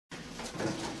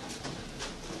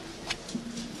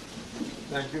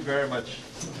Thank you very much,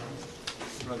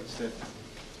 Brother Stedman.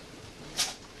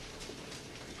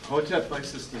 Hotep, my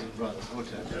sisters and brothers,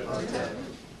 Hotep. Hotep.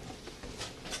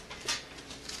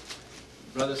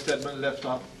 Brother Stedman left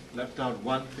out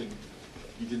one thing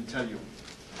he didn't tell you.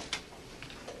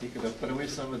 He could have put away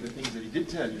some of the things that he did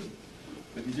tell you,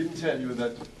 but he didn't tell you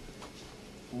that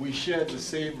we shared the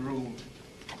same room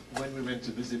when we went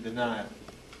to visit the Nile.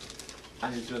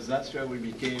 And that's where we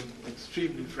became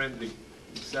extremely friendly.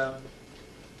 Himself,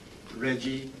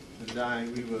 Reggie, and I,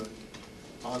 we were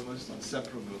almost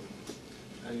inseparable.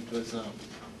 And it was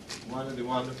one of the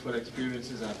wonderful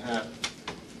experiences I've had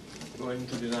going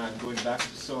to the Nile, going back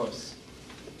to source.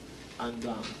 And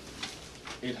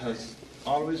it has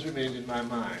always remained in my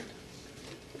mind.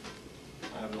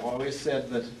 I've always said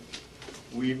that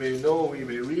we may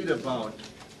read about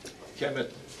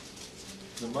Kemet,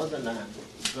 the motherland,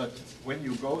 but when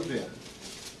you go there,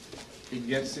 it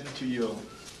gets into your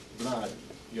blood,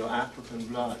 your African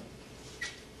blood,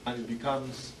 and it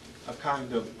becomes a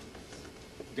kind of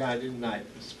guiding light,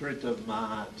 the spirit of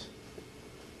Ma'at.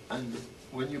 And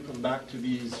when you come back to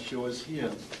these shores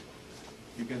here,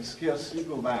 you can scarcely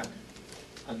go back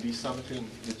and be something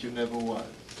that you never were,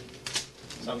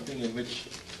 something in which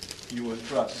you were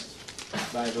thrust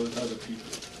by those other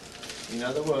people. In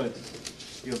other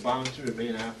words, you're bound to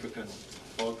remain African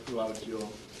all throughout your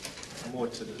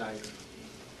mortal life.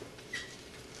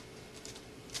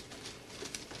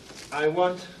 I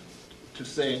want to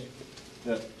say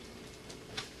that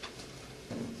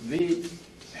the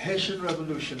Haitian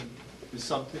Revolution is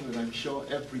something that I'm sure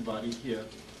everybody here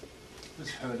has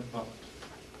heard about.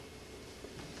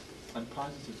 I'm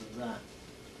positive of that.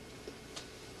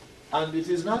 And it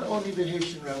is not only the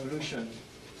Haitian Revolution,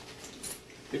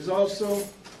 it's also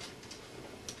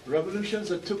revolutions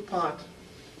that took part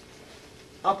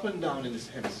up and down in this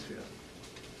hemisphere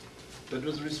that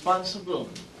was responsible,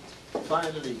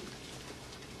 finally,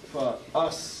 for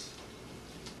us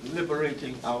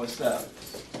liberating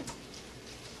ourselves.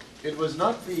 It was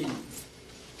not the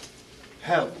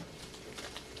help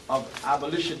of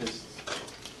abolitionists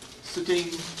sitting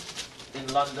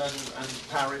in London and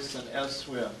Paris and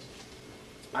elsewhere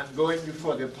and going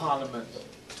before their parliament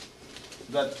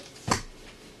that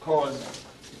caused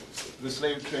the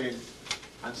slave trade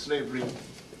and slavery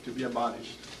to be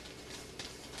abolished.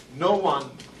 No one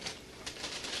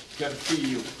can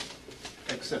free you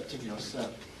except in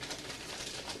yourself.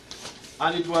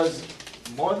 And it was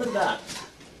more than that.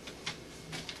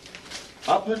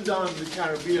 Up and down the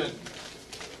Caribbean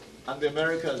and the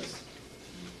Americas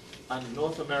and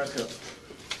North America,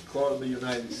 called the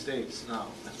United States now,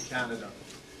 and Canada.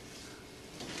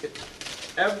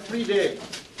 Every day,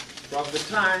 from the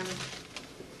time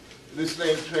the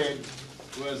slave trade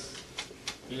was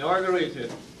inaugurated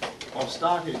or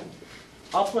started,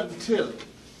 up until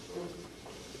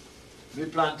the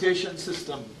plantation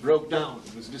system broke down,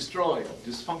 was destroyed,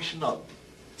 dysfunctional,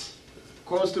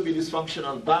 caused to be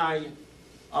dysfunctional by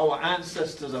our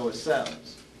ancestors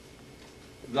ourselves,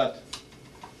 that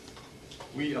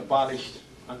we abolished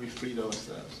and we freed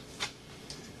ourselves.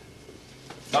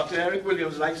 Dr. Eric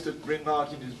Williams likes to bring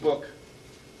out in his book,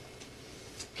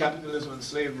 Capitalism and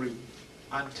Slavery,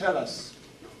 and tell us,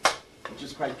 which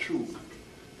is quite true,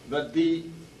 that the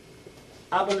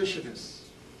abolitionists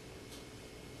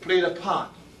played a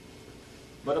part,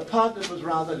 but a part that was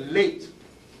rather late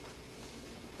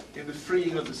in the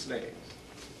freeing of the slaves.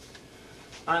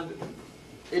 And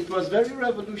it was very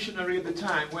revolutionary at the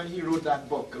time when he wrote that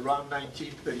book, around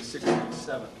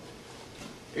 1936-37.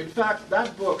 In fact,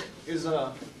 that book is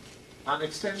an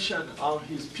extension of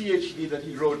his PhD that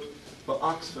he wrote for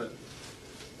Oxford.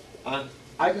 And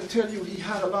I can tell you he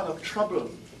had a lot of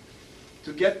trouble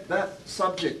to get that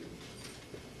subject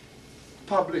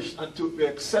published and to be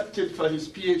accepted for his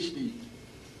PhD.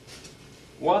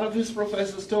 One of his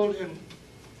professors told him,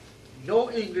 no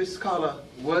English scholar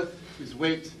worth his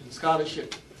weight in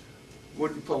scholarship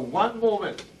would for one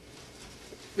moment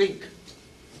think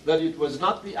that it was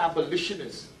not the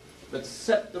abolitionists that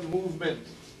set the movement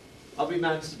of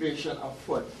emancipation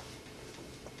afoot.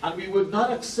 And we would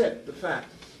not accept the fact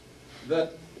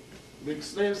that the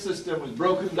slave system was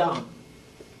broken down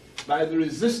by the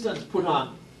resistance put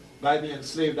on by the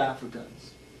enslaved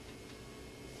Africans.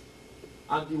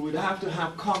 And you would have to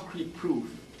have concrete proof.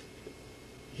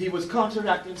 He was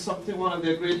counteracting something one of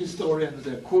their great historians,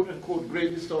 their quote-unquote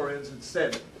great historians, had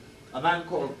said, a man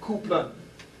called Coupland,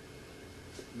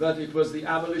 that it was the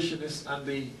abolitionists and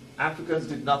the Africans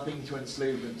did nothing to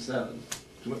enslave themselves,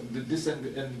 to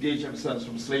disengage themselves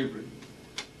from slavery.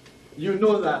 You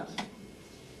know that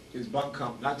is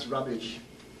bunkum, that's rubbish.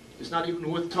 It's not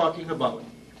even worth talking about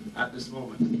at this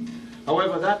moment.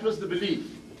 However, that was the belief.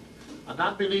 And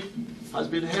that belief has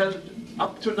been held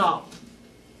up to now.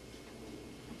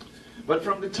 But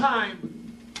from the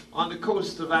time on the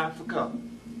coast of Africa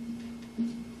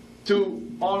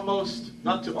to almost,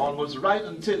 not to almost, right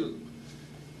until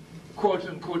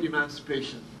quote-unquote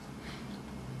emancipation,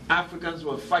 Africans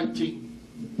were fighting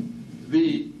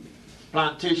the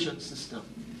plantation system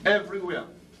everywhere.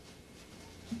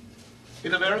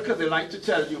 In America, they like to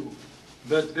tell you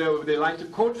that they like to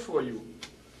quote for you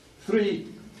 3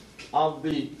 of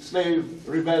the slave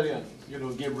rebellions, you know,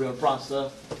 Gabriel Prosser,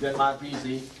 Denmark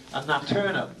Vesey, and Nat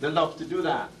Turner. They love to do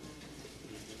that.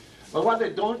 But what they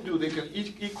don't do, they can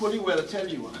equally well tell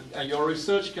you, and your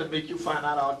research can make you find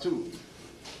that out too,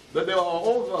 that they were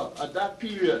over at that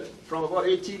period, from about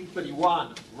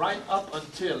 1831, right up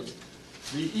until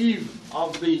the eve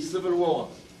of the Civil War,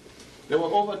 there were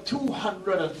over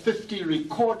 250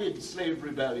 recorded slave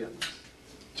rebellions.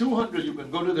 200, you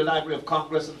can go to the Library of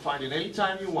Congress and find it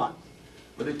anytime you want.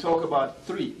 But they talk about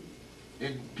 3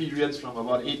 in periods from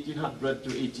about 1800 to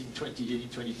 1820,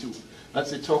 1822.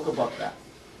 That's they talk about that.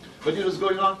 But it was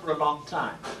going on for a long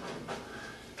time.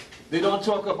 They don't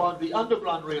talk about the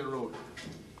Underground Railroad,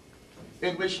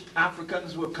 in which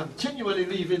Africans were continually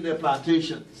leaving their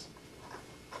plantations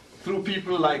through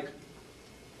people like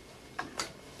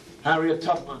Harriet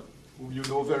Tubman, whom you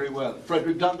know very well,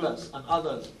 Frederick Douglass and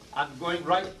others, and going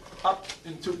right up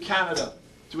into Canada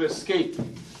to escape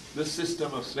the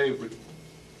system of slavery.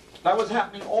 That was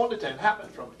happening all the time. It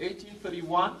happened from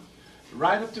 1831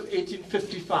 right up to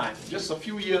 1855, just a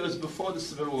few years before the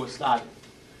Civil War started.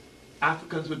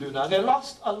 Africans were doing that. They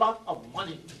lost a lot of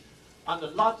money, and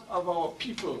a lot of our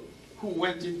people who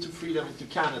went into freedom into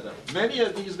Canada. Many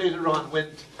of these later on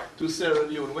went to Sierra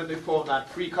Leone when they formed that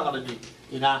free colony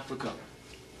in Africa.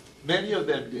 Many of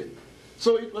them did.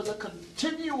 So it was a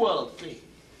continual thing.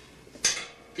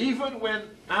 Even when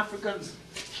Africans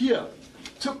here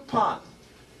took part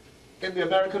in the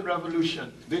American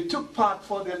Revolution, they took part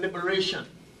for their liberation.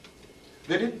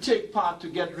 They didn't take part to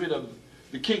get rid of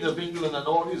the King of England and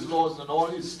all his laws and all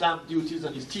his stamp duties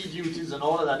and his tea duties and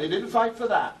all of that. They didn't fight for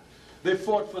that. They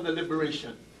fought for the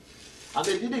liberation. And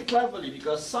they did it cleverly,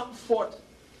 because some fought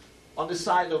on the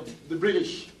side of the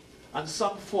British and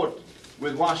some fought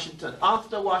with Washington.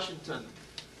 After Washington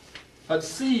had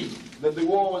seen that the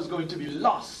war was going to be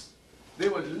lost, they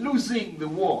were losing the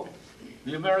war.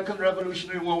 The American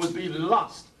Revolutionary War was being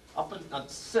lost up in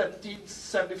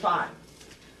 1775.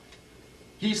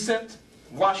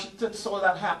 Washington saw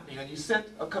that happening, and he sent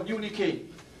a communique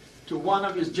to one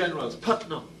of his generals,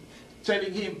 Putnam,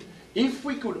 telling him, if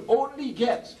we could only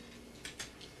get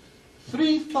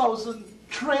 3,000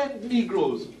 trained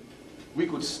Negroes, we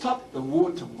could stop the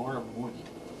war tomorrow morning.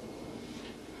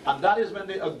 And that is when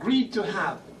they agreed to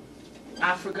have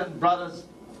African brothers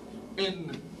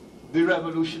in the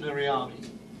Revolutionary Army.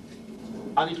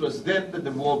 And it was then that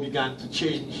the war began to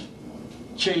change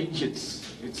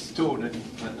its tone and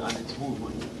its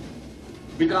movement.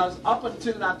 Because up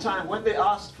until that time, when they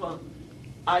asked for,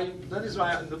 that is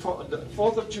why on the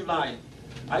 4th of July,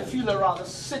 I feel a rather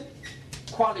sick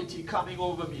quality coming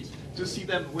over me to see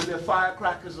them with their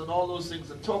firecrackers and all those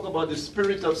things and talk about the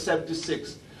spirit of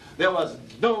 76. There was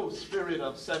no spirit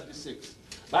of 76.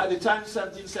 By the time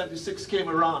 1776 came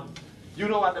around, you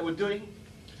know what they were doing?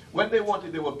 When they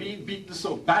wanted, they were being beaten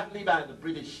so badly by the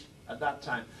British at that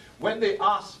time. When they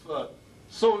asked for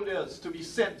soldiers to be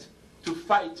sent to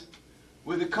fight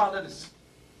with the colonists,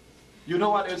 you know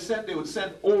what they would send? They would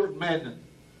send old men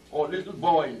or little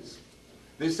boys.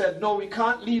 They said, no, we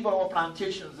can't leave our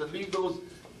plantations and leave those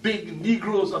big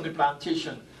Negroes on the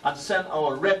plantation and send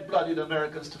our red-blooded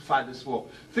Americans to fight this war.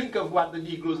 Think of what the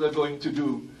Negroes are going to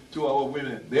do to our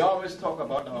women. They always talk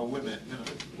about our women. You know,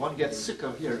 one gets sick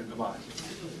of hearing about it.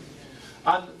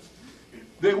 And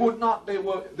they would not, they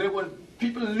were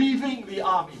people leaving the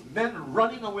army, men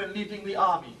running away, leaving the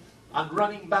army, and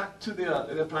running back to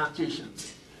their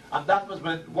plantations. And that was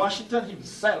when Washington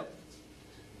himself,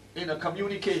 in a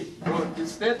communique, wrote,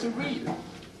 it's there to read.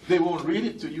 They won't read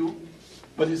it to you,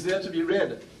 but it's there to be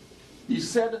read. He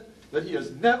said that he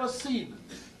has never seen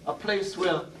a place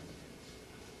where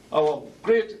our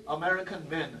great American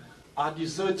men are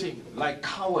deserting like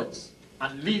cowards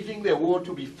and leaving their war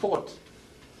to be fought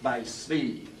by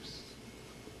slaves.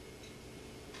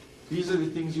 These are the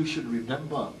things you should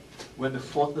remember when the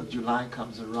 4th of July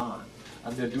comes around.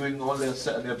 And they're doing all their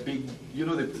big, you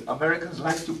know, the Americans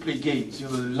like to play games. You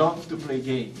know, they love to play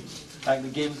games, like the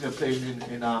games they're playing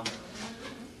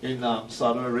in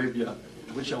Saudi Arabia,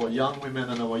 which our young women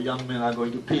and our young men are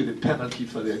going to pay the penalty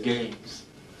for their games.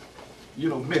 You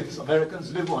know, myths.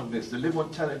 Americans live on this. They live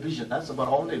on television. That's about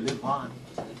all they live on.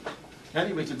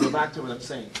 Anyway, to go back to what I'm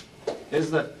saying, is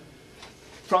that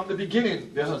from the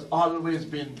beginning, there has always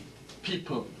been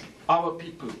people,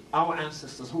 our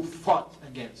ancestors, who fought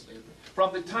against slavery.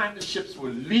 From the time the ships were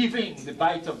leaving the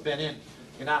Bight of Benin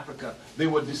in Africa, they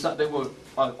were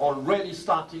already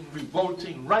starting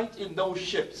revolting right in those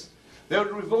ships. They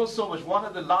would revolt so much. One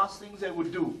of the last things they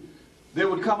would do, they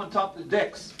would come on top of the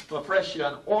decks for fresh air,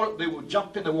 and all they would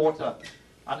jump in the water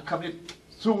and commit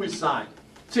suicide,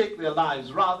 take their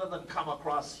lives, rather than come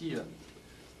across here.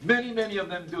 Many, many of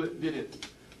them did it.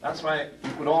 That's why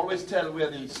you could always tell where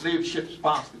the slave ships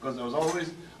passed, because there was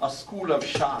always a school of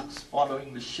sharks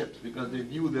following the ships, because they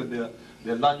knew that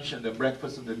their lunch and their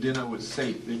breakfast and their dinner was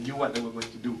safe. They knew what they were going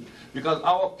to do. Because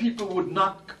our people would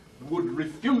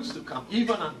refuse to come,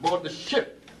 even on board the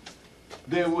ship.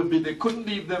 They couldn't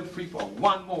leave them free for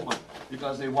one moment,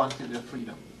 because they wanted their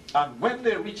freedom. And when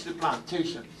they reached the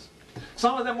plantations,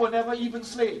 some of them were never even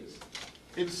slaves.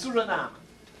 In Suriname,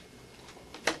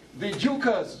 the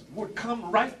Jukas would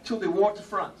come right to the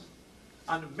waterfront,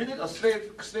 and the minute a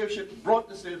slave ship brought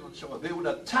the slaves on shore, they would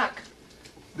attack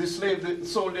the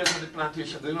soldiers on the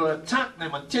plantation. They would attack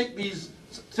them and take these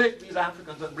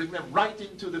Africans and bring them right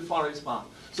into the forest path.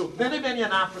 So many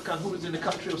an African who is in the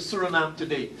country of Suriname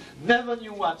today never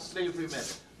knew what slavery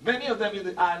meant. Many of them in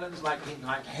the islands like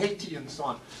Haiti and so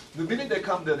on. The minute they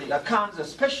come there, the Akans,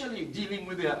 especially dealing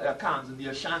with the Akans and the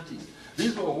Ashantis,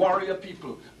 these were warrior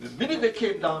people. The minute they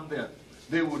came down there,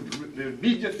 they would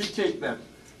immediately take them.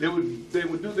 They would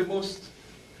do the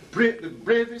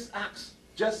bravest acts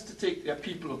just to take their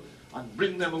people and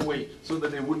bring them away so that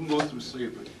they wouldn't go through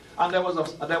slavery. And there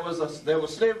were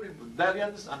slavery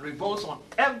rebellions and revolts on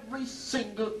every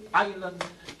single island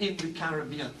in the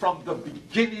Caribbean, from the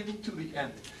beginning to the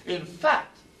end. In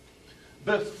fact,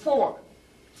 before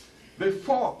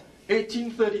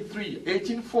 1833,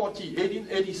 1840,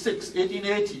 1886,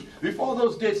 1880, before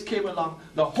those dates came along,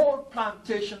 the whole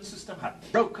plantation system had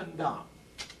broken down.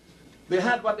 They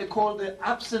had what they called the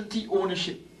absentee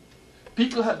ownership.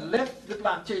 People had left the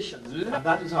plantations, and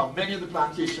that is how many of the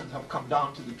plantations have come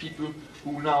down to the people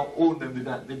who now own them,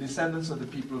 the descendants of the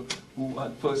people who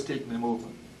had first taken them over.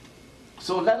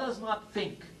 So let us not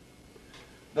think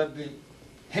that the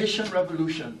Haitian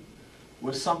Revolution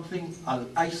was something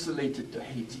isolated to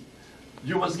Haiti.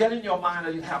 You must get in your mind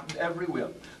that it happened everywhere.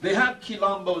 They had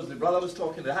quilombos, the brother was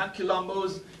talking, they had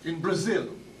quilombos in Brazil.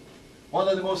 One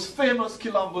of the most famous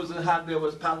quilombos they had there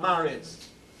was Palmares,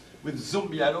 with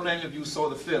Zumbi. I don't know if any of you saw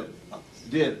the film.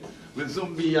 Did. With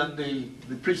Zumbi and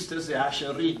the priestess, the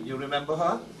Asherin. You remember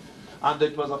her? And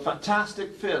it was a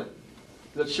fantastic film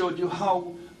that showed you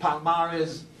how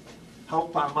Palmares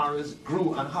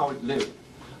grew and how it lived.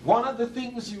 One of the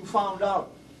things you found out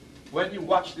when you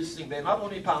watch this thing, they're not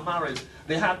only Palmares,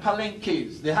 they had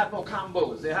palenques, they had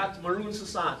mocambos, they had maroon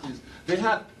societies, they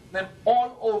had them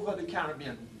all over the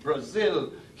Caribbean,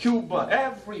 Brazil, Cuba,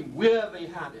 everywhere they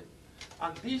had it.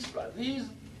 And these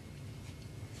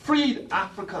freed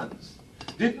Africans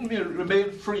didn't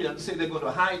remain free and say they're going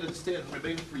to hide and stay and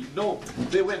remain free. No,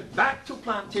 they went back to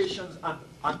plantations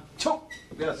and took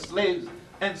their slaves,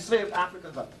 enslaved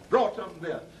Africans, and brought them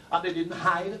there. And they didn't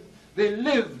hide. They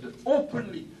lived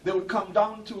openly. They would come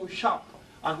down to shop.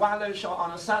 And while they shop,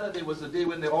 on a Saturday was the day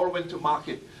when they all went to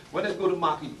market. When they go to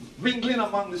market, mingling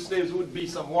among the slaves would be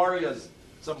some warriors.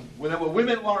 When there were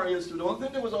women warriors too. Don't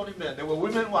think there was only men. There were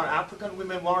women, African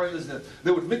women warriors there. They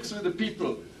would mix with the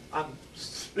people and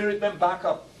spirit them back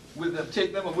up with them,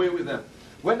 take them away with them.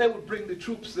 When they would bring the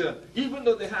troops there, even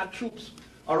though they had troops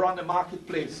around the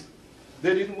marketplace,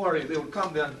 they didn't worry. They would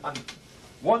come there and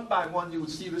one by one you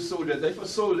would see the soldiers. If a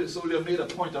soldier made a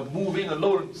point of moving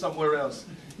alone somewhere else,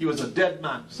 he was a dead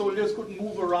man. Soldiers couldn't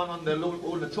move around on their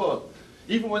own at all.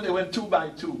 Even when they went 2 by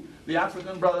 2, the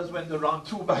African brothers went around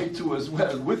 2 by 2 as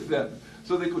well with them,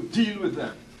 so they could deal with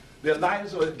them. Their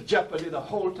lives were in jeopardy the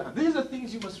whole time. These are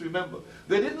things you must remember.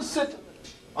 They didn't sit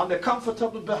on their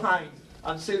comfortable behind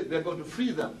and say they're going to free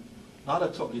them. Not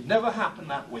at all. It never happened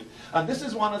that way. And this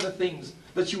is one of the things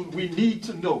that we need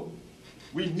to know.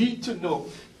 We need to know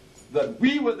that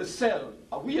we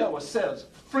ourselves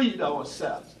freed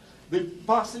ourselves. The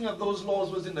passing of those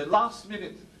laws was in the last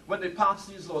minute. When they passed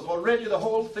these laws, already the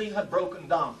whole thing had broken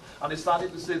down. And they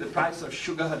started to say the price of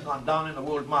sugar had gone down in the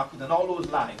world market and all those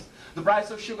lies. The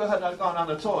price of sugar had not gone down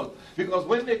at all. Because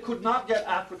when they could not get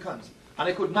Africans, and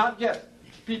they could not get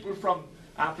people from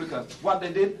Africa, what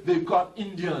they did, they got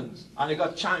Indians, and they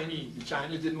got Chinese. The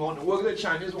Chinese didn't want to work. The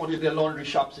Chinese wanted their laundry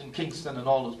shops in Kingston and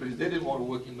all those places. They didn't want to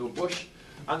work in the bush.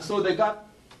 And so they got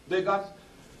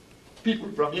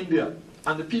people from India.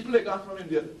 And the people they got from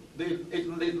India,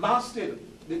 it lasted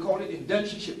they call it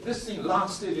indentureship. This thing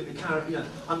lasted in the Caribbean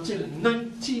until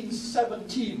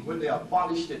 1917 when they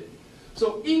abolished it.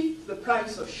 So if the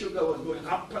price of sugar was going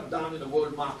up and down in the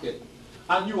world market,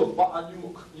 and you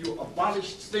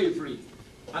abolished slavery,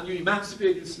 and you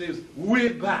emancipated slaves way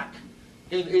back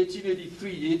in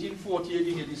 1883, 1840,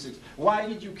 1886, why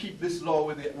did you keep this law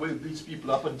with these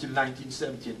people up until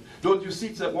 1917? Don't you see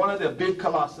it's one of their big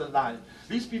colossal lies?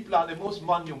 These people are the most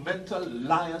monumental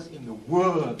liars in the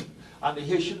world. And the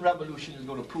Haitian Revolution is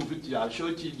going to prove it to you. I'll show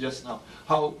it to you just now.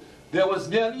 How there was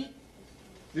nearly,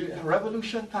 the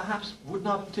revolution perhaps would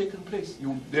not have taken place.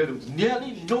 There was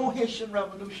nearly no Haitian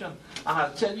Revolution. And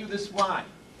I'll tell you this why.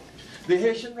 The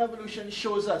Haitian Revolution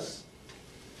shows us,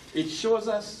 it shows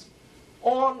us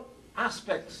all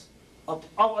aspects of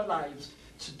our lives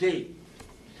today.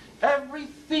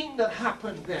 Everything that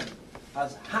happened then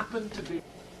has happened today.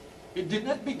 It did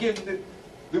not begin,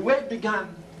 the way it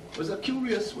began was a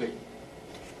curious way.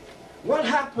 What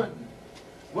happened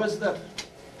was that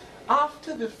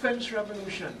after the French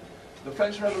Revolution that's in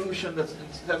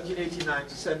 1789 to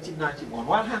 1791,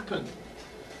 what happened?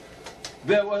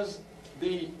 There was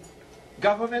the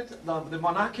government, the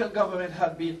monarchical government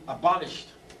had been abolished,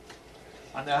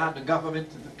 and they had the government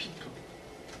of the people.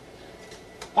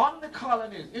 On the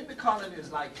colonies, in the colonies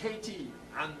like Haiti,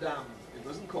 and it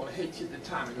wasn't called Haiti at the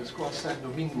time, it was called Saint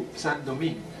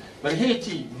Domingue. But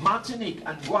Haiti, Martinique,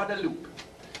 and Guadeloupe,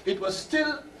 it was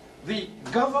still, the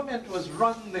government was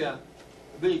run there.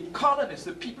 The colonists,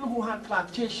 the people who had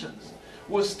plantations,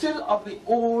 were still of the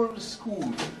old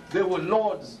school. They were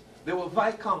lords, they were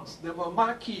viscounts, they were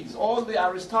marquis, all the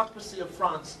aristocracy of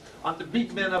France, and the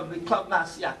big men of the Club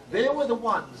Nassiac. They were the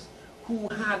ones who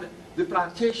had the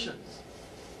plantations,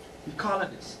 the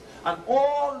colonists. And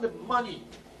all the money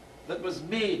that was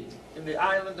made in the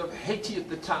island of Haiti at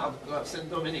the time, of Saint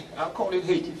Dominique, I'll call it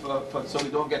Haiti so we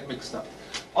don't get mixed up.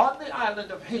 On the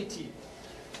island of Haiti,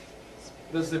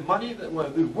 there's the money, the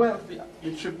wealth,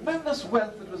 the tremendous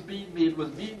wealth that was being made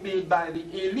by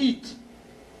the elite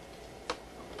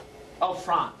of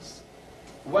France.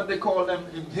 What they call them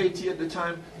in Haiti at the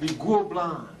time, the gros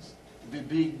blancs, the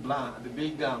big blanc,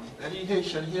 any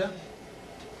Haitian here?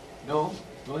 No?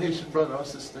 No Haitian brother or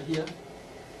sister here?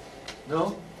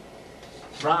 No?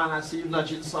 Brian, I see you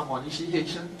nudging someone. Is she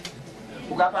Haitian?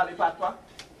 Vous parlez patois?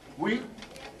 Oui?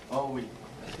 Oh, oui.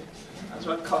 That's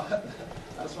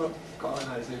what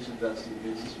colonization does to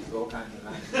you. It's just with all kinds of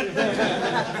language.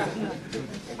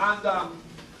 And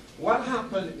what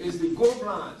happened is the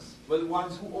Gobelins were the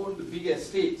ones who owned the big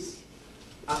estates,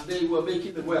 and they were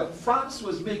making the wealth. France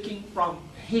was making from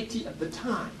Haiti at the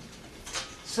time,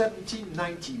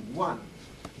 1791.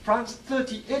 France,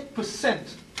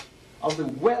 38% of the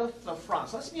wealth of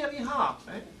France, that's nearly half,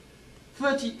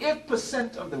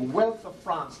 38% of the wealth of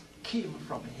France came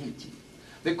from Haiti.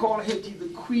 They call Haiti the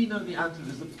Queen of the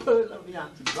Antilles, the Pearl of the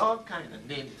Antilles, all kind of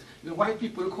names. You know, white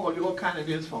people call you all kind of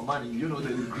names for money. You know,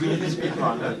 they're the greatest people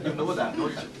on earth. You know that,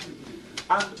 don't you?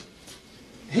 And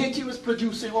Haiti was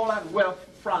producing all that wealth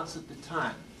for France at the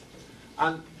time.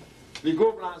 And the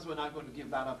Gobelins were not going to give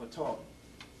that up at all.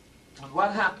 And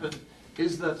what happened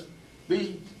is that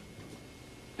the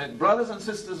brothers and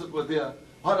sisters that were there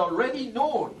had already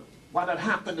known what had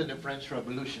happened in the French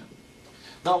Revolution.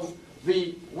 Now,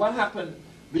 what happened,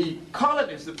 the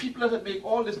colonists, the people that had made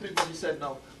all this big money said,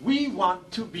 now, we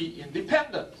want to be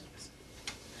independent.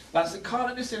 That's the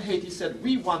colonists in Haiti said,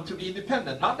 we want to be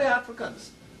independent, not the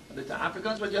Africans. The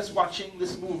Africans were just watching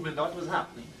this movement, what was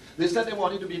happening. They said they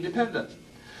wanted to be independent.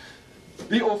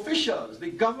 The officials,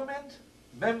 the government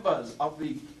members of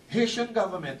the Haitian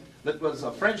government, that was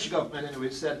a French government anyway,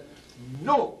 said,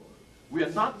 no, we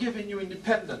are not giving you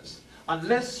independence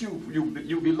unless you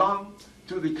belong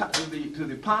to the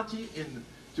party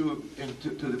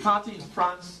in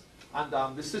France,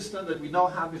 and the system that we now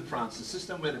have in France, the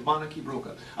system where the monarchy broke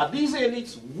up. And these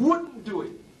elites wouldn't do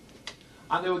it,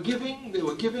 and they were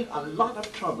giving a lot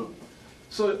of trouble.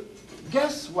 So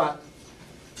guess what?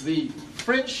 The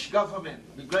French government,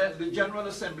 the General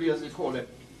Assembly, as they call it,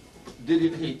 did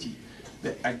in Haiti.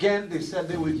 Again, they said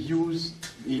they would use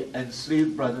the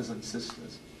enslaved brothers and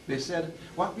sisters. They said,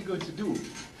 what we're going to do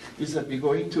is that we're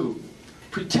going to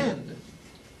pretend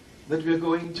that we're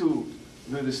going to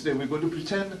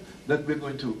pretend that we're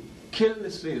going to kill the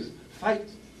slaves, fight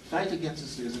against the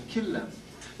slaves and kill them.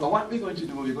 But what we're going to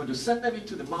do, we're going to send them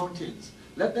into the mountains,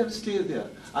 let them stay there,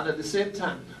 and at the same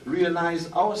time realize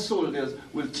our soldiers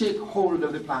will take hold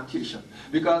of the plantation.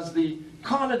 Because the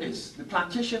colonists, the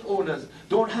plantation owners,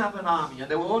 don't have an army,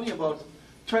 and there were only about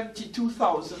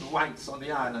 22,000 whites on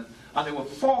the island, and there were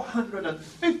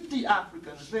 450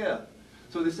 Africans there.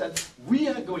 So they said, we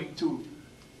are going to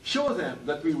show them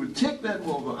that we will take them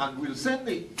over and we'll send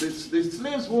the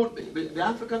slaves won't, the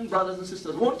African brothers and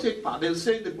sisters won't take part. They'll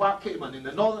stay in the Boukman in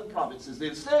the northern provinces.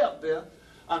 They'll stay up there.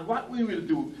 And what we will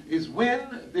do is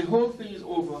when the whole thing is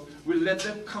over, we'll let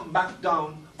them come back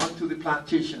down onto the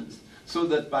plantations so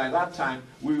that by that time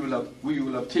we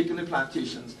will have taken the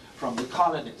plantations from the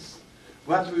colonists.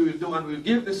 What we will do, and we'll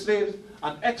give the slaves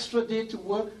an extra day to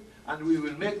work, and we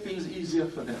will make things easier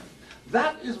for them.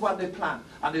 That is what they planned.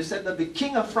 And they said that the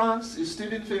King of France is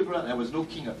still in favor, and there was no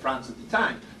King of France at the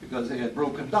time because they had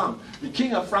broken down. The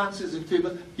King of France is in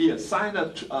favor. He has signed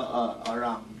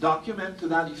a document to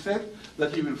that effect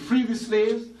that he will free the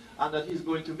slaves and that he's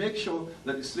going to make sure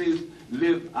that the slaves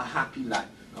live a happy life.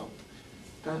 Now,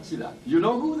 can't see that. You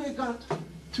know who they got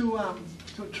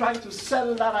to try to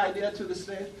sell that idea to the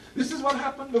slaves? This is what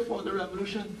happened before the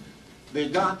revolution. They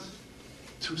got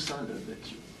Toussaint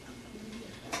Louverture.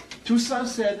 Toussaint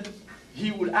said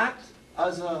he would act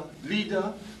as a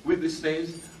leader with the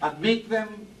slaves and make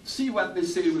them see what they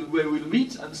say, where we'll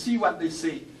meet and see what they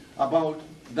say about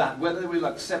that, whether they will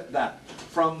accept that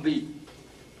from the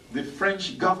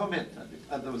French government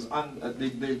that was on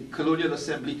the colonial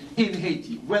assembly in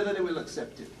Haiti, whether they will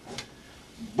accept it.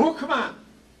 Boukman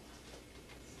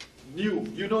knew,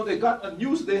 you know, they got a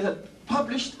news, they had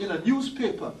published in a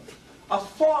newspaper, a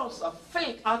false, a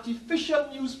fake, artificial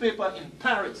newspaper in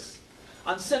Paris,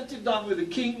 and sent it down with the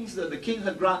kings, that the king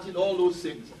had granted all those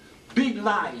things. Big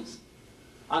lies.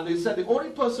 And they said the only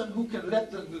person who can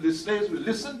let the slaves will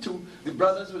listen to, the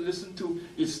brothers will listen to,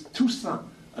 is Toussaint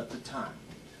at the time.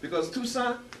 Because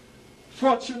Toussaint,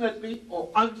 fortunately or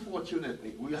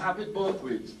unfortunately, we have it both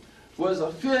ways, was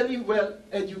a fairly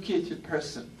well-educated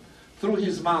person through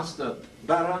his master,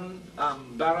 Baron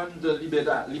de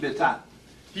Libertat.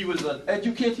 He was an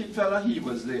educated fellow.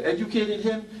 They educated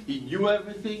him. He knew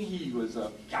everything. He was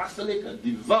a Catholic, a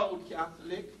devout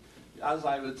Catholic. As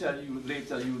I will tell you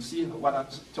later, you'll see what I'm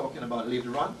talking about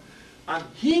later on. And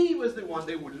he was the one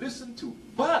they would listen to.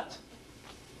 But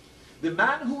the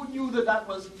man who knew that that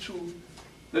wasn't true,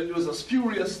 that it was a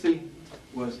spurious thing,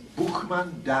 was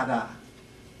Boukman Dada,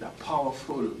 the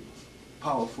powerful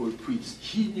priest.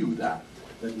 He knew that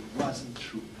it wasn't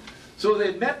true. So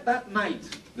they met that night,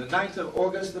 the night of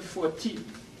August the 14th,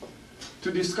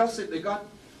 to discuss it. They got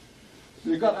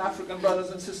African brothers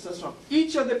and sisters from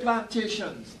each of the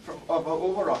plantations, from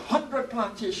over 100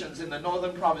 plantations in the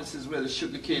northern provinces where the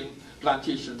sugarcane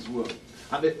plantations were.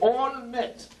 And they all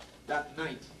met that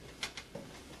night.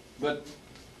 But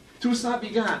Toussaint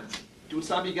began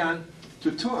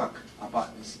to talk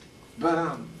about this.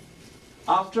 But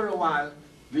after a while,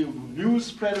 the news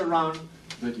spread around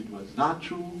that it was not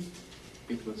true,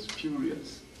 it was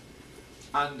spurious.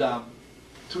 And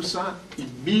Toussaint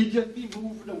immediately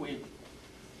moved away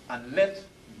and let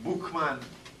Boukman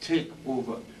take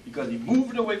over, because he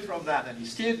moved away from that and he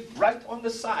stayed right on the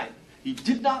side. He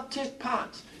did not take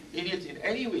part in it in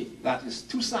any way. That is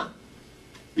Toussaint,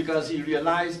 because he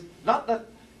realized, not that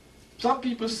some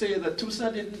people say that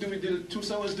Toussaint didn't do it,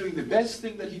 Toussaint was doing the best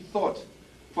thing that he thought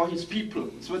for his people.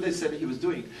 That's what they said he was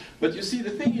doing. But you see,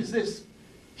 the thing is this,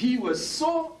 he was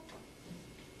so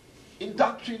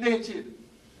indoctrinated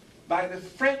by the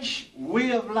French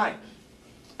way of life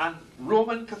and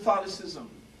Roman Catholicism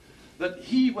that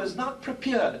he was not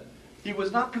prepared. He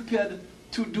was not prepared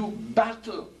to do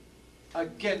battle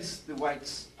against the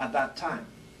whites at that time.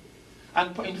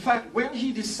 And in fact, when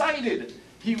he decided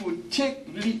he would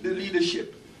take the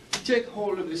leadership, take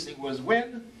hold of this thing, was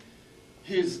when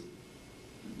his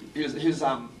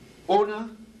owner,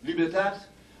 Libertat,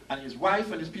 and his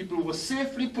wife and his people were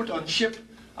safely put on ship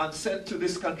and sent to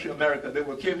this country, America. They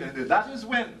came here. That is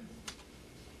when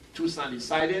Toussaint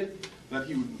decided that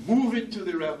he would move into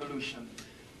the revolution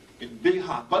in big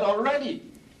heart. But already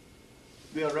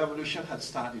the revolution had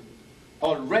started.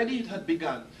 Already it had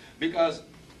begun, because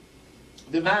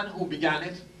the man who began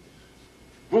it,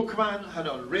 Boukman, had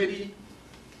already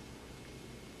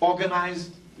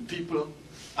organized the people,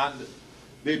 and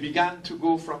they began to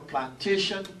go from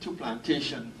plantation to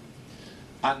plantation.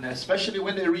 And especially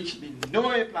when they reached the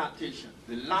Noe plantation,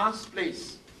 the last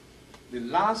place, the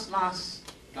last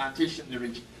plantation they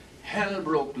reached, hell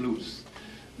broke loose.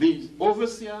 The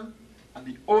overseer and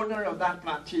the owner of that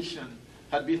plantation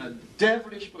had been a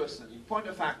devilish person. In point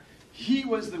of fact, he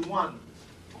was the one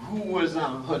who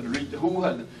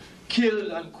had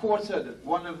killed and quartered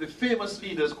one of the famous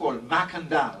leaders called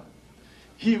Macandal.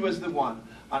 He was the one.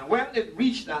 And when it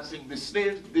reached that thing, the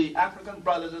slaves, the African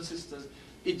brothers and sisters,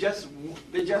 they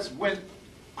just went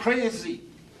crazy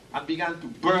and began to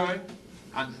burn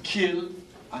and kill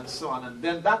and so on. And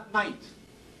then that night,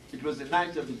 it was the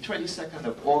night of the 22nd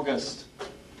of August,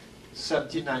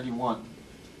 1791.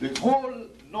 The whole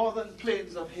northern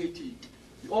plains of Haiti,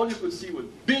 all you could see was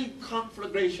big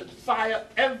conflagration, fire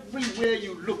everywhere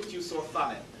you looked, you saw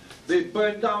fire. They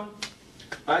burned down,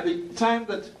 by the time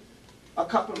that a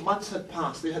couple of months had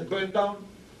passed, they had burned down,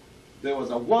 there was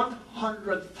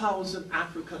 100,000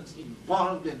 Africans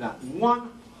involved in that.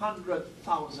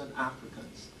 100,000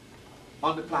 Africans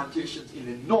on the plantations in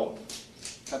the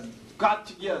north had got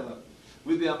together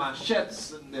with their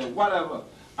machetes and their whatever,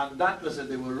 and that was it.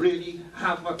 They were really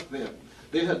havoc there.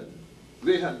 They had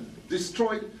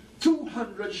destroyed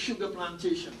 200 sugar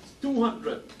plantations,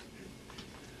 200,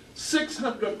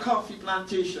 600 coffee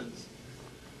plantations,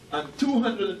 and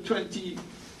 220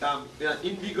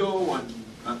 indigo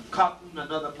and cotton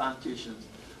and other plantations.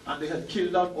 And they had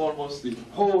killed out almost the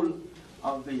whole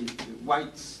of the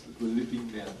whites that were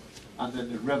living there. And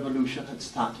then the revolution had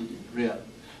started in real.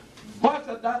 But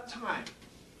at that time,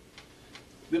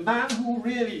 the man who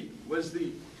really was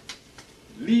the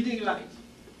leading light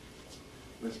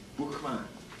was Boukman,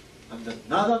 and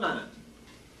another man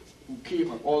who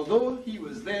came up. Although he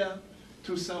was there,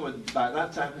 Toussaint was, by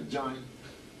that time had joined,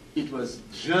 it was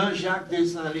Jean-Jacques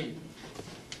Dessalines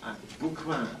and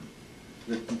Boukman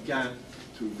that began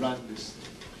to run this thing.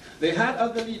 They had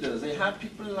other leaders. They had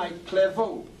people like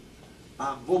Clairvaux,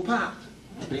 Beaupart.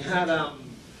 They had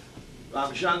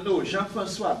Jeannot,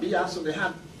 Jean-François, Biasso. They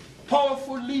had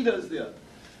powerful leaders there.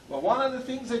 But one of the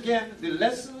things, again, the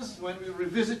lessons when we're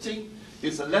revisiting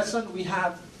is a lesson we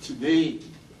have today.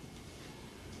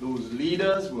 Those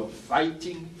leaders were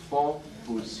fighting for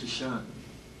position.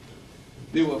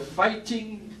 They were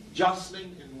fighting,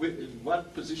 jostling in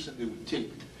what position they would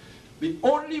take. The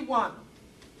only one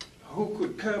who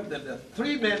could curb them, the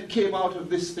three men came out of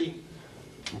this thing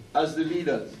as the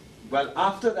leaders. Well,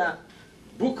 after that,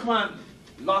 Boukman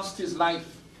lost his life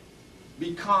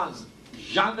because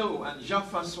Jeannot and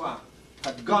Jean-François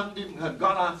had gone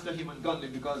after him and gunned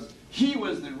him because he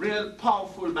was the real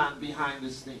powerful man behind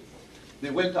this thing. They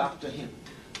went after him.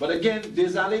 But again,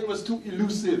 Dessalines was too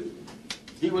elusive.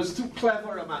 He was too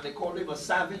clever a man. They called him a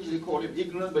savage, they called him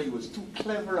ignorant, but he was too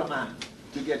clever a man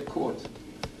to get caught.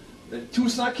 Then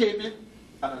Toussaint came in,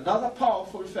 and another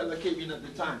powerful fellow came in at the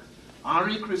time,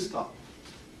 Henri Christophe.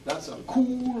 That's a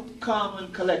cool, calm,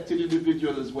 and collected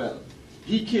individual as well.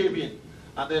 He came in,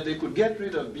 and then they could get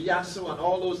rid of Biasso and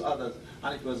all those others.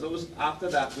 And it was those, after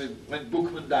that, when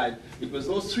Boukman died, it was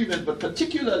those three men, but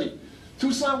particularly,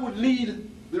 Toussaint would lead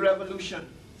the revolution,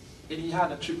 and he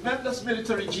had a tremendous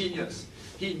military genius.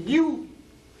 He knew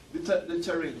the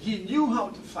terrain. He knew how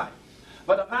to fight.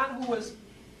 But a man who was,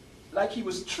 like he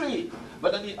was trained,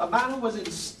 but a man who was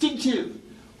instinctive,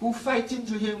 who fighting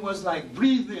to him was like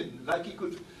breathing, like he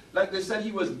could, like they said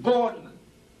he was born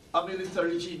a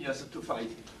military genius to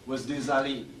fight, was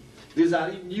Dessalines.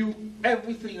 Dessalines knew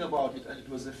everything about it, and it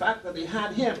was the fact that they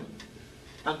had him.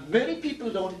 And many people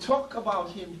don't talk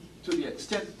about him to the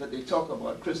extent that they talk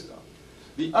about Christophe.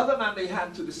 The other man they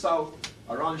had to the south,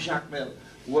 around Jacmel,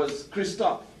 was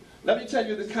Christophe. Let me tell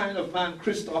you the kind of man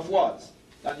Christophe was.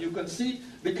 And you can see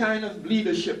the kind of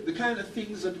leadership, the kind of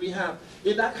things that we have.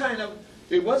 In that kind of,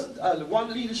 it wasn't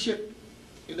one leadership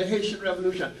in the Haitian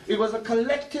Revolution. It was a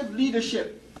collective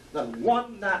leadership that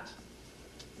won that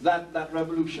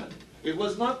revolution. It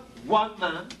was not one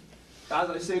man. As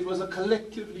I say, it was a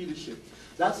collective leadership.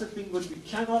 That's the thing that we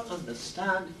cannot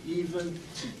understand even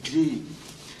today.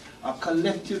 A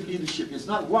collective leadership. It's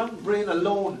not one brain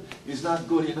alone is not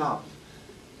good enough.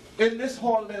 In this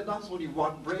hall, there's not only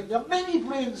one brain. There are many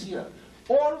brains here.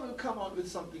 All will come out with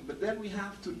something, but then we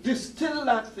have to distill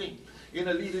that thing in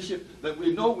a leadership that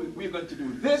we know we're going to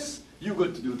do this, you're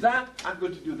going to do that, I'm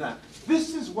going to do that.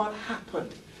 This is what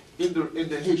happened in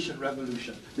the Haitian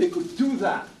Revolution. They could do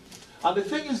that. And the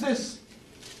thing is this,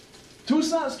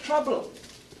 Toussaint's trouble,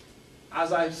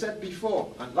 as I've said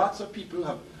before, and lots of people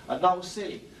are now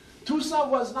saying, Toussaint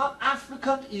was not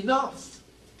African enough.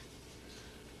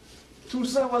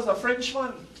 Toussaint was a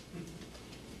Frenchman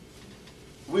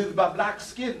with a black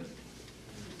skin.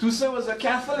 Toussaint was a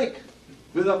Catholic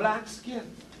with a black skin.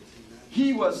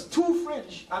 He was too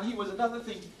French, and he was another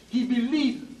thing. He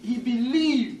believed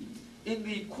in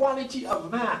the equality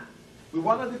of man. With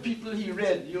one of the people he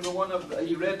read, you know,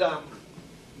 he read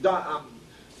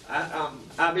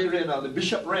Abbe Reynolds, the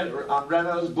Bishop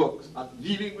Reynolds' books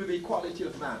dealing with the equality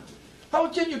of man. How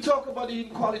can you talk about the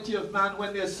equality of man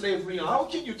when there's slavery? How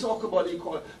can you talk about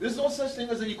equality? There's no such thing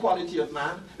as the equality of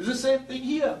man. It's the same thing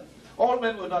here. All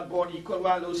men were not born equal,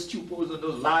 while those stupors and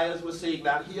those liars were saying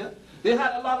that here. They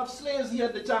had a lot of slaves here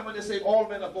at the time when they say all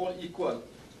men are born equal.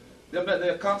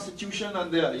 Their constitution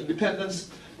and their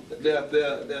independence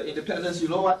their independence, you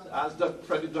know what? As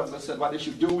Frederick Douglass said, what they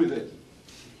should do with it.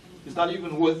 It's not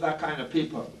even worth that kind of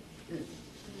paper.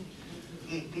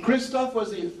 Christophe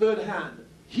was a third hand.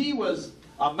 He was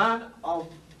a man of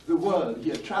the world. He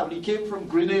had traveled. He came from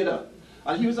Grenada.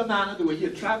 And he was a man of the world. He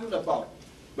had traveled about.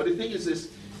 But the thing is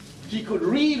this, he could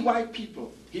read white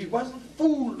people. He wasn't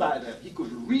fooled by them. He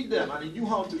could read them, and he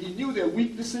knew their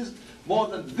weaknesses more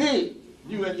than they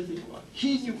knew anything about.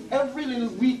 He knew every little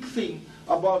weak thing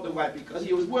about the white, because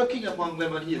he was working among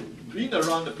them, and he had been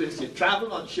around the place. He had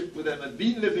traveled on ship with them and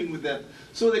been living with them.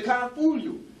 So they can't fool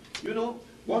you. You know,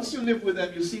 once you live with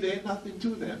them, you see there ain't nothing to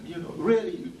them. You know,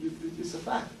 really, it's a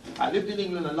fact. I lived in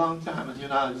England a long time, and you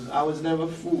know, I was never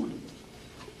fooled.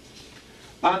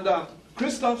 And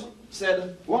Christophe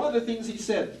said, one of the things he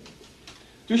said,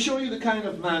 to show you the kind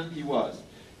of man he was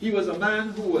a man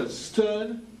who was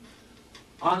stern,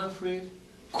 unafraid,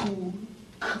 cool,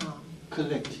 calm,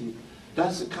 collected.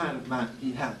 That's the kind of man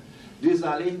he had.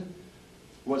 Dessalines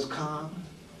was calm,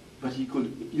 but you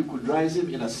could rise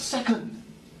him in a second.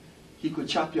 He could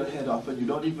chop your head off, and you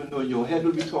don't even know. Your head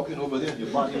will be talking over there, and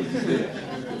your body will be there.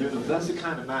 You know, that's the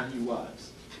kind of man he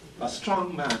was. A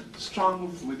strong man,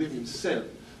 strong within himself,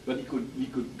 but he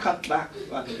could cut back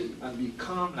and be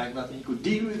calm like nothing. He could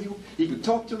deal with you. He could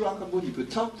talk to Rockaboo. He could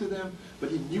talk to them,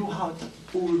 but he knew how to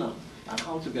fool them and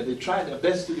how to get. They tried their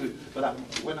best to do it, but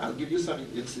I'll give you some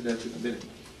incidents in a minute.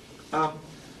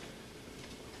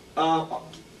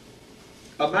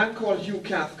 A man called Hugh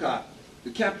Cathcart,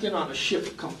 the captain on a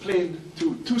ship, complained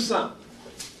to Toussaint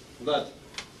that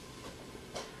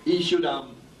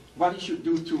what he should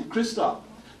do to Christophe,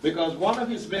 because one of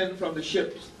his men from the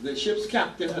ship's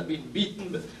captain had been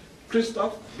beaten.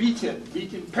 Christophe beat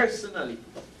him personally.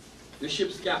 The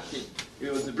ship's captain.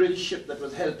 It was the British ship that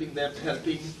was helping the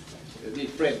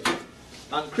French.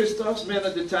 And Christophe's men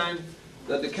at the time,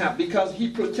 because he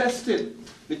protested,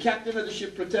 the captain of the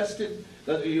ship protested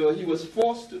that he was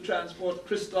forced to transport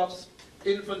Christophe's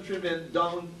infantrymen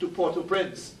down to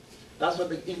Port-au-Prince. That's what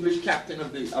the English captain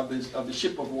of the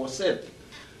ship of war said.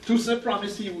 Toussaint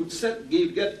promised he would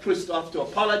get Christophe to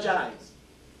apologize.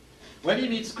 When he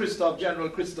meets Christophe, General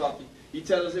Christophe, he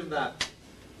tells him that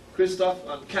Christophe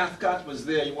and Cathcart was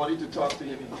there. He wanted to talk to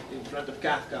him in front of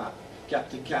Cathcart,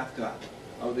 Captain Cathcart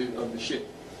of the ship.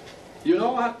 You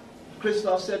know what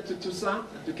Christophe said to Toussaint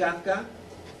and to Cathcart?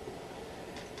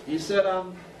 He said,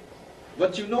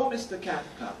 but you know, Mr.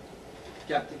 Cathcart,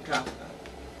 Captain Cathcart,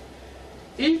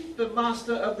 if the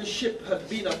master of the ship had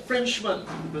been a Frenchman,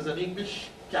 he was an English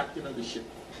captain of the ship.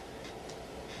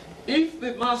 If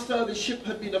the master of the ship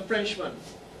had been a Frenchman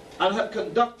and had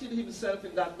conducted himself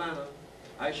in that manner,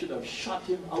 I should have shot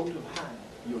him out of hand.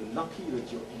 You're lucky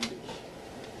that you're English.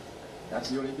 That's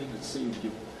the only thing that saved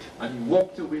you. And he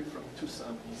walked away from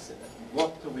Toussaint, he said. He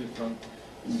walked away from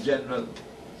his general,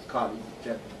 his colleague,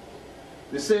 general.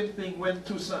 The same thing when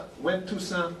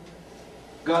Toussaint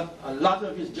got a lot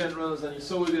of his generals and his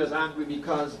soldiers angry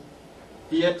because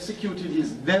he executed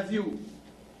his nephew,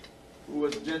 who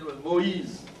was General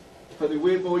Moïse, for the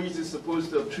way Moïse is supposed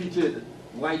to have treated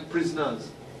white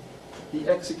prisoners. He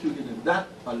executed him. That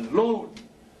alone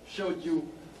showed you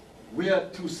where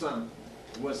Toussaint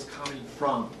was coming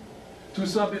from.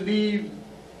 Toussaint believed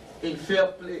in fair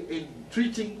play, in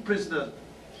treating prisoners.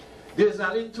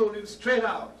 Dessalines told him straight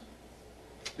out.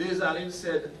 Dessalines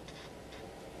said,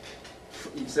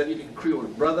 he said it in Creole,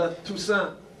 Brother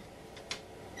Toussaint,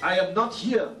 I am not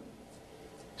here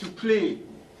to play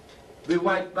the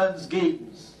white man's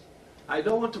games. I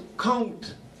don't want to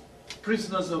count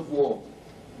prisoners of war.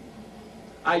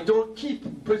 I don't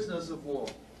keep prisoners of war.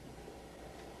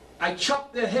 I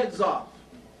chop their heads off.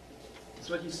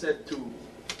 That's what he said to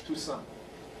Toussaint.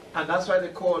 And that's why they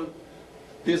call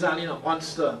Dessalines a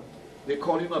monster. They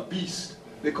call him a beast.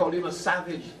 They call him a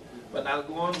savage. But I'll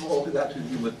go on more with that with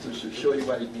you, but to show you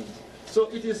what it means. So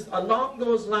it is along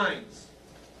those lines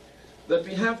that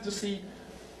we have to see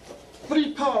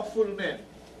three powerful men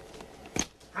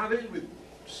having with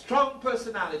strong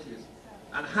personalities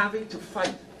and having to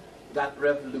fight that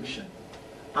revolution.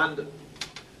 And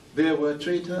there were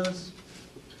traitors,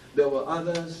 there were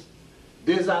others.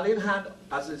 Dessalines had,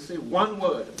 as I say, one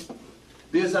word.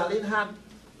 Dessalines had,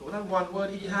 not one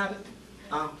word, he had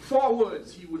 4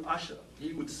 words he would usher,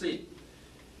 he would say.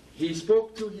 He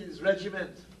spoke to his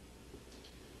regiment.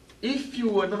 If you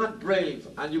were not brave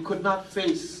and you could not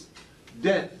face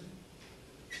death,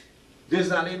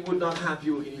 Dessalines would not have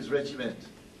you in his regiment.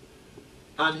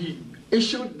 And he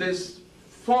issued this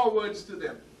 4 words to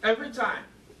them. Every time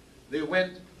they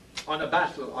went on a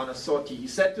battle, on a sortie, he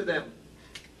said to them,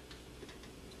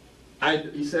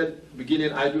 he said,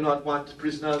 beginning, I do not want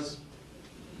prisoners.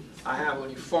 I have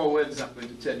only 4 words I'm going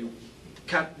to tell you.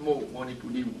 Cat mo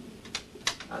monipuliu,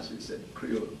 as we said in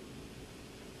Creole.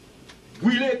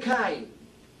 Wile kai,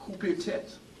 coupe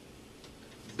tete.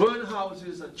 Burn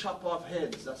houses and chop off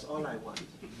heads, that's all I want.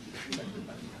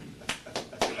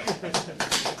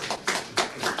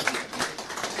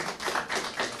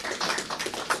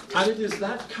 And it is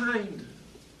that kind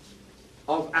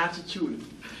of attitude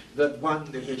that won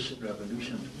the Haitian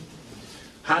Revolution.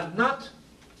 Had not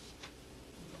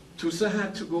Toussaint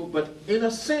had to go, but in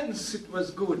a sense it was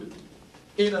good.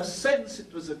 In a sense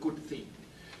it was a good thing.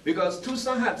 Because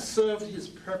Toussaint had served his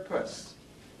purpose.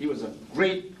 He was a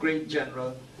great, great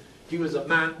general. He was a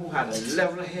man who had a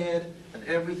level head and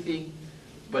everything.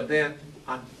 But then,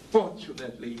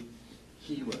 unfortunately,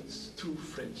 he was too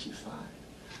Frenchified.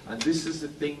 And this is the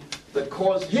thing that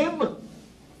caused him,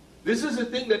 this is the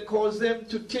thing that caused them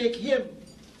to take him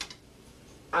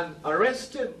and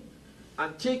arrest him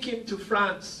and take him to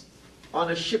France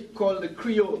on a ship called the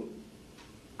Creole.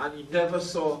 And he never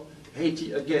saw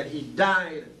Haiti again. He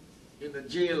died in a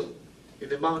jail in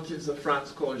the mountains of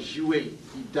France called Jouet.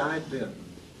 He died there.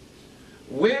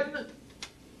 When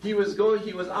he was going,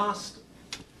 he was asked,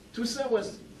 Toussaint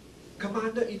was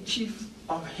commander-in-chief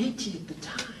of Haiti at the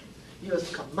time. He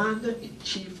was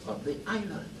commander-in-chief of the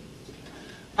island.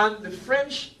 And the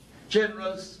French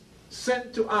generals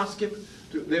sent to ask him,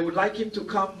 they would like him to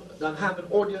come and have an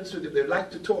audience with him. They would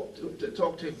like to talk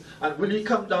to him. And will he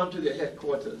come down to their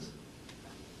headquarters?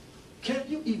 Can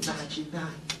you imagine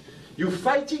that? You're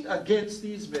fighting against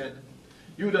these men.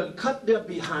 You done cut their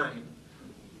behind.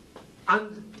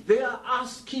 And they are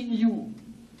asking you.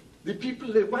 The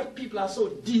white people are so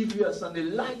devious and they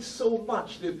lie so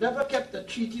much. They've never kept a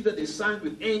treaty that they signed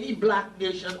with any black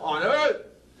nation on earth.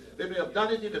 They may have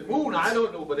done it in the moon, I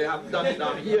don't know, but they haven't done it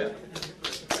down here.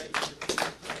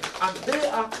 And they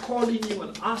are calling you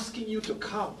and asking you to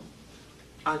come.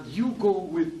 And you go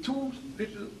with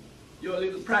your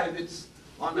little privates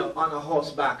on a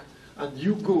horseback, and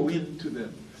you go into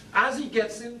them. As he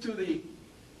gets into the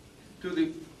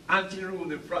ante-room,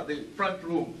 the front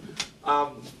room,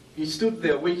 he stood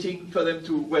there waiting for them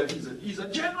to, well, he's a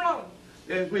general.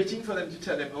 They're waiting for them to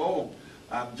tell him, oh,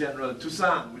 General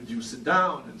Toussaint, would you sit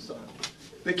down, and so on.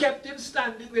 They kept him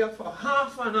standing there for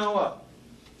half an hour.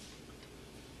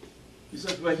 He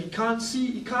said, well, he can't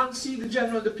see the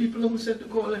general, the people who sent to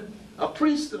call him. A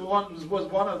priest was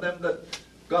one of them that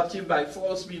got him by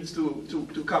false means to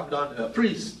come down, a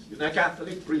priest, a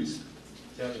Catholic priest.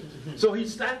 So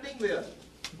he's standing there.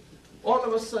 All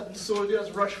of a sudden,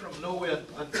 soldiers rushed from nowhere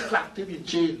and clapped him in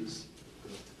chains.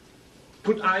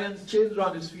 Put iron chains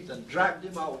around his feet and dragged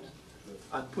him out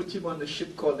and put him on the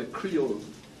ship called the Creole.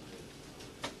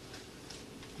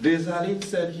 Dessalines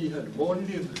said he had warned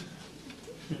him.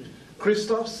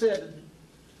 Christophe said,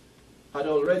 had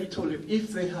already told him,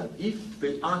 if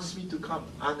they asked me to come,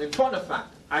 and in point of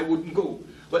fact, I wouldn't go.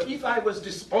 But if I was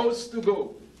disposed to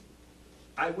go,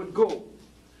 I would go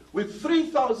with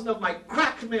 3,000 of my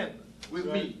crack men with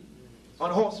me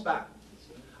on horseback.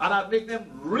 And I'd make them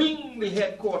ring the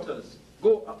headquarters,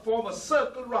 form a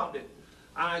circle around it.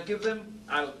 And I give them,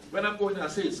 when I'm going, I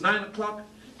say it's 9 o'clock.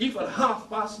 If at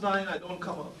 9:30 I don't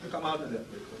come out of there,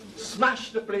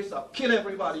 smash the place up, kill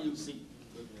everybody you see.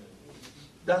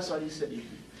 That's what he said.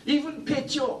 Even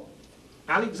Pétion,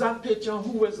 Alexandre Pétion,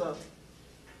 who was a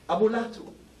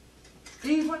mulatto,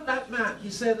 even that man, he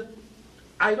said,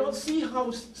 I don't see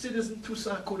how Citizen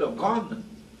Toussaint could have gone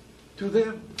to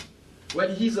them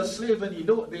when he's a slave and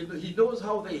he knows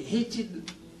how they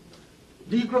hated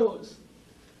Negroes.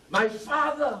 My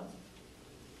father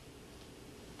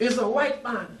is a white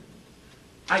man.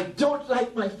 I don't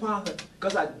like my father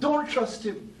because I don't trust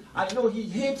him. I know he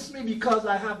hates me because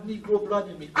I have Negro blood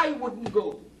in me. I wouldn't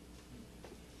go.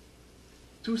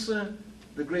 Toussaint,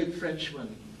 the great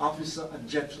Frenchman, officer and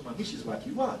gentleman, which is what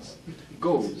he was,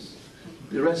 goes.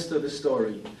 The rest of the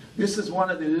story. This is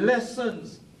one of the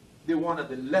lessons.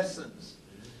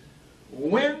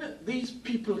 When these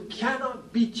people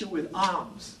cannot beat you with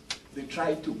arms, they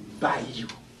try to buy you.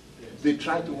 They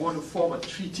try to want to form a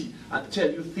treaty and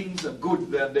tell you things are good,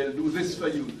 then they'll do this for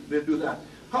you, they'll do that.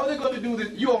 How are they going to do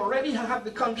this? You already have the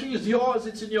country, it's yours,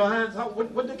 it's in your hands.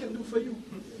 What they can do for you?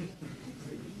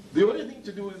 The only thing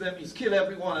to do with them is kill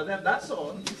every one of them, that's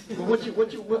all. But what are they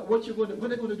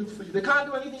going to do for you? They can't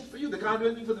do anything for you, they can't do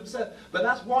anything for themselves. But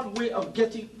that's one way of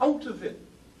getting out of it.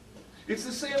 It's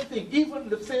the same thing. Even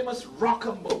the famous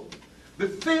Rochambeau,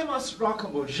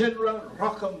 General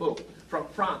Rochambeau from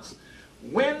France,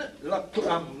 when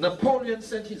Napoleon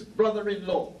sent his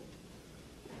brother-in-law,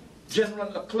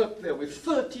 General Leclerc, there with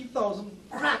 30,000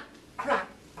 crack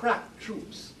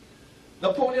troops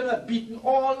Napoleon had beaten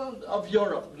all of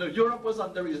Europe. No, Europe was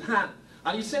under his hand.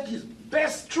 And he sent his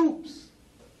best troops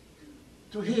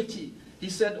to Haiti. He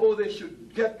said, oh, they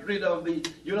should get rid of the,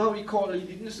 you know how he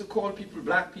didn't used to call people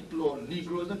black people or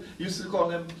Negroes, he used to call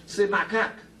them, say,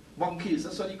 macaque, monkeys,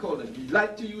 that's what he called them. He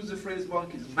liked to use the phrase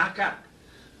monkeys, macaque.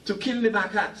 To kill the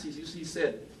macaques, he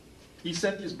said. He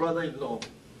sent his brother-in-law.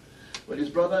 Well, his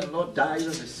brother-in-law died on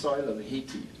the soil of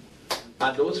Haiti.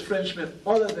 And those Frenchmen,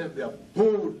 all of them, their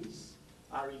bones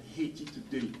are in Haiti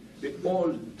today. They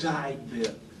all died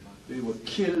there. They were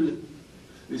killed.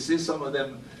 They say some of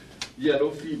them,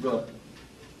 yellow fever,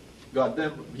 got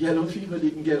them. Yellow fever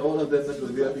didn't get all of them that were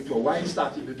there before. Why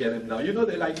starting to get them now? You know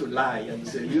they like to lie and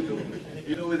say, you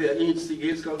know where their AIDS thing,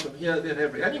 AIDS comes from here, then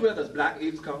everywhere. Anywhere there's black,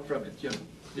 AIDS come from it, you know.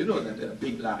 You know that they're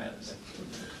big liars.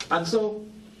 And so,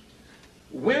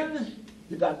 when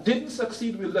that didn't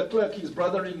succeed with Leclerc, his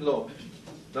brother-in-law,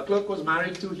 Leclerc was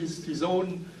married to his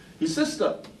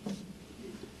sister.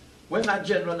 When that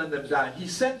general and them died, he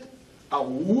sent a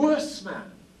worse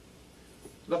man.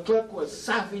 Leclerc was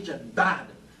savage and bad,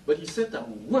 but he sent a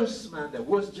worse man, the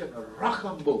worst general,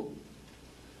 Rochambeau.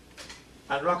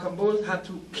 And Rochambeau had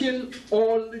to kill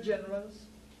all the generals.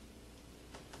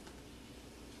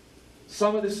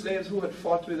 Some of the slaves who had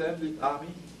fought with them, the army,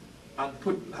 and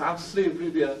have slavery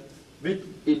there.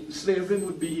 Slavery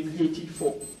would be in Haiti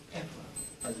forever.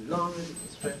 As long as it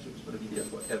was French, it was going to be there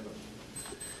forever.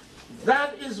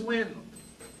 That is when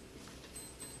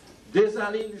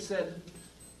Dessalines said,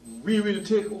 we will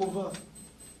take over.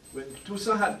 When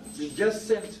Toussaint had been just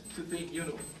sent to think, you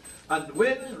know. And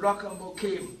when Rochambeau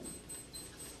came,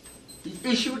 he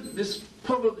issued this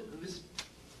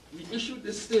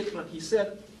statement. He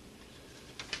said,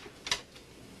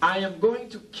 I am going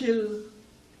to kill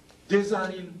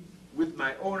Dessalines with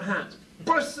my own hands.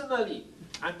 Personally,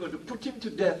 I'm going to put him to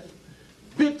death,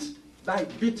 bit by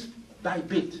bit by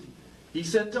bit. He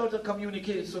sent out a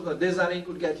communique so that Dessalines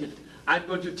could get it. I'm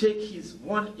going to take his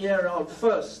one ear out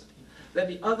first, then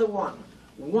the other one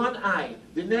eye,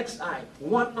 the next eye,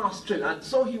 one nostril, and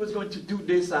so he was going to do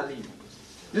Dessalines.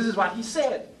 This is what he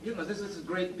said. You know, this is a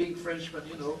great big Frenchman,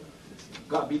 you know,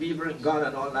 God, believer in God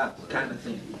and all that kind of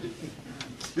thing.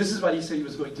 This is what he said he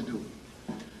was going to do.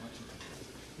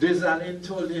 Dessalines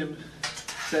told him,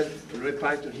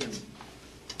 replied to him,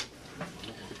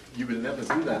 you will never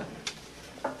do that.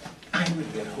 I will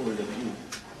get hold of you.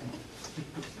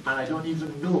 And I don't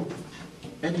even know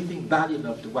anything bad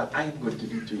enough to what I am going to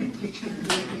do to you.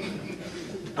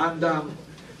 And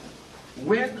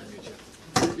when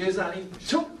Dessalines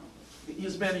took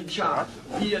his men in charge,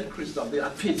 he and Christophe,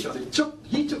 and Pétion,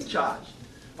 he took charge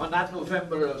on that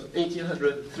November of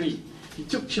 1803. He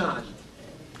took charge.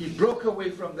 He broke away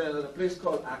from there at a place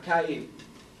called Acaille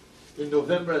in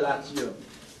November last year.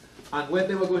 And when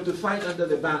they were going to fight under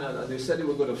the banner, and they said they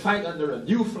were going to fight under a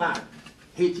new flag,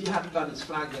 Haiti hadn't got its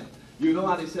flag yet. You know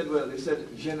what they said? Well, they said,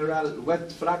 General,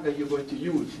 what flag are you going to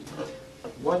use?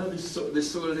 One of the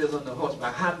soldiers on the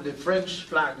horseback had the French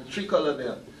flag, the tricolor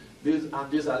there.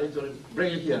 And Dessalines told him,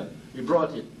 bring it here. He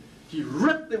brought it. He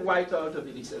ripped the white out of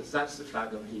it. He says, that's the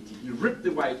flag of Haiti. He ripped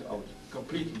the white out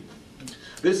completely.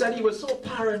 They said he was so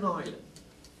paranoid.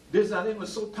 Dessalines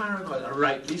was so paranoid, and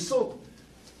rightly so.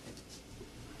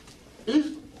 If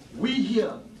we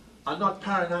here are not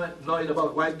paranoid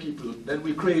about white people, then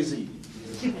we're crazy.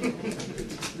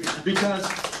 Because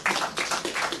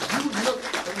you look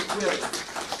at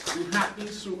the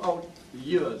happenings throughout the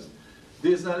years.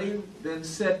 Dessalines then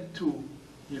said to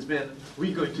his men,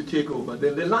 we're going to take over.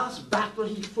 Then the last battle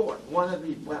he fought, one of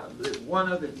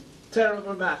the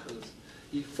terrible battles,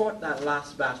 he fought that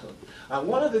last battle. And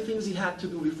one of the things he had to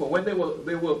do before, when they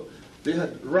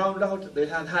had round out, they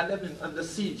had them under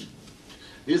siege,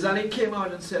 Dessalines came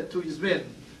out and said to his men,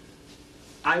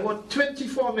 I want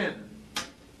 24 men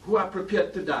who are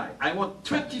prepared to die. I want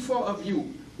 24 of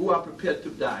you who are prepared to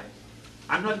die.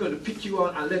 I'm not going to pick you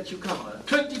out and let you come out.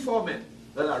 24 men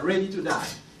that are ready to die.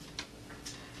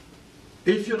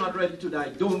 If you're not ready to die,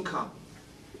 don't come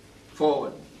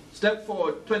forward. Step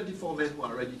forward, 24 men who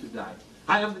are ready to die.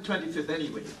 I am the 25th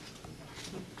anyway.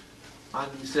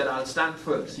 And he said, I'll stand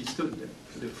first. He stood there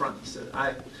to the front. He said,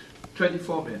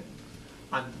 24 men.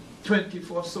 And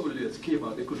 24 soldiers came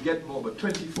out. They could get more, but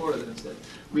 24 of them said,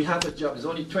 we have a job. There's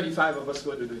only 25 of us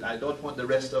going to do it. I don't want the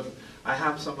rest of, I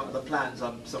have some other plans,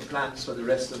 some plans for the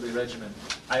rest of the regiment.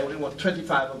 I only want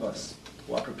 25 of us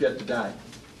who are prepared to die.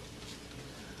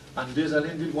 And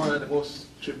Dessalines did one of the most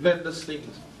tremendous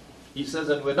things. He says,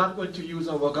 and we're not going to use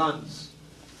our guns.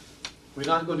 We're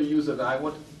not going to use it. I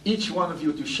want each one of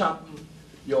you to sharpen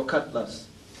your cutlass.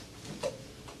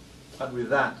 And with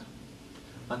that,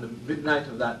 on the midnight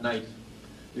of that night,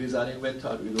 Dessalines went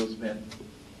out with those men.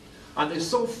 And they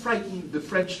so frightened the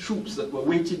French troops that were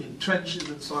waiting in trenches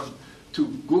and so on to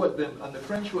go at them. And the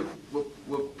French were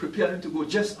preparing to go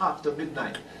just after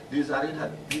midnight. Dessalines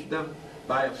had beat them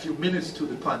by a few minutes to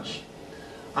the punch.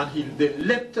 And they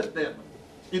leapt at them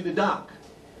in the dark,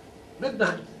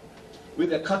 midnight, with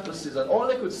their cutlasses. And all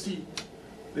they could see,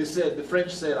 they said, the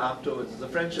French said afterwards, the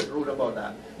French had wrote about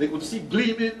that, they could see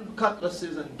gleaming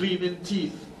cutlasses and gleaming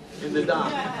teeth in the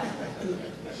dark.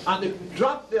 And they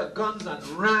dropped their guns and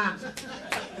ran.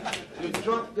 They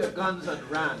dropped their guns and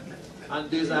ran. And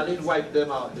Dessalines wiped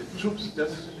them out. The troops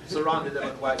just surrounded them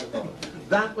and wiped them out.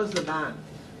 That was the man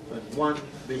that won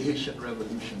the Haitian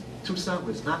Revolution. Toussaint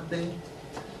was not there.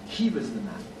 He was the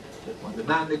man that won. The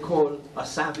man they call a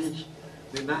savage,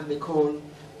 the man they call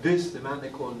this, the man they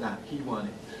call that. He won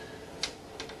it.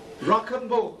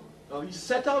 Rochambeau. Now he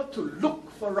set out to look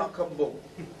for Rochambeau.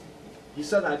 He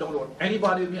said, I don't want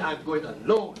anybody with me, I'm going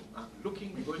alone. I'm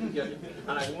looking, we're going to get him.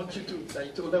 And I want you to, I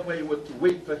told them where he was to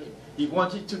wait for him. He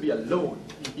wanted to be alone.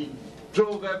 He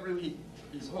drove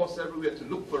his horse everywhere to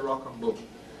look for Rochambeau. He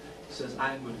says,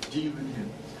 I'm going to deal with him.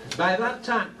 By that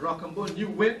time, Rochambeau knew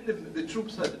when the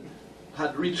troops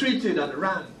had retreated and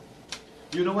ran.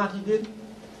 You know what he did?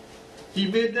 He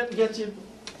made them get him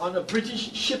on a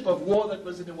British ship of war that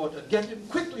was in the water. Get him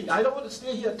quickly. I don't want to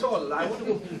stay here at all. I want to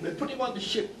go. They put him on the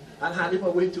ship and had him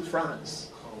away to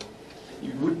France. He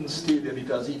wouldn't stay there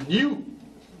because he knew.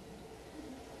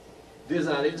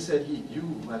 Dessalines said he knew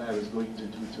what I was going to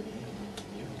do to him.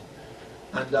 He knew.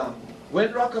 And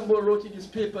when Rochambeau wrote in his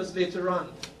papers later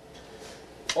on,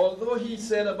 although he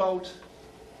said about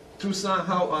Toussaint,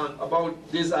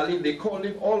 about Dessalines, they called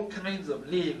him all kinds of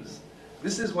names.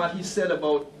 This is what he said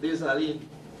about Dessalines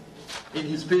in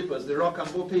his papers, the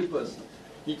Rochambeau papers.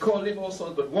 He called him all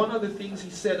sorts, but one of the things he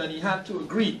said, and he had to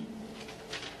agree,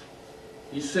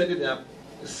 he said it up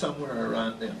somewhere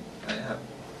around there. I have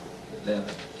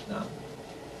 11 now.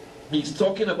 He's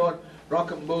talking about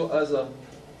Rochambeau as a,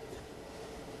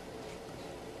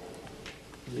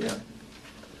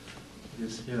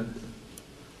 this here.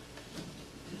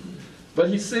 But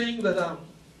he's saying that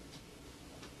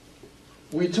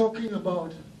we're talking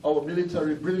about our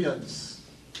military brilliance.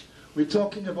 We're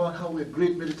talking about how we're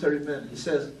great military men. He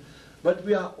says, but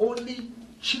we are only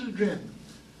children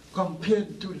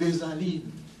compared to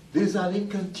Dessalines. Dessalines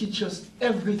can teach us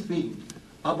everything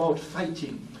about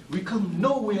fighting. We come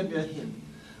nowhere near him.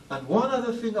 And one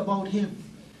other thing about him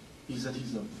is that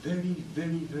he's a very,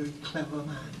 very, very clever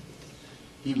man.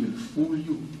 He will fool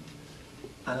you.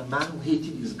 And a man who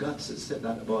hated his guts has said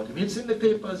that about him. It's in the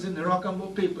papers, in the Rochambeau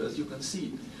papers, you can see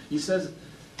it. He says,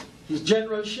 his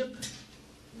generalship,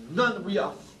 none, we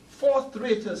are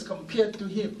fourth-raters compared to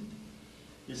him.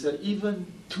 He said, even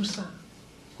Toussaint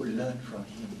could learn from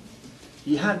him.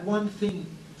 He had one thing.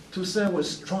 Toussaint was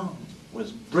strong,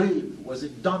 was brave, was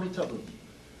indomitable.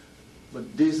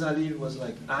 But Dessalines was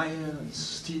like iron and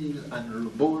steel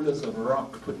and boulders of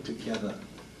rock put together.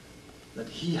 That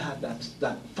he had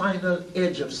that final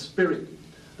edge of spirit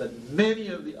that many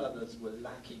of the others were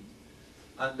lacking.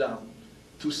 And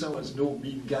Toussaint was no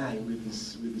mean guy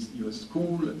he was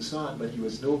cool and so on, but he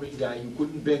was no mean guy. You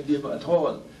couldn't bend him at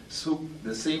all. So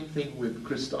the same thing with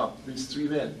Christophe, these three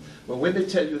men. But when they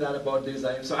tell you that about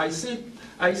Dessalines, so I say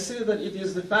that it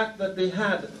is the fact that they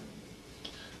had,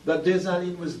 that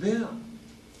Dessalines was there,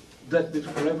 that the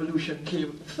revolution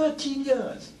came. 13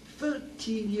 years,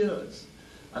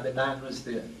 and the man was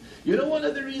there. You know one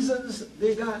of the reasons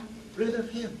they got rid of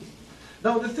him?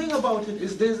 Now the thing about it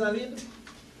is Dessalines,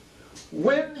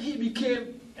 when he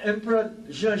became Emperor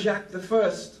Jean-Jacques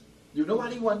I, you know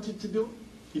what he wanted to do?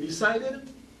 He decided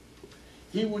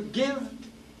he would give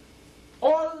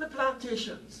all the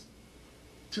plantations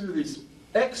to these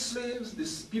ex-slaves,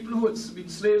 these people who had been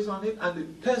slaves on it, and the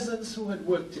peasants who had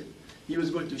worked it. He was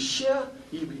going to share.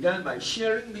 He began by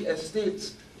sharing the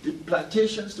estates, the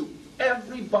plantations to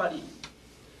everybody.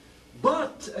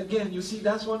 But again, you see,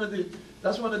 that's one of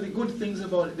the good things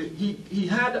about it. He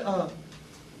had a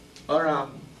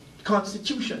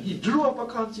constitution. He drew up a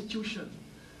constitution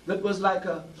that was like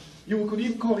you could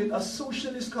even call it a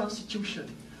socialist constitution,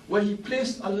 where he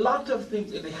placed a lot of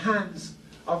things in the hands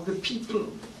of the people.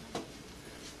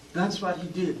 That's what he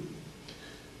did.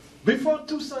 Before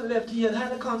Toussaint left, he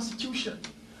had a constitution.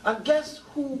 And guess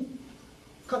who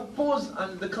composed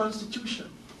the constitution?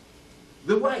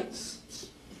 The whites.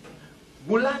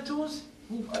 Mulattoes,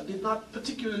 who did not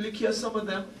particularly care, some of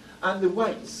them, and the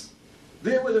whites.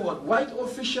 They were the ones, white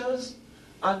officials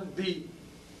and the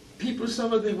people,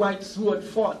 some of the whites who had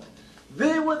fought.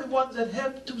 They were the ones that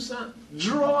helped Toussaint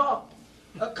draw up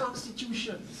a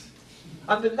constitution.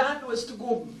 And the land was to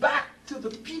go back to the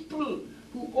people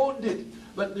who owned it.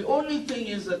 But the only thing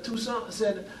is that Toussaint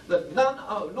said that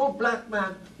no black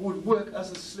man would work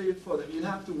as a slave for them. You'd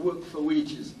have to work for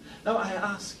wages. Now I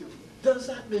ask you, does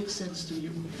that make sense to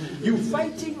you? You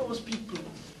fighting those people.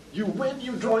 You win,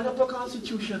 you drawing up a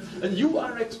constitution, and you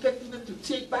are expecting them to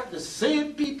take back the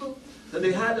same people that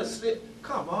they had as slave.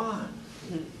 Come on.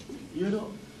 You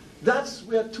know, that's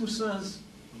where Toussaint's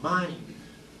mind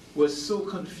was so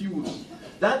confused.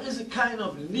 That is a kind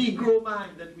of Negro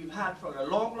mind that we've had for a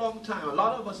long, long time. A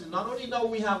lot of us, not only now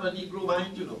we have a Negro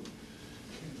mind, you know.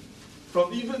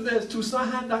 From even there, Toussaint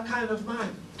had that kind of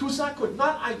mind. Toussaint could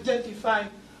not identify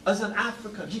as an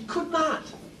African. He could not.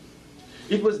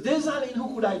 It was Dessalines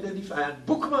who could identify, and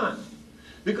Boukman.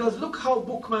 Because look how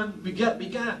Boukman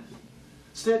began.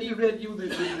 Steady read you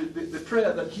the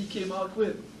prayer that he came out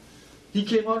with. He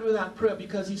came out with that prayer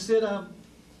because he said,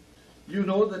 you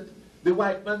know that the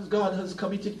white man's God has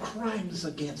committed crimes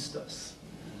against us.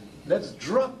 Let's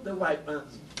drop the white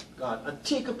man's God and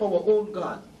take up our own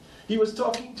God. He was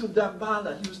talking to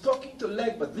Dambala, he was talking to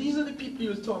Leg, but these are the people he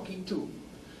was talking to,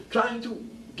 trying to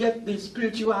get the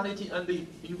spirituality and the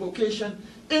evocation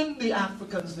in the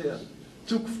Africans there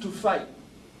to fight.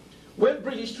 When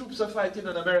British troops are fighting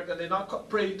in America, they're not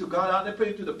praying to God, and they're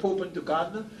praying to the Pope and to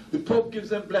God. The Pope gives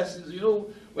them blessings. You know,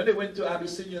 when they went to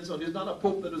Abyssinia and so on, there's not a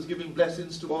Pope that was giving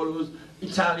blessings to all those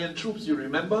Italian troops, you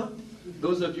remember?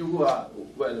 Those of you who are,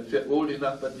 well, if you're old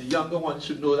enough, but the younger ones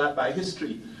should know that by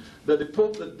history, that the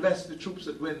Pope that blessed the troops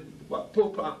that went,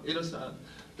 Pope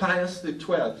Pius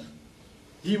XII,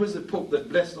 he was the Pope that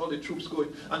blessed all the troops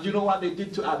going. And you know what they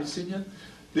did to Abyssinia?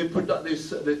 They put out this,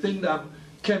 the thing that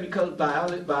chemical,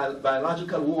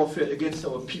 biological warfare against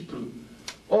our people.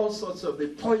 All sorts of, the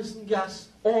poison gas,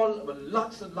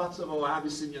 lots and lots of our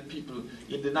Abyssinian people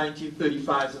in the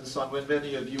 1935s and so on, when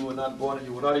many of you were not born and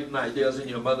you were not even ideas in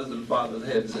your mothers and fathers'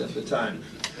 heads at the time.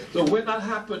 So when that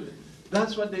happened,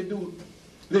 that's what they do.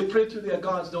 They pray to their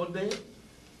gods, don't they?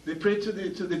 They pray to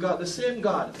the God, the same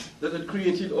God that had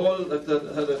created all, that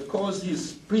had caused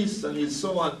his priests and his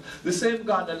so on. The same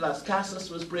God that Las Casas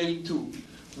was praying to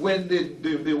when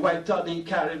they wiped out the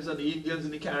Caribs and the Indians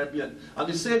in the Caribbean. And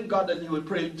the same God that he was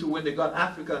praying to when they got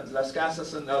Africans, Las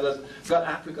Casas and others, got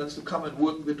Africans to come and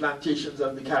work the plantations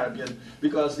of the Caribbean,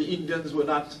 because the Indians were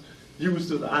not used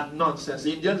to that nonsense.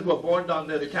 The Indians were born down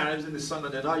there, the Caribs in the sun,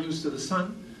 and they're not used to the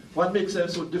sun. What makes them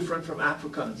so different from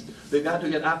Africans? They got to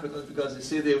get Africans because they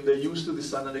say they're used to the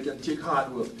sun and they can take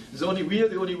hard work. It's only we are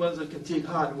the only ones that can take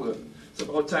hard work. It's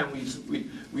about time we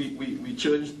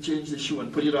change the shoe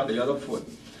and put it on the other foot.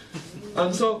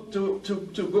 And so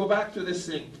to go back to this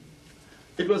thing,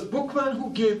 it was Boukman who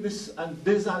gave this, and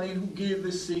Dessalines who gave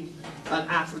this thing an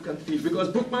African feel. Because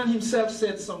Boukman himself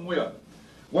said somewhere,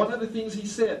 one of the things he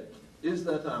said is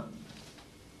that,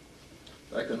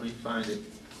 I can find it.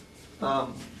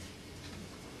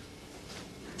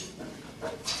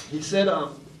 He said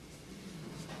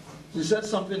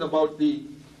something about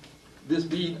this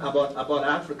being about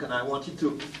African. I wanted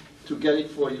to get it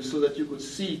for you so that you could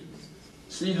see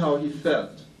how he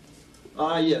felt.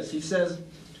 Yes, he says,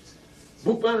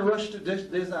 Boukman rushed to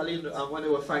Dessalines when they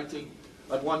were fighting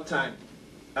at one time,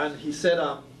 and he said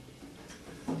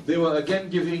they were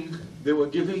giving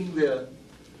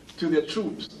to their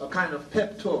troops a kind of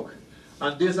pep talk,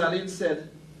 and Dessalines said,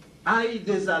 I,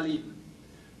 Dessalines,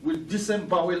 will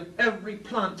disembowel every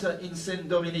planter in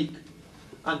Saint-Dominique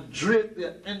and drape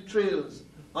their entrails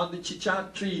on the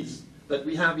chichat trees that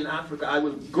we have in Africa. I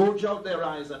will gouge out their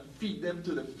eyes and feed them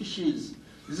to the fishes.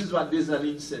 This is what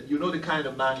Dessalines said. You know the kind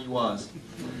of man he was.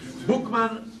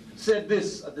 Boukman said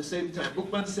this at the same time.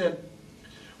 Boukman said,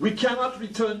 we cannot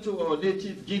return to our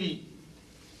native Guinea.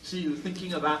 See, you're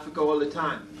thinking of Africa all the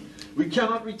time. We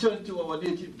cannot return to our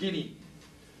native Guinea.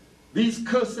 These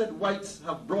cursed whites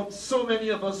have brought so many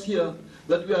of us here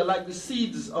that we are like the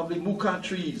seeds of the muka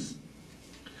trees.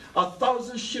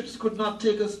 1,000 ships could not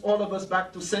take us, all of us,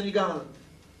 back to Senegal,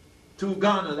 to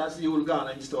Ghana, that's the old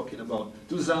Ghana he's talking about,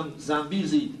 to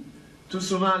Zambezi, to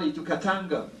Somali, to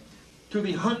Katanga, to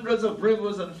the hundreds of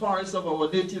rivers and forests of our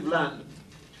native land.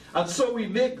 And so we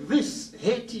make this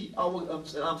Haiti, our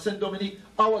Saint-Dominique,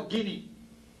 our Guinea.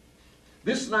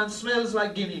 This land smells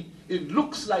like Guinea, it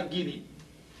looks like Guinea.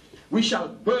 We shall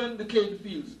burn the cane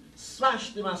fields,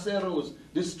 smash the maceros,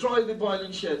 destroy the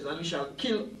boiling sheds, and we shall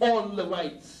kill all the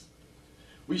whites.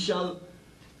 We shall,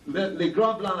 les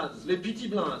grands blancs, les petits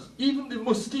blancs, even the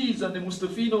mustis and the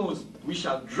mustafinos, we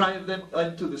shall drive them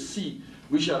into the sea.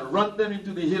 We shall run them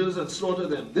into the hills and slaughter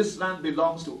them. This land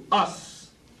belongs to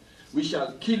us. We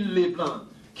shall kill les blancs,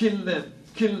 kill them,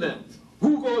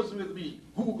 Who goes with me?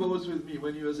 Who goes with me?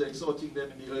 When he was exhorting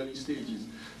them in the early stages.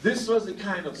 This was the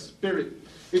kind of spirit.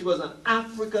 It was an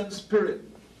African spirit.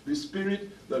 The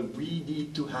spirit that we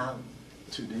need to have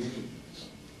today.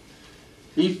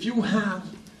 If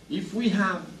we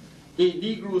have a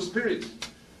Negro spirit,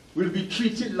 we'll be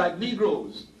treated like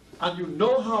Negroes. And you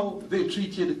know how they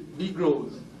treated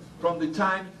Negroes from the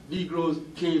time Negroes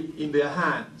came in their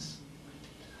hands.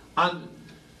 And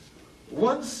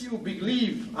once you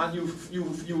believe and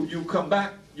you come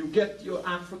back, you get your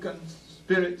African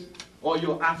spirit or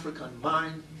your African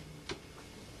mind,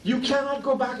 you cannot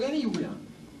go back anywhere.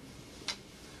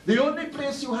 The only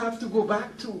place you have to go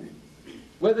back to,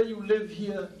 whether you live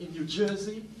here in New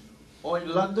Jersey or in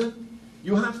London,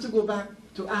 you have to go back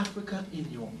to Africa in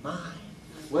your mind,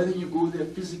 whether you go there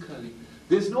physically.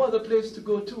 There's no other place to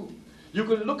go to. You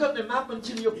can look at the map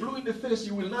until you're blue in the face.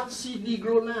 You will not see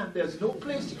Negro land. There's no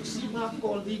place you see a map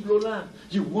called Negro land.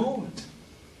 You won't.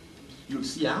 You'll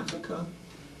see Africa.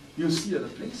 You'll see other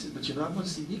places, but you're not going to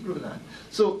see Negro land.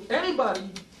 So anybody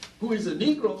who is a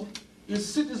Negro is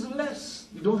citizenless.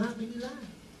 You don't have any land.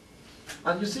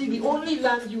 And you see, the only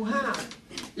land you have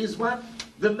is what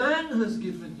the man has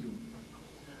given you.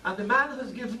 And the man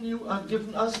has given you and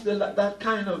given us that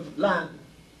kind of land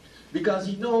because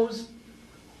he knows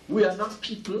we are not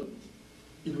people.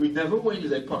 We never were in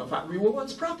his point of fact. We were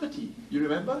once property. You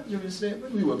remember during slavery?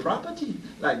 We were property.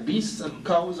 Like beasts and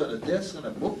cows and a desk and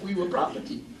a book, we were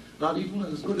property. Not even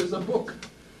as good as a book.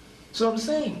 So I'm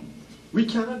saying, we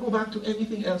cannot go back to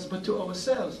anything else but to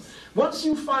ourselves. Once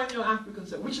you find your African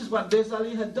self, which is what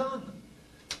Dessalines had done,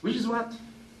 which is what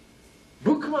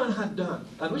Boukman had done,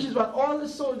 and which is what all the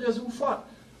soldiers who fought.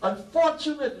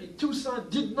 Unfortunately, Toussaint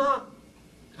did not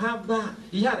have that.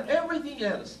 He had everything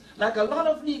else. Like a lot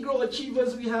of Negro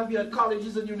achievers we have here at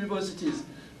colleges and universities.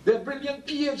 They're brilliant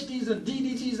PhDs and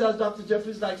DDTs, as Dr.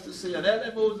 Jeffries likes to say, and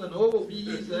LMOs and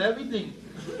OBEs and everything.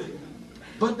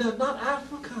 But they're not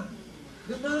African.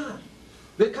 They're not.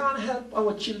 They can't help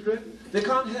our children. They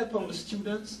can't help our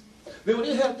students. They're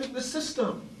only helping the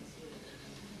system.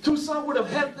 Toussaint would have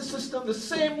helped the system the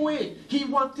same way. He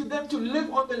wanted them to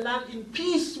live on the land in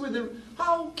peace with the...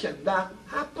 How can that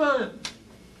happen?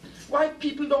 White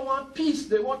people don't want peace.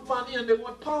 They want money and they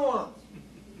want power.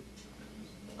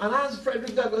 And as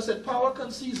Frederick Douglass said, power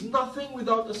conceals nothing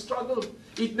without a struggle.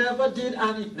 It never did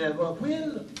and it never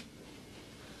will.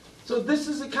 So this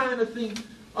is the kind of thing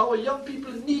our young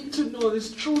people need to know,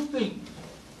 this true thing.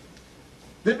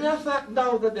 The mere fact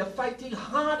now that they're fighting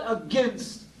hard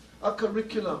against a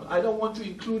curriculum. I don't want to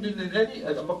include it in any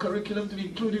a curriculum to be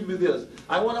included with theirs.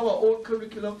 I want our own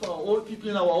curriculum for our own people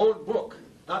in our own book,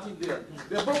 not in there.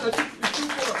 Their book is too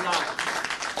full of lies.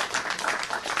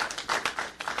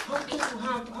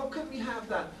 How can we have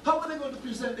that? How are they going to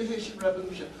present the Haitian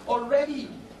Revolution? Already,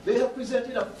 they have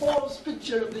presented a false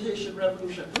picture of the Haitian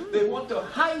Revolution. They want to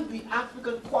hide the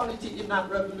African quality in that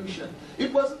revolution.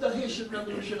 It wasn't the Haitian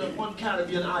Revolution of one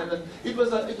Caribbean island. It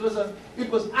was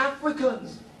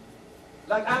Africans.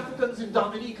 Like Africans in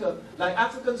Dominica, like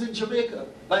Africans in Jamaica,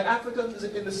 like Africans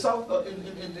in the South,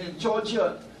 in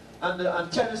Georgia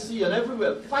and Tennessee and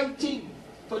everywhere, fighting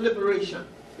for liberation.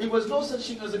 It was no such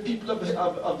thing as the people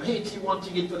of Haiti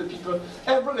wanting it for the people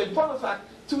everywhere. In point of fact,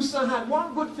 Toussaint had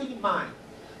one good thing in mind.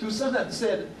 Toussaint had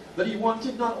said that he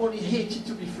wanted not only Haiti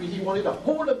to be free, he wanted the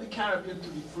whole of the Caribbean to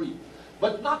be free.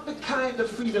 But not the kind of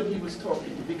freedom he was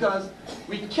talking to, because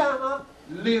we cannot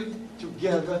live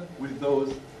together with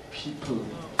those people.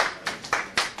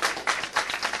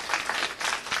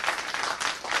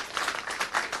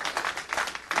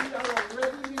 We are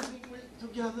already living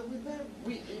together with them.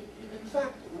 In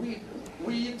fact,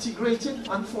 we integrated,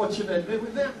 unfortunately,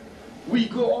 with them. We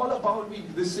go all about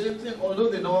the same thing, although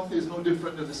the North is no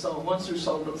different than the South. Once you're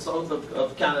south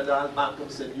of Canada, as Malcolm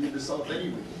said, you're in the South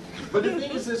anyway. But the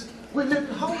thing is this, we live,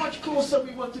 how much closer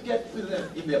we want to get with them?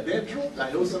 In their bedroom?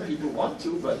 I know some people want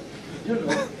to, but you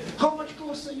know, how much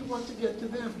closer you want to get to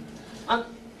them. And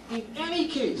in any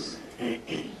case,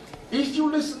 if you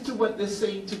listen to what they're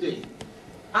saying today,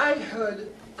 I heard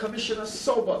Commissioner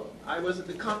Sobel. I was at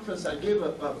the conference, I gave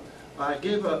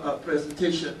a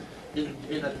presentation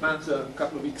in Atlanta a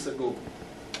couple of weeks ago.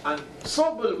 And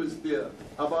Sobel was there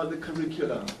about the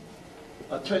curriculum.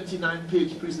 A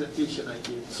 29-page presentation I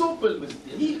gave. Sobel was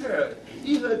there. He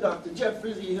heard Dr.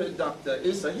 Jeffries, he heard Dr.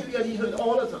 Issa Hilliard, he heard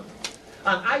all of them.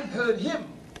 And I heard him.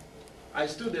 I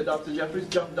stood there, Dr. Jeffries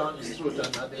jumped down his throat,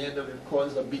 and at the end of it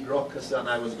caused a big ruckus, and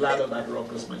I was glad of that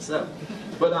ruckus myself.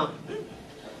 But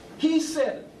he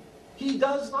said he's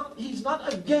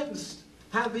not against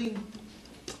having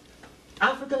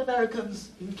African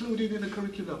Americans included in the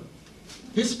curriculum.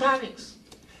 Hispanics,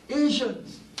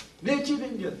 Asians, native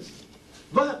Indians.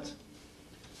 But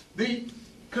the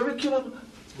curriculum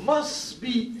must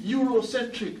be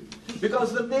Eurocentric,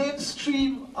 because the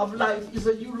mainstream of life is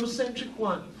a Eurocentric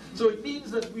one. So it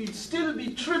means that we still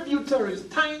be tributaries,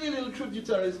 tiny little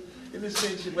tributaries in this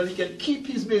mainstream. Well, he can keep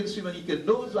his mainstream and he can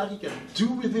know what he can do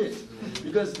with it.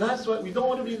 Because that's what we don't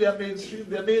want to be their mainstream.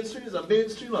 Their mainstream is a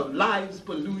mainstream of lies,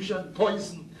 pollution,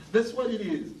 poison. That's what it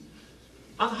is.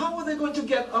 And how are they going to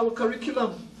get our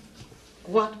curriculum,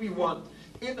 what we want,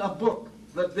 in a book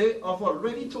that they have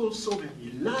already told so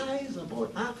many lies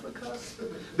about Africa?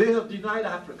 They have denied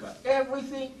Africa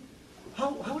everything.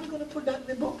 How are they going to put that in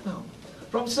the book now?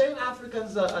 From saying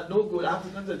Africans are no good,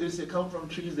 Africans are this, they come from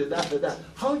trees, they that.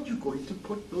 How are you going to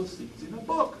put those things in a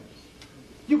book?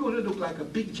 You're going to look like a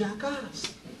big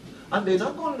jackass. And they're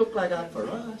not going to look like that for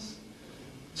us.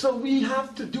 So we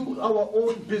have to do our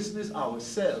own business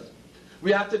ourselves.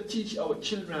 We have to teach our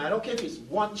children. I don't care if it's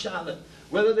one child,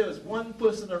 whether there was one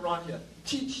person around here,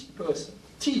 teach the person.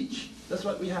 Teach. That's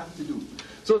what we have to do.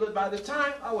 So that by the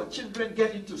time our children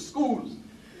get into schools,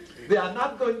 they are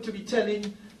not going to be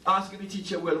asking the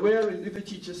teacher, well, where is, if the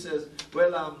teacher says,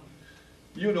 well,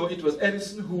 you know, it was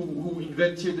Edison who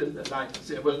invented the light.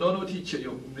 Say, well, no, teacher,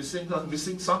 you're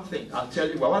missing something. I'll tell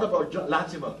you. Well, what about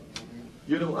Latimer?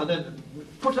 You know, and then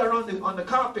put her on the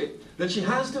carpet. Then she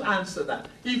has to answer that.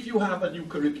 If you have a new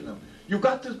curriculum, you've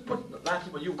got to put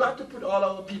Latimer. You've got to put all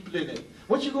our people in it.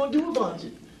 What you going to do about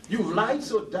it? You've lied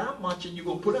so damn much, and you're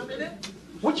going to put them in it?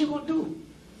 What you going to do?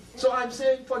 So I'm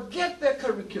saying, forget their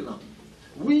curriculum.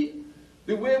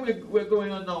 The way we're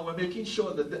going on now, we're making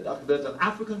sure that there's an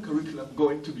African curriculum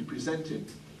going to be presented.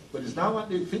 But it's not what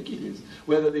they think it is.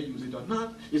 Whether they use it or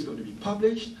not, it's going to be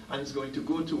published, and it's going to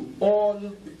go to all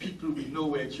the people we know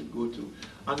where it should go to.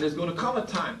 And there's going to come a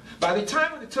time, by the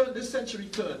time this century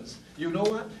turns, you know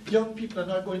what? Young people are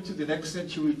not going to the next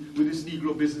century with this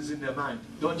Negro business in their mind.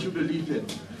 Don't you believe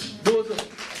it?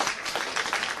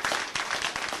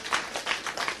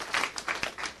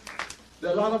 There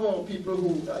are a lot of our people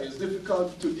who it's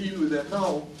difficult to deal with them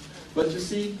now, but you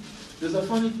see, there's a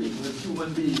funny thing with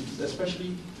human beings,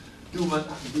 especially human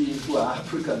beings who are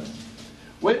Africans.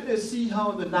 When they see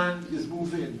how the land is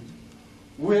moving,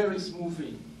 where it's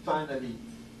moving, finally,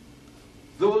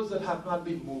 those that have not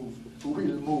been moved will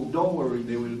move. Don't worry,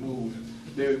 they will move.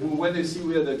 They will move. When they see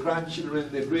where the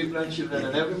grandchildren, the great-grandchildren,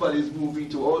 and everybody is moving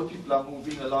to, all people are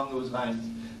moving along those lines,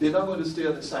 they're not going to stay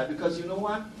on the side, because you know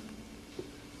what?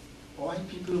 White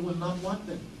people will not want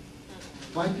them.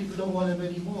 White people don't want them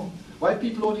anymore. White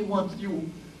people only want you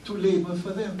to labor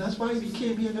for them. That's why we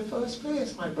came here in the first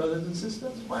place, my brothers and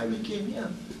sisters. Why we came here?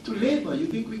 To labor. You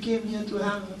think we came here to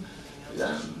have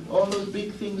all those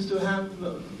big things, to have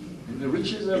the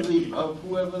riches of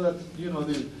whoever that, you know,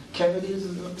 the Kennedys?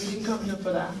 We didn't come here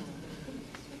for that.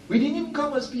 We didn't even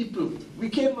come as people. We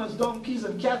came as donkeys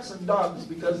and cats and dogs,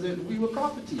 because we were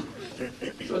property.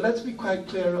 So let's be quite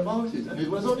clear about it. And it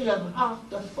was only an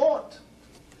afterthought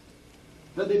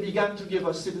that they began to give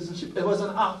us citizenship. It was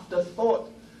an afterthought.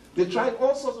 They tried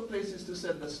all sorts of places to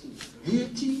send us to.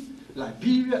 Haiti,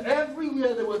 Liberia,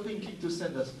 everywhere they were thinking to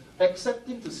send us,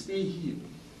 excepting to stay here.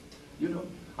 You know,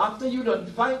 after you done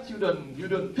fight, you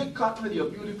done pick cotton with your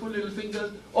beautiful little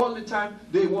fingers all the time,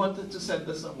 they wanted to send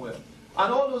us somewhere.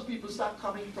 And all those people start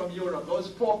coming from Europe, those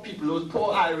poor people, those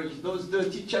poor Irish, those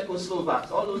dirty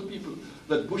Czechoslovaks, all those people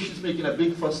that Bush is making a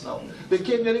big fuss now. They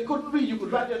came here, they couldn't read. You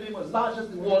could write their name as large as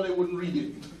the wall, they wouldn't read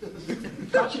it.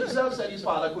 Thatch himself said his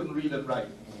father couldn't read and write.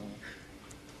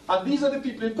 And these are the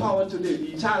people in power today,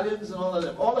 the Italians and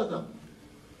all of them.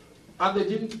 And they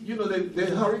didn't, you know, they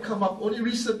hurry come up. Only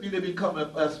recently they become,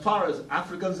 as far as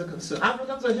Africans are concerned.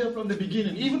 Africans are here from the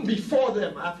beginning. Even before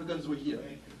them, Africans were here.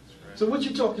 So what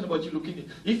you're talking about, you're looking at,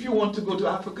 if you want to go to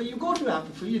Africa, you go to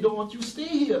Africa. You don't want, you stay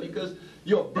here, because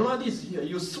your blood is here,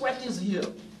 your sweat is here,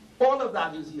 all of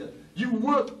that is here. You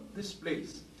work this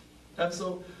place. And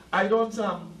so I don't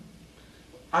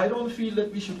feel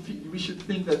that we should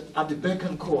think that at the beck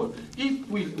and call, if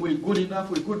we're good enough,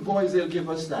 we're good boys, they'll give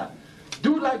us that.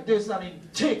 Do like this, I mean,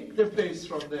 take the place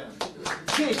from them.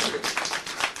 Take it.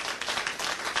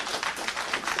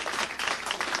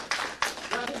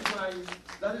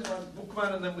 That is what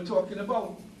Boukman and them were talking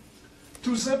about.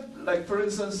 Toussaint, like for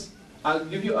instance, I'll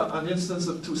give you an instance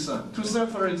of Toussaint. Toussaint,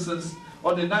 for instance,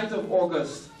 on the 9th of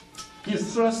August,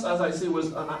 his thrust, as I say,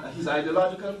 his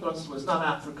ideological thrust was not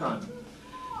African.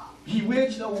 He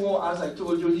waged a war, as I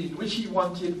told you, in which he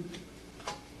wanted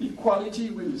equality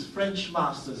with his French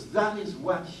masters. That is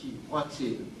what he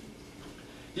wanted.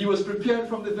 He was prepared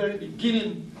from the very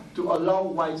beginning to allow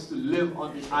whites to live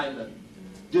on the island.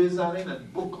 Dessalines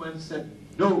and Boukman said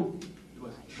no. It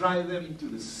was drive them into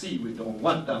the sea. We don't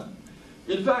want them.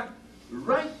 In fact,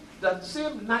 right that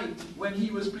same night when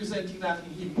he was presenting that,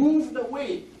 he moved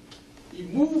away. He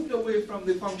moved away from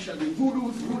the function, the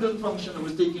voodoo function that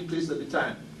was taking place at the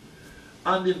time.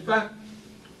 And in fact,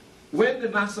 when the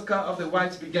massacre of the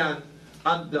whites began,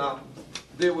 and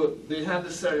they had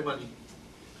the ceremony,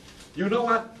 you know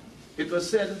what? It was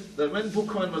said that when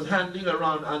Boukman was handing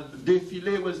around, and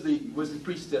Dessalines was the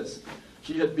priestess.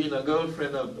 She had been a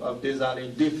girlfriend of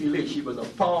Dessalines. Dessalines, she was a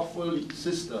powerful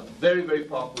sister, very, very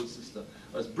powerful sister,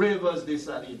 as brave as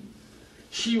Dessalines.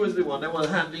 She was the one that was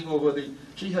handing over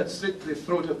she had slit the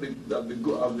throat of the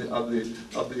goat,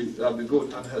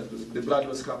 and the blood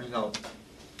was coming out.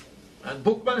 And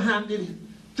Boukman handed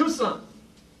Toussaint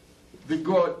the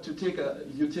gourd to take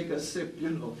a sip,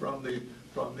 from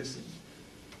this.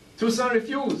 Toussaint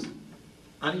refused,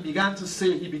 and he began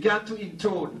to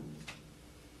intone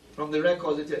from the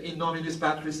records, in nominis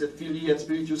Patris et Filii et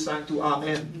Spiritus Sanctus,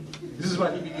 Amen. This is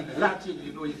what he began, Latin,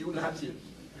 if you Latin.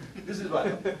 This is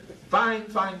what, fine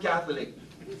Catholic.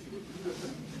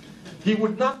 He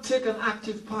would not take an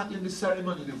active part in the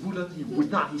ceremony, the voodoo, he would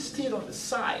not. He stayed on the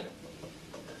side.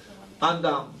 And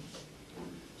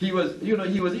he was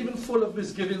even full of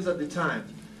misgivings at the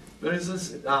time. For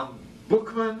instance,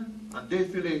 Boukman and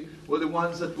Dessalines were the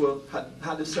ones that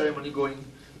had the ceremony going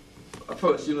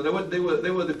first. They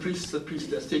were the priests and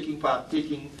priestess taking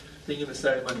in the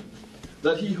ceremony.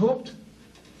 That he hoped,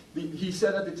 he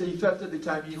said he felt at the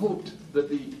time, he hoped that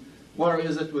the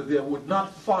warriors that were there would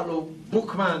not follow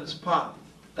Boukman's path.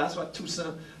 That's what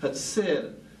Toussaint had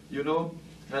said,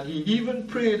 And he even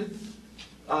prayed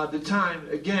at the time,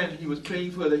 again, he was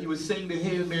praying further. He was saying the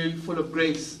Hail Mary full of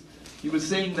grace. He was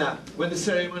saying that when the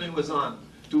ceremony was on,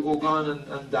 to Ogon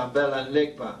and Dambel and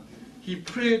Legba. He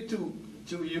prayed to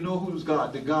who's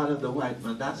God? The God of the white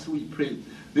man. That's who he prayed.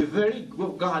 The very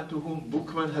God to whom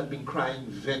Boukman had been crying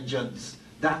vengeance.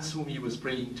 That's whom he was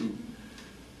praying to.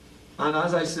 And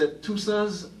as I said,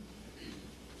 Toussaint's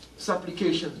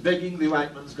supplications, begging the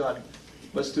white man's God,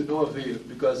 was to no avail,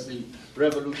 because the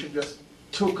revolution just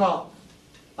took off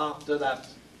after that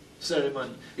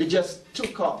ceremony. It just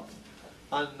took off.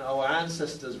 And our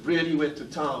ancestors really went to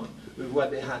town with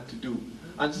what they had to do.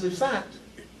 And it's the fact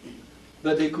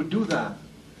that they could do that,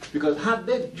 because had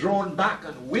they drawn back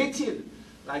and waited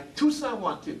like Toussaint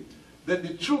wanted, then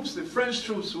the French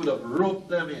troops would have roped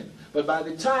them in. But by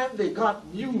the time they got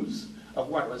news of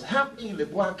what was happening in the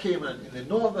Bois Cayman, in the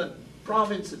northern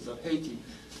provinces of Haiti,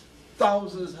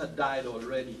 thousands had died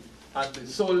already. And the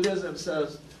soldiers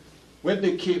themselves, when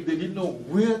they came, they didn't know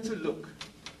where to look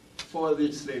for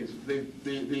the slaves,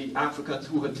 the Africans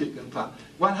who had taken part.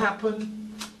 What happened?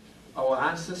 Our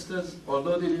ancestors,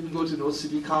 although they didn't go to no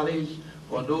city college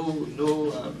or no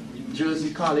New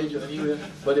Jersey college or anywhere,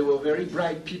 but they were very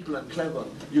bright people and clever.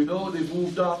 They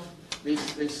moved off, they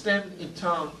stayed in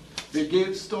town, they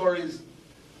gave stories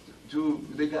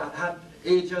they had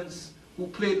agents who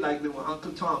played like they were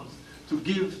Uncle Toms, to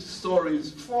give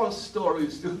stories, false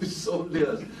stories to the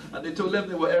soldiers. And they told them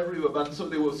they were everywhere, but so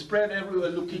they were spread everywhere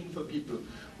looking for people.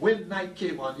 When night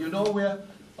came on, you know where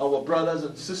our brothers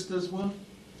and sisters were?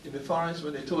 In the forest,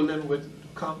 when they told them where to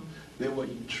come, they were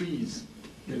in trees.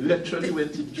 They literally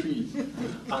went in trees.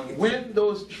 And when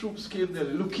those troops came, they're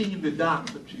looking in the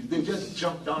dark for trees. They just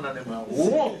jumped down on them and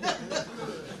whoa!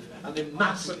 And they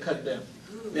massacred them.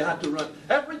 They had to run.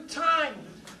 Every time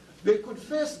they could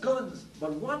face guns,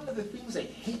 but one of the things they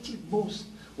hated most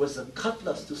was the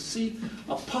cutlass. To see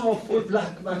a powerful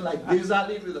black man like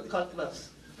Dessalines with a cutlass.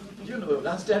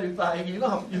 That's terrifying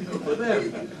enough, for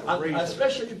them. And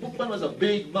especially Boukman was a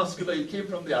big, muscular, he came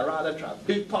from the Arada tribe,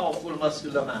 big, powerful,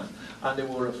 muscular man. And they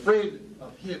were afraid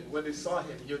of him when they saw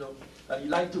him, And he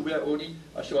liked to wear only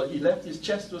a shawl. He left, his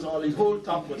chest was his whole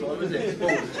top was always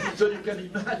exposed. So you can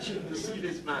imagine to see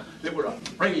this man. They were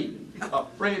afraid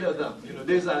of them.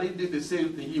 Dessalines did the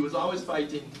same thing. He was always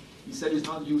fighting. He said he's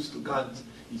not used to guns,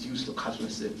 he's used to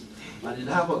cutlasses. And he'd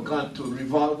have a gun, to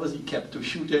revolvers he kept to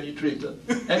shoot any traitor.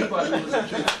 Anybody who was a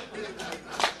traitor.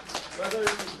 Whether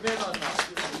it was men or not,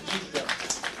 he would shoot them.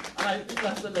 And I think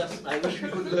that's the lesson. I wish we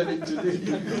could learn it today.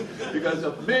 Because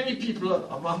there are many people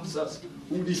amongst us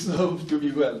who deserve to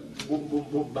be well. Boom, boom,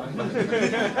 boom, bang,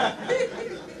 bang.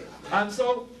 And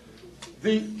so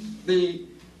the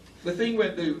thing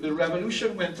when the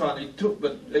revolution went on, it took,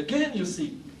 but again you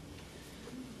see,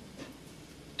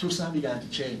 Toussaint began to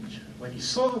change. When he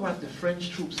saw what the French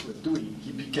troops were doing,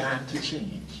 he began to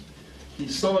change. He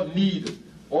saw need,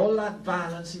 all that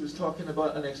violence he was talking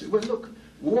about, an extreme. Well, look,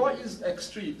 war is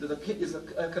extreme. There's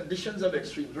conditions of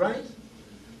extremes, right?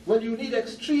 Well, you need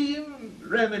extreme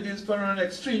remedies for an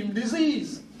extreme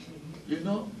disease,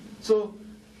 So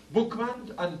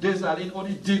Boukman and Dessalines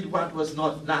only did what was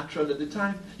not natural at the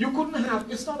time. You couldn't have,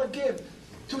 it's not a game.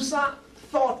 Toussaint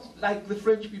thought, like the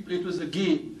French people, it was a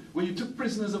game. When you took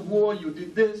prisoners of war, you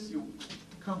did this,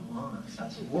 come on.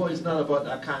 War is not about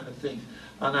that kind of thing.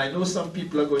 And I know some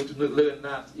people are going to learn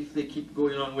that if they keep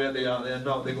going on where they are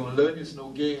now. They're going to learn it's no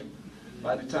game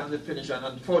by the time they finish. And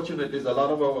unfortunately, there's a lot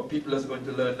of our people that's going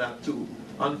to learn that too,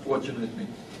 unfortunately.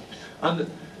 And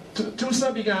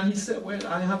Toussaint began, he said, well,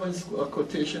 I have a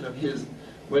quotation of his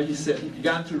where he said, he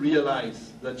began to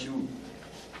realize that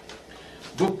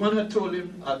Boukman had told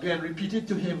him, again, repeated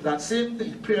to him that same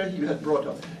thing, prayer he had brought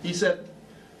up. He said,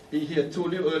 he had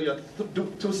told you earlier,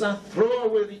 Toussaint, throw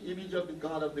away the image of the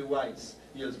God of the whites.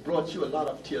 He has brought you a lot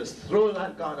of tears. Throw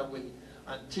that God away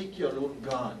and take your own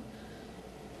God.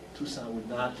 Toussaint would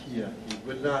not hear. He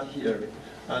would not hear it.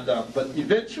 And, but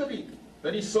eventually,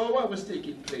 when he saw what was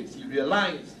taking place, he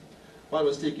realized what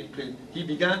was taking place. He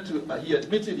began to, he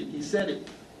admitted it, he said it.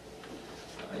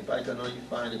 If I can only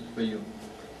find it for you.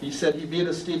 He said he made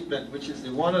a statement, which is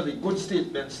one of the good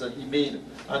statements that he made,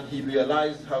 and he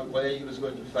realized where he was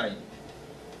going to fight.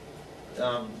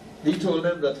 He told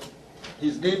them that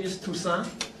his name is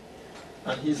Toussaint,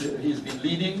 and he's been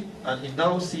leading, and he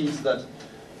now sees that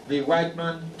the white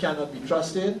man cannot be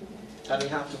trusted, and we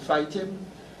have to fight him.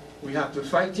 We have to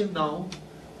fight him now,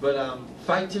 but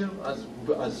fight him as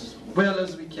well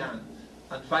as we can,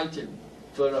 and fight him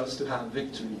for us to have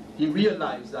victory. He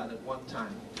realized that at one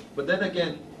time. But then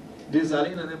again,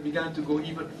 Dessalines and them began to go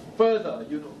even further,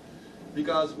 you know,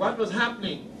 because what was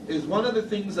happening is one of the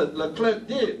things that Leclerc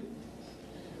did,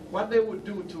 what they would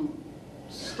do to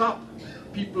stop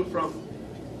people from,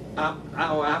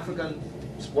 our African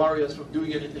warriors from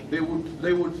doing anything, they would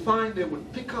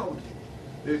pick out,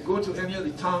 they'd go to any of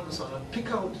the towns and pick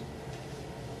out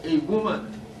a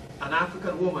woman, an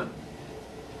African woman,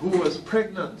 who was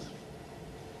pregnant,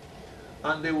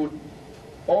 and they would,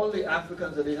 all the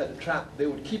Africans that they had trapped, they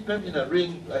would keep them in a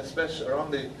ring, especially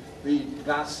around the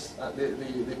Place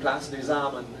des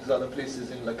Armes and these other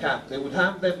places in Le Cap. They would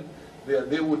have them there.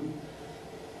 They would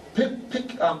put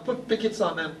pickets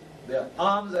on them, their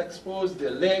arms exposed, their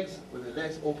legs with their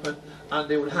legs open, and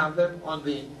they would have them on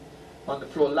the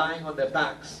floor, lying on their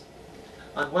backs.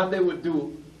 And what they would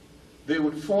do, they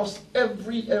would force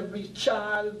every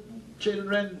child,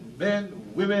 children, men,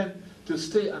 women to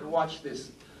stay and watch this.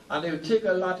 And they would take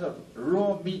a lot of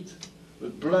raw meat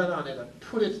with blood on it and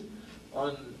put it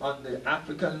on the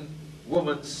African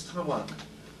woman's stomach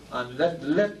and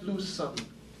let loose some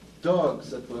dogs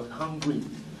that were hungry.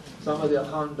 Some of their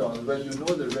hound dogs. Well, you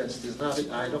know the rest. Is not.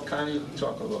 Can't even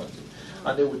talk about it.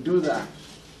 And they would do that.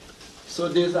 So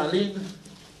Dessalines,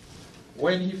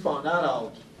 when he found that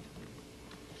out,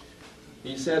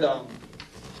 he said,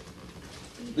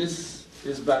 this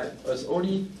is it's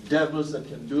only devils that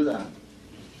can do that.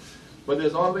 But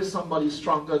there's always somebody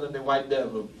stronger than the white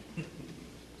devil,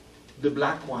 the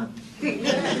black one. There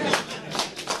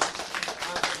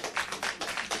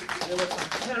were some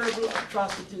terrible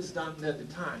atrocities done at the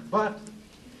time. But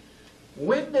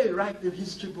when they write the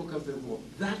history book of the war,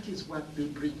 that is what they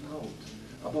bring out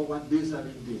about what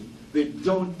Dessalines did. They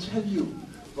don't tell you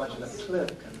what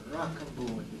Leclerc and Rochambeau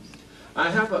did. I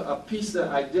have a piece that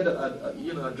I did,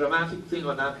 a dramatic thing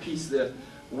on that piece there,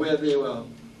 where they were,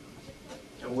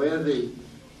 where they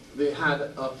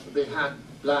had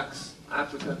blacks,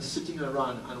 Africans sitting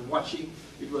around and watching.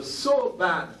 It was so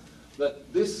bad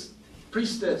that this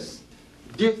priestess,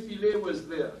 Défilé, was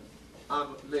there.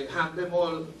 They had them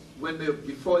all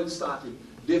before it started.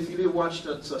 Défilé watched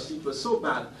and so it was so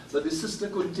bad that the sister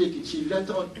couldn't take it. She let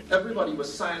out, everybody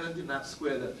was silent in that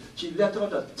square there. She let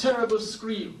out a terrible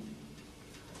scream.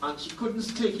 And she couldn't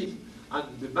take it,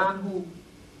 and they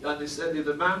said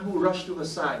the man who rushed to her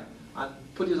side and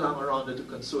put his arm around her to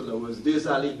console her was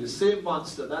Dessalines, the same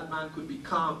monster. That man could be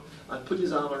calm and put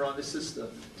his arm around the sister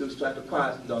to try to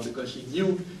quiet him down, because she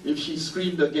knew if she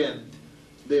screamed again,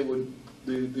 they would.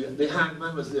 The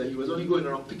hangman was there. He was only going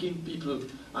around picking people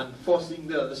and forcing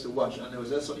the others to watch, and they was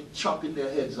just only chopping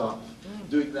their heads off,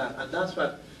 doing that. And that's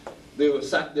what they were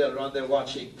sat there around there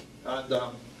watching. And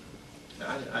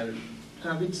I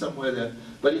have it somewhere there,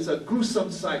 but it's a gruesome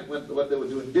sight what they were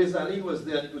doing. Dessalines was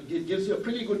there, and it gives you a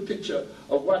pretty good picture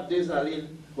of what Dessalines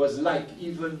was like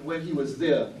even when he was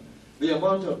there. The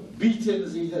amount of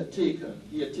beatings he had taken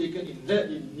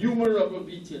innumerable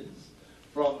beatings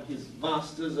from his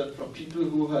masters and from people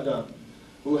who had him,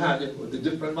 the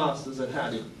different masters that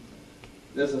had him.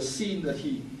 There's a scene that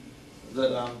he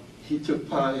took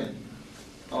part in,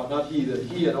 or not he, that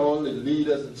he and all the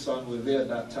leaders and so on were there at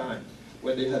that time,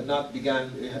 when they had not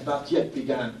yet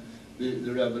began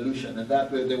the revolution, and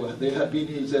that way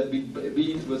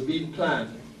it was being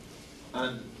planned.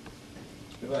 And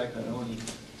if I can only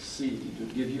see, it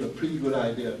would give you a pretty good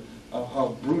idea of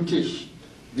how brutish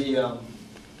the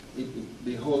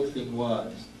whole thing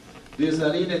was.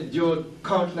 Dessalines endured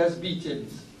countless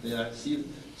beatings. Yeah, I see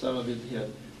some of it here.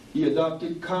 He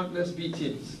adopted countless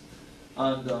beatings.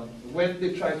 And when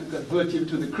they tried to convert him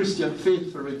to the Christian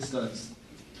faith, for instance,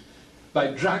 by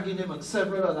dragging him and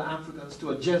several other Africans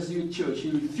to a Jesuit church, he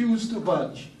refused to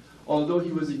budge, although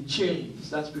he was in chains.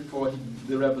 That's before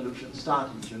the revolution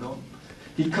started, you know.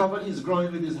 He covered his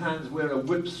groin with his hands where a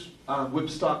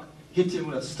whipstock hit him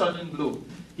with a stunning blow.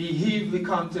 He heaved the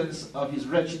contents of his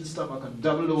wretched stomach and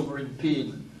doubled over in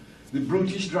pain. The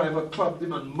brutish driver clubbed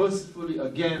him unmercifully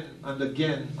again and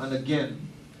again and again.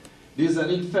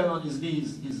 Dessalines fell on his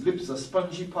knees, his lips a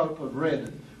spongy pulp of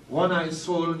red, one eye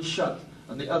swollen shut,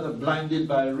 and the other blinded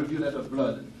by a rivulet of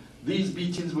blood. These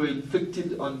beatings were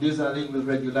inflicted on Dessalines with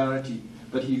regularity,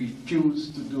 but he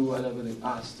refused to do whatever they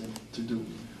asked him to do.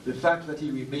 The fact that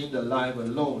he remained alive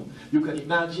alone. You can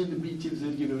imagine the beatings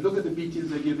they're giving. Look at the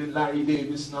beatings they're giving Larry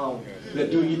Davis now.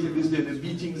 They're doing it in this day. The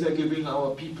beatings they're giving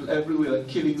our people everywhere and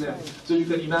killing them. So you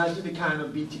can imagine the kind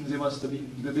of beatings they must have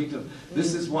been giving to them.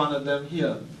 This is one of them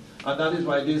here. And that is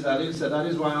why Dessalines said, that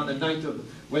is why on the night of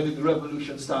when the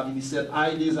revolution started, he said,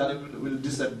 I, Dessalines, will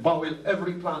disembowel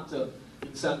every planter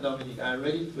in Saint Dominique. I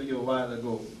read it for you a while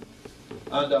ago.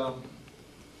 And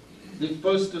the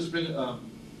first to spring,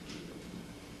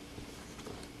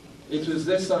 it was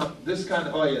this kind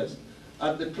of, oh yes,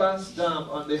 at the Place Dame,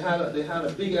 they had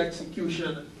a big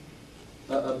execution.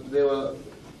 There were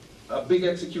a big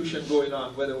execution going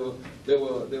on where they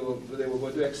were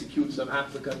going to execute some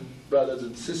African brothers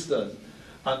and sisters.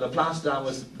 And the Place Dame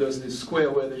there was this square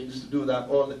where they used to do that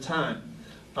all the time.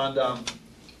 And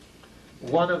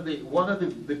one of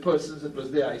the persons that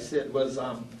was there, I said, was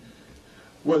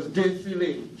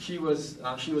Dessalines. She was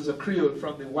a Creole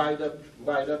from the wider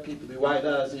people, the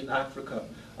Widers in Africa,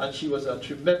 and she was a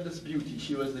tremendous beauty.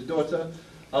 She was the daughter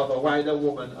of a wider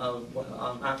woman,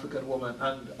 an African woman,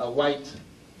 and a white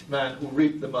man who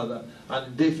raped the mother.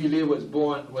 And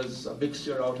Dessalines was a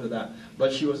mixture out of that.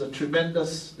 But she was a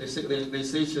tremendous. They say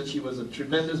that she was a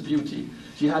tremendous beauty.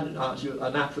 She had an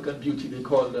African beauty. They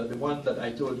called her, the one that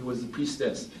I told you was the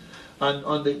priestess. And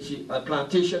a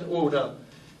plantation owner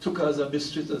took her as a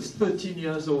mistress, as 13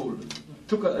 years old,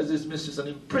 took her as his mistress and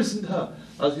imprisoned her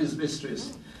as his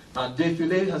mistress. And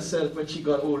Dessalines herself, when she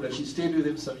got older, she stayed with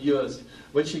him some years.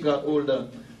 When she got older,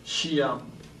 she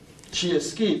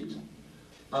escaped.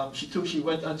 She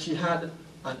went and she had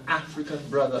an African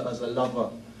brother as a lover.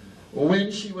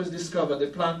 When she was discovered, the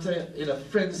planter, in a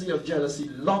frenzy of jealousy,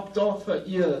 lopped off her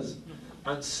ears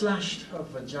and slashed her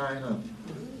vagina.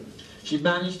 She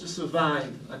managed to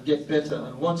survive and get better,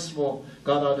 and once more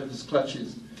got out of his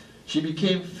clutches. She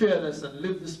became fearless and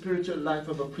lived the spiritual life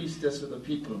of a priestess with the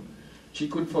people. She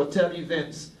could foretell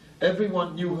events.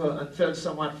 Everyone knew her and felt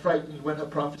somewhat frightened when her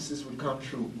prophecies would come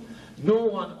true. No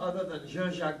one other than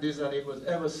Jean-Jacques Dessalines was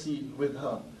ever seen with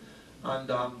her. And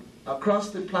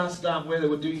across the Place Dame where they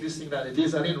were doing this thing, that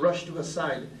Dessalines rushed to her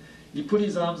side. He put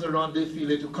his arms around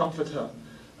Dessalines to comfort her.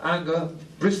 Anger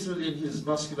bristled in his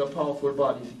muscular, powerful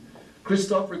body.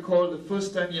 Christophe recalled the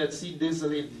first time he had seen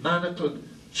Dessalines manacled,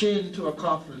 chained to a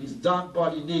coffin, his dark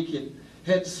body naked,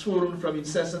 head swollen from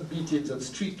incessant beatings and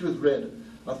streaked with red,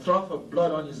 a trough of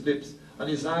blood on his lips, and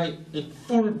his eye in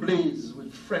full blaze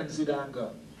with frenzied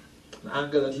anger, an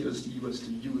anger that he was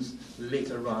to use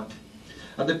later on.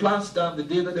 At the Place Dame, the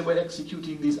day that they were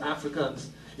executing these Africans,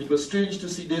 it was strange to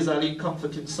see Dessalines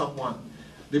comforting someone.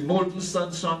 The molten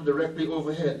sun shone directly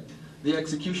overhead. The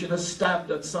executioner stabbed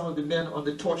at some of the men on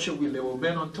the torture wheel. There were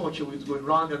men on torture wheels going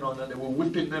round and round, and they were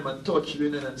whipping them and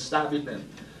torturing them and stabbing them.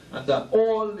 And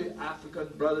all the African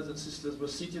brothers and sisters were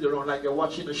seated around like they're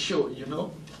watching a show, you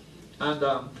know. And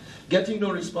getting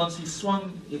no response, he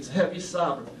swung his heavy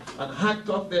sabre and hacked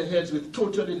off their heads with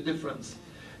total indifference.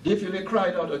 Dessalines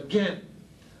cried out again,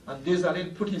 and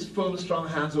Dessalines put his firm, strong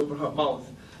hands over her mouth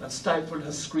and stifled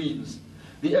her screams.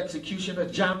 The executioner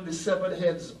jammed the severed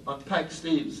heads on pike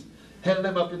staves, held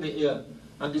them up in the air,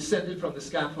 and descended from the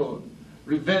scaffold.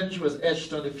 Revenge was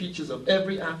etched on the features of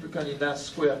every African in that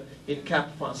square in Cap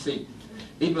Français.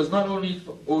 It was not only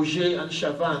for Auger and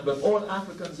Chauvin, but all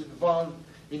Africans involved,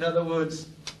 in other words,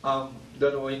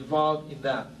 that were involved in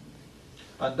that.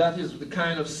 And that is the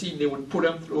kind of scene they would put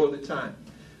them through all the time.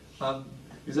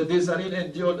 Dessalines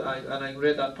endured, and I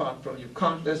read that part from you,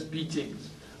 countless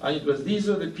beatings. And these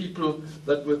are the people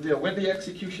that were there. When the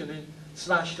executioner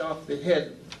slashed off the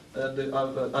head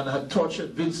and had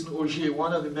tortured Vincent Auger,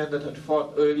 one of the men that had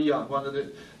fought early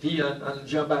on, he and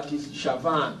Jean-Baptiste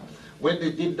Chavannes. When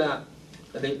they did that,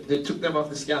 they took them off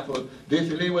the scaffold.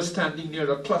 They were standing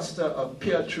near a cluster of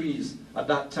pear trees at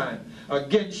that time.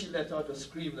 Again, she let out a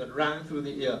scream that rang through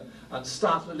the air and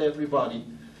startled everybody.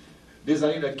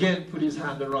 Dessalines again put his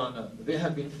hand around her. They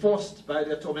had been forced by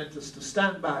their tormentors to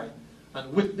stand by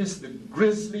and witness the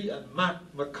grisly and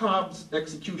macabre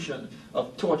execution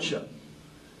of torture.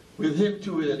 With him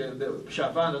too, the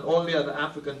Chavannes and all the other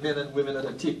African men and women that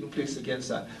had taken place against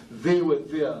her, they were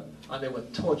there and they were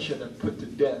tortured and put to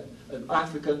death. And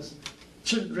Africans,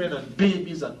 children and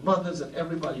babies and mothers and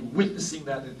everybody witnessing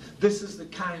that. And this is the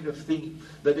kind of thing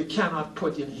that they cannot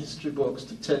put in history books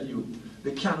to tell you.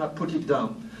 They cannot put it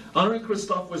down. Henri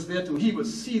Christophe was there too. He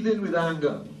was seething with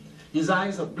anger, his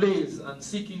eyes ablaze and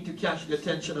seeking to catch the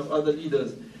attention of other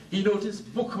leaders. He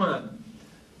noticed Boukman,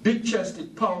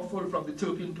 big-chested, powerful from the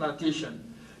Turpin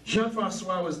plantation.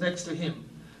 Jean-Francois was next to him.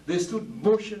 They stood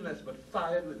motionless but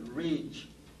fired with rage,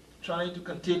 trying to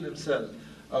contain themselves,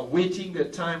 waiting their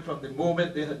time from the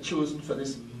moment they had chosen for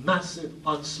this massive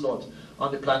onslaught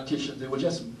on the plantations. They were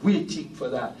just waiting for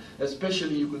that.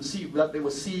 Especially you could see that they were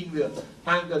seeing the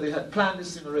anger. They had planned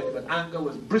this thing already, but anger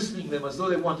was bristling them as though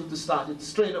they wanted to start it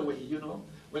straight away, you know,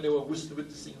 when they were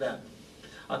witnessing that.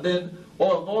 And then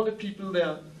all the people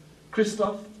there,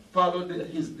 Christophe followed,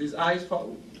 his eyes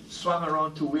swung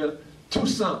around to where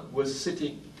Toussaint was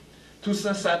sitting.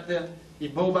 Toussaint sat there,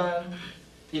 immobile,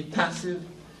 impassive,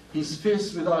 his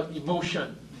face without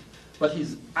emotion. But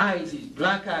his eyes, his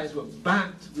black eyes, were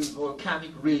banked with volcanic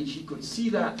rage. He could see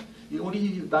that.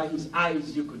 Only by his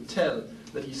eyes you could tell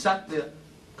that he sat there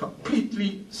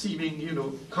completely seeming, you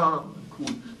know, calm and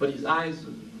cool. But his eyes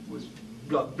was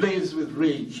ablaze with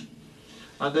rage.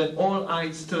 And then all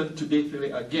eyes turned to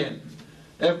Dessalines again.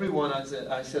 Everyone, I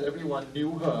said, everyone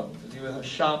knew her. Knew her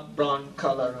sharp brown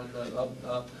color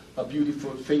and a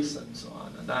beautiful face and so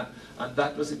on. And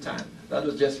that was the time. That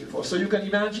was just before. So you can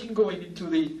imagine going into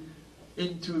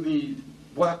the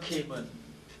Bois Cayman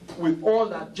with all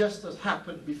that just has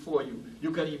happened before you.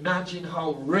 You can imagine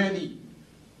how ready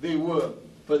they were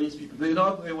for these people. They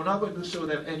were not going to show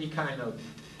them any kind of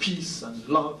peace and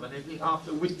love and anything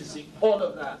after witnessing all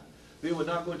of that. They were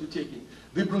not going to take it.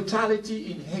 The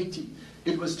brutality in Haiti,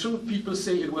 it was true people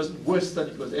say it wasn't worse than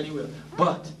it was anywhere,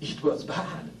 but it was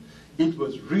bad. It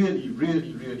was really,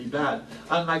 really, really bad.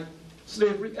 And like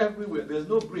slavery everywhere, there's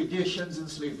no gradations in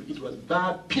slavery. It was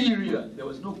bad, period. There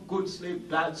was no good slave,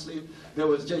 bad slave. It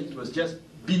was just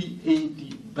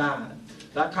B-A-D, bad.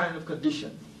 That kind of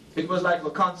condition. It was like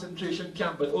a concentration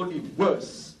camp, but only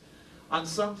worse. And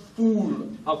some fool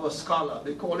of a scholar,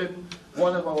 they call him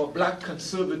one of our black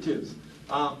conservatives,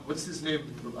 what's his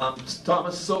name,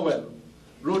 Thomas Sowell,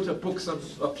 wrote a book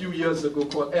a few years ago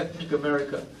called Ethnic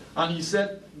America. And he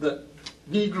said that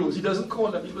Negroes, he doesn't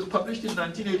call them, it was published in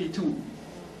 1982.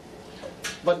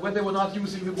 But when they were not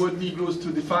using the word Negroes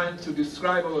to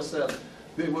describe ourselves,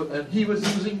 and he was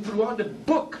using throughout the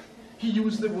book, he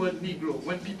used the word Negro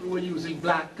when people were using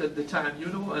black at the time, you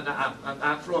know, and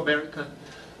Afro-American.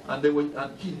 And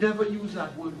he never used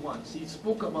that word once. He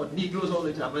spoke about Negroes all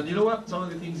the time. And you know what? Some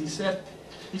of the things he said,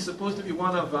 he's supposed to be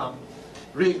one of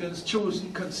Reagan's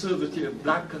chosen conservative,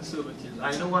 black conservatives.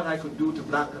 I know what I could do to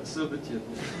black conservatives.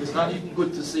 It's not even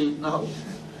good to say it now,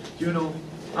 you know.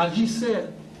 And he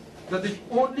said that the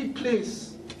only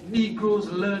place Negroes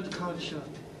learned culture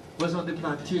was on the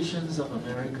plantations of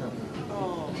America.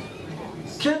 Oh.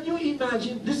 Can you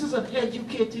imagine? This is an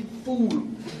educated fool.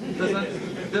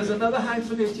 There's another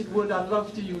hyphenated word I'd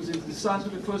love to use. It starts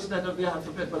with the first letter of the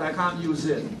alphabet, but I can't use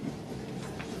it.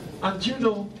 And you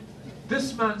know,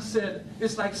 this man said,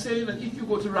 it's like saying that if you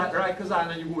go to Rikers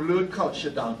Island, you will learn culture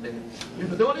down there. You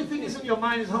know, the only thing is in your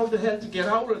mind is how the hell to get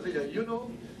out of there, you know?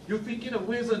 You're thinking of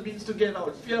ways and means to get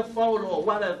out, fear, foul, or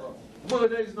whatever.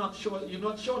 Murder is not short, you're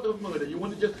not short of murder. You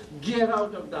want to just get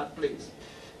out of that place.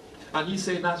 And he's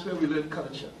saying that's where we learn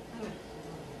culture.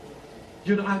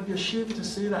 You know, I'd be ashamed to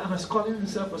say that. And he's calling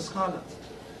himself a scholar.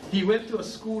 He went to a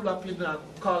school up in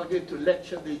Colgate to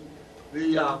lecture the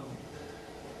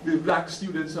black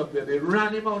students up there. They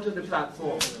ran him out of the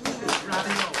platform. They ran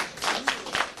him out.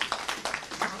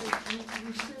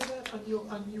 You say that,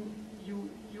 and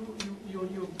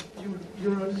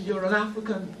you're an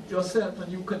African yourself,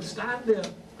 and you can stand there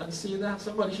and say that.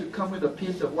 Somebody should come with a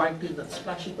paint of white paint and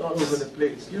splash it all over the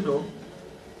place, you know.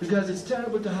 Because it's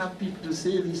terrible to have people to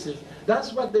say these things.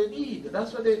 That's what they need.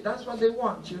 That's what they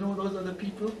want, you know, those are the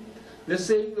people. They're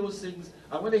saying those things,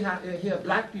 and when they hear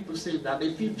black people saying that,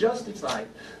 they feel justified.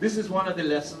 This is one of the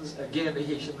lessons, again, the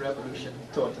Haitian Revolution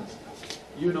taught us.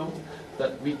 you know,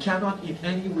 that we cannot in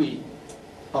any way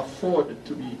afford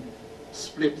to be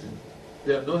split.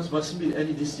 There mustn't be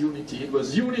any disunity. It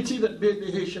was unity that made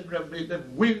the Haitian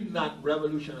revolution win that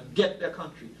revolution and get their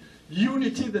country.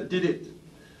 Unity that did it.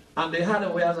 And they had a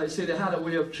way, as I say, they had a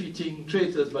way of treating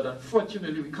traitors, but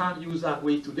unfortunately we can't use that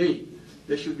way today.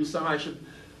 There should be some,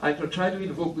 I could try to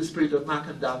invoke the spirit of Mac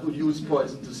and Dad who use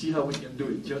poison to see how we can do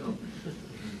it, you know.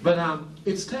 But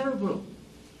it's terrible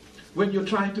when you're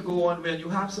trying to go on, when you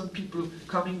have some people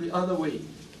coming the other way.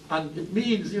 And it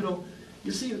means, you know,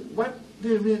 you see, what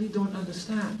they really don't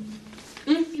understand.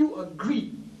 If you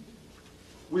agree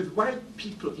with white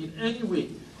people in any way,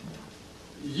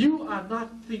 you are not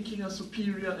thinking of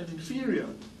superior and inferior.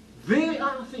 They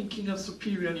are thinking of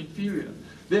superior and inferior.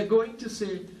 They're going to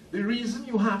say, the reason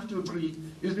you have to agree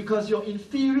is because you're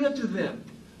inferior to them.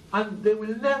 And they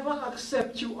will never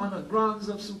accept you on a grounds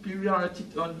of superiority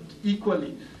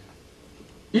equally.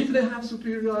 If they have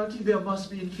superiority, there must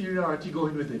be inferiority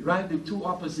going with it, right? The two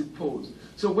opposite poles.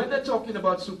 So when they're talking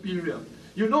about superior,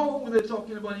 you know when they're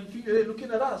talking about inferior, they're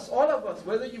looking at us, all of us,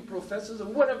 whether you professors or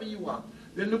whatever you are,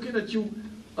 they're looking at you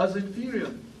as inferior.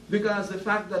 Because the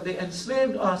fact that they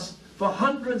enslaved us for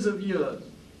hundreds of years,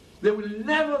 they will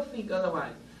never think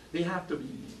otherwise. They have to be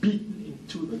beaten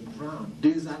into the ground.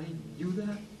 Dessalines knew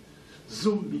that.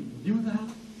 Zumbi knew that.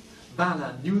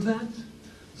 Bala knew that.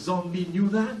 Zombie knew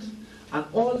that. And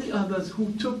all the others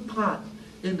who took part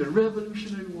in the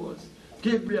Revolutionary Wars.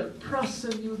 Gabriel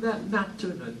Prosser knew that, Nat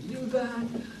Turner knew that,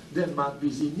 then Mark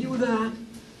Busy knew that.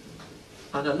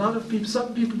 And a lot of people,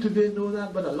 some people today know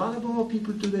that, but a lot of our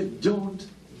people today don't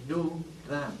know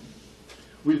that.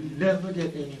 We'll never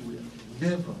get anywhere.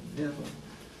 Never, never.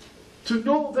 To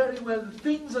know very well the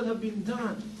things that have been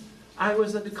done. I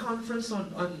was at the conference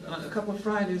on a couple of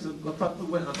Fridays, on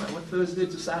Thursday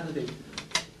to Saturday,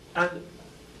 and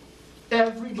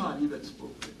everybody that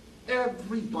spoke,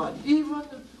 everybody, even,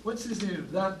 what's his name,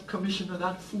 that commissioner,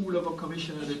 that fool of a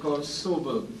commissioner they call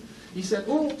Sobel, he said,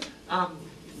 oh,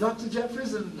 Dr.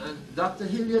 Jeffries and Dr.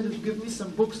 Hilliard have given me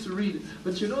some books to read,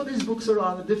 but you know these books are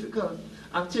rather difficult.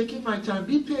 I'm taking my time.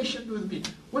 Be patient with me.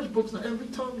 Which books? Now, every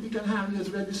Tom, Dick, and Harry has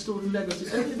read the Stolen Legacy.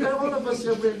 All of us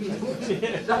have read these books.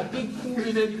 That big fool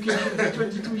in education for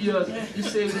 22 years, he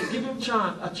says, give him a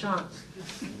chance.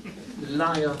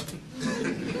 Liar.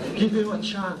 Give him a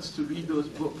chance to read those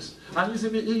books. And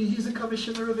he's a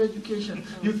commissioner of education.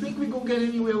 You think we're going to get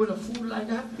anywhere with a fool like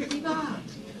that? We're not.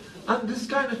 And this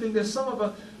kind of thing, there's some of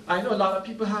us, I know a lot of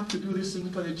people have to do this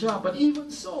thing for their job, but even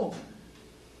so,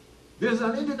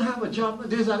 Dessalines didn't have a job.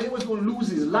 Dessalines was going to lose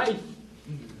his life.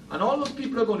 And all those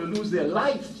people are going to lose their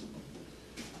life.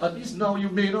 At least now you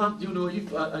may not, you know,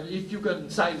 if you can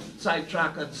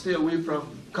sidetrack and stay away from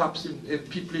cops and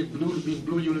people in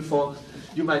blue uniforms,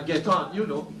 you might get on, you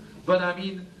know. But I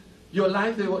mean, your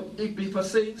life, for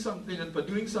saying something and for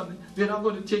doing something, they're not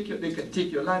going to take your, they can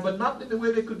take your life, but not in the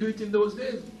way they could do it in those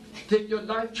days. Take your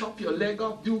life, chop your leg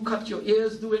off, cut your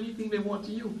ears, do anything they want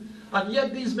to you. And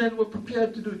yet these men were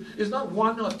prepared to do it. It's not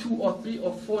 1 or 2 or 3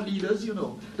 or 4 leaders, you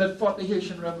know, that fought the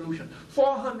Haitian Revolution.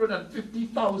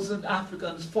 450,000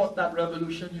 Africans fought that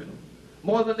revolution, you know.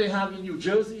 More than they have in New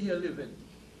Jersey here living.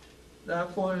 There are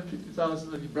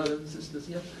 450,000 of your brothers and sisters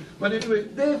here. But anyway,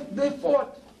 they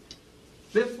fought.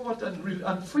 They fought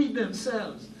and freed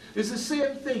themselves. It's the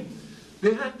same thing.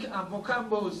 They had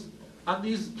Mocambos and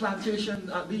these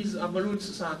plantation, these maroon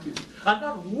societies. And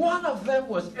not one of them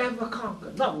was ever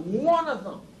conquered. Not one of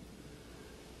them.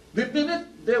 The minute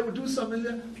they would do something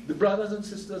there, the brothers and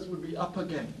sisters would be up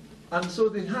again. And so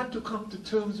they had to come to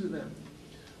terms with them.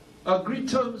 Agree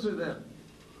terms with them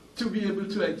to be able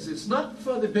to exist. Not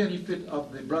for the benefit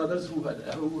of the brothers who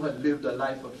had lived a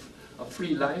life a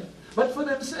free life, but for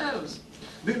themselves.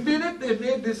 The minute they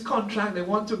made this contract, they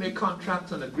want to make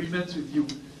contracts and agreements with you,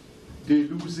 they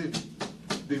lose it.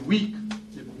 They're weak.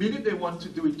 The minute they want to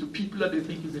do it to people that they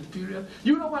think is inferior.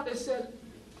 You know what they said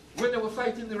when they were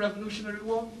fighting the Revolutionary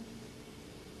War?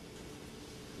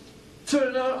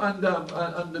 Turner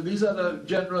and these other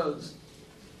generals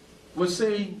were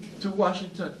saying to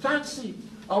Washington, fancy,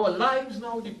 our lives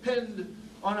now depend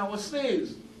on our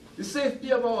slaves. The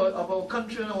safety of our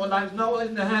country and our lives now are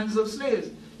in the hands of slaves.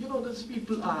 You know, those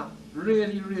people are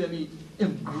really, really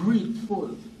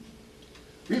ungrateful.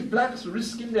 These blacks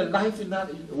risking their life in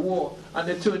that war, and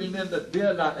they're turning in that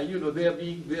their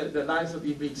lives are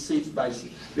being made safe by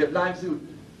their lives.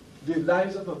 The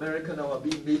lives of America now are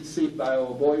being made safe by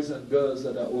our boys and girls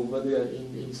that are over there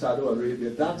in Saudi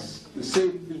Arabia. That's the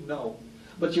same thing now.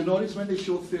 But you notice when they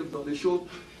show films or they show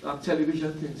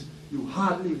television things,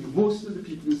 most of the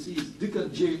people you see is Dick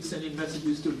and Jane sending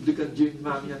messages to Dick and Jane,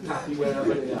 Mammy and Taffy,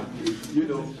 wherever they are. You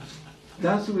know,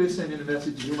 That's who is sending the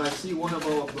message. You might see one of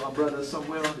our brothers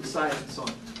somewhere on the side and so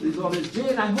on. He's always,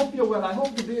 Jane, I hope you're well. I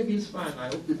hope the baby is fine. I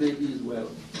hope the baby is well.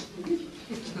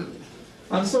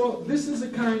 And so this is a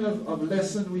kind of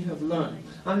lesson we have learned.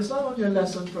 And it's not only a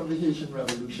lesson from the Haitian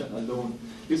Revolution alone.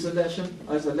 It's a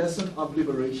lesson of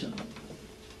liberation.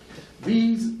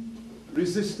 These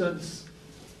resistance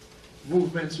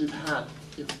movements we've had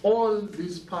in all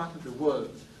this part of the world,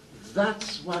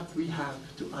 that's what we have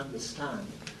to understand.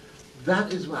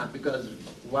 That is what, because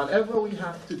whatever we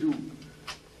have to do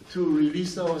to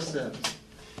release ourselves,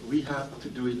 we have to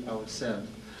do it ourselves.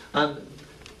 And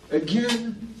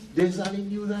again, Dessalines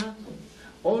knew that.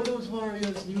 All those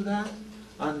warriors knew that.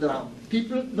 And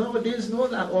people nowadays know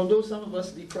that, although some of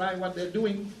us decry what they're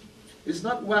doing. It's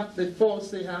not what the faults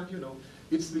they have, you know.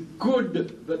 It's the good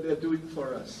that they're doing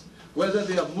for us. Whether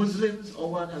they are Muslims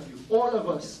or what have you. All of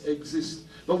us exist.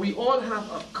 But we all have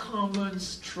a common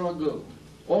struggle.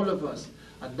 All of us.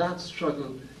 And that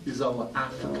struggle is our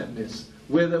Africanness.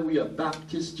 Whether we are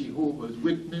Baptist, Jehovah's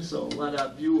Witness, or what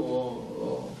have you,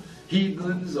 or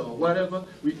heathens, or whatever,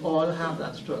 we all have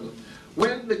that struggle.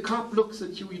 When the cop looks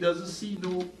at you, he doesn't see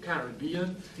no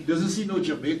Caribbean, he doesn't see no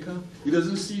Jamaica, he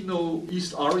doesn't see no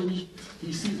East Orange,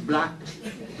 he sees black,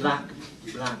 black,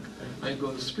 black. I'm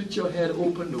going to split your head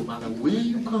open no matter where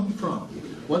you come from.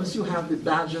 Once you have the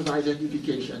badge of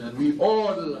identification, and we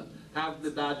all have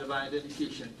the badge of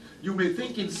identification, you may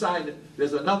think inside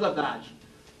there's another badge,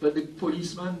 but the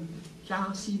policeman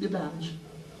can't see the badge.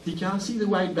 He can't see the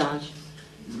white badge.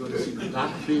 He's going to see the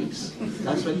black face.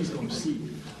 That's what he's going to see.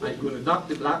 I'm going to knock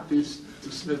the black face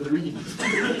to smithereens.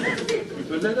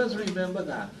 But let us remember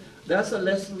that. That's a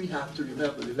lesson we have to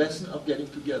remember, the lesson of getting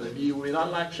together. You may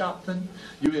not like Sharpton,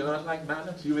 you may not like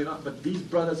Maddox, you may not, but these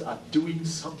brothers are doing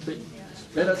something.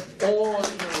 Let us all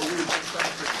in our way do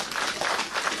something.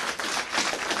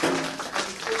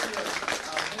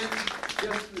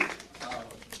 Just a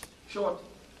short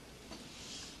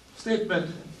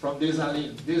statement from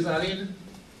Dessalines. Dessalines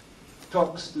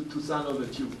talks to Toussaint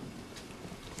Louverture.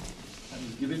 And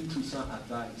he's giving Toussaint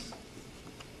advice.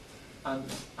 And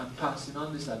I'm passing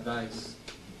on this advice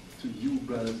to you,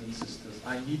 brothers and sisters.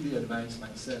 I need the advice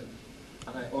myself.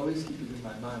 And I always keep it in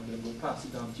my mind, but I'm going to pass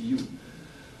it down to you.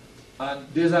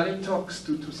 And Dessalines talks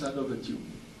to Toussaint Louverture.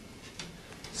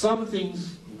 Some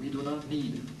things we do not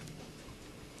need.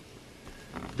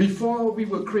 Before we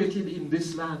were created in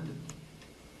this land,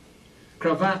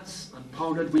 cravats and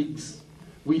powdered wigs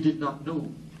we did not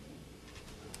know.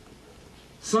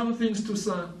 Some things,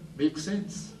 Toussaint, make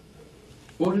sense.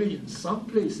 Only in some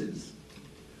places.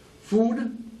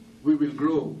 Food we will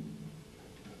grow.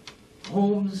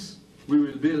 Homes we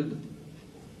will build.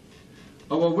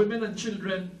 Our women and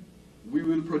children we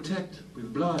will protect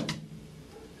with blood.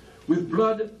 With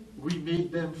blood we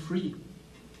make them free.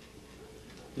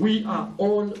 We are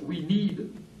all we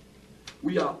need.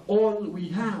 We are all we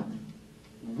have.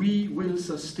 We will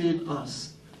sustain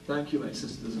us. Thank you, my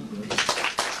sisters and brothers.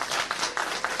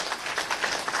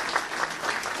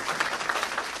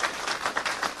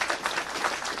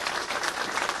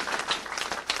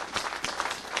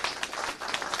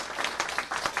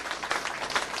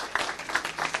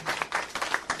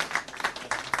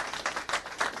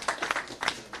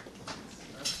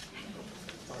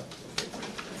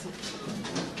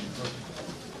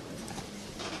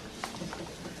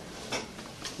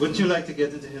 Would you like to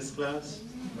get into his class?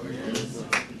 Oh, yes.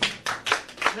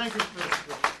 Thank you, First.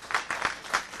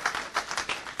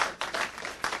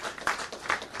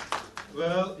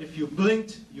 Well, if you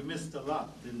blinked, you missed a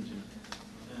lot, didn't you?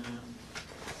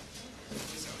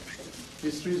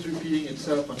 History is repeating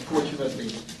itself,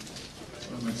 unfortunately.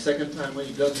 The second time when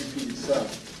it does repeat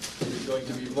itself, it is going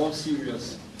to be more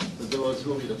serious for those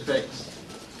whom it affects.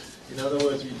 In other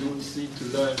words, we do seem to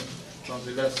learn from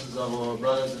the lessons of our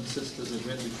brothers and sisters that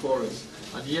went before us.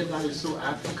 And yet that is so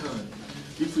African.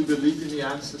 If we believe in the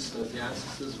ancestors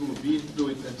who have been through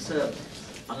it themselves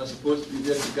and are supposed to be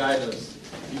there to guide us,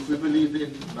 if we believe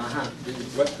in Mahat, the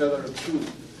feather of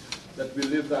truth, that we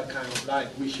live that kind of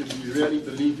life, we should be really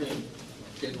believing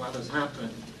in what has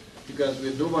happened, because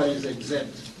nobody is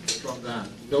exempt from that.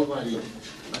 Nobody.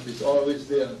 And it's always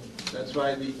there. That's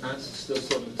why the ancestors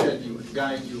sort of tell you and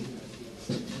guide you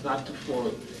not to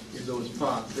fall in those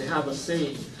paths. They have a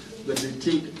saying that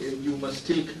you must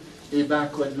take a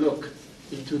backward look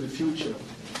into the future.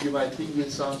 You might think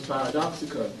it sounds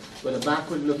paradoxical, but a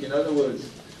backward look, in other words,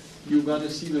 you're going to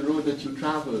see the road that you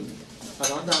traveled.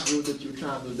 And on that road that you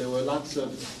traveled, there were lots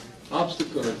of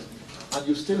obstacles, and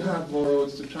you still have more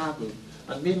roads to travel.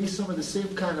 And maybe some of the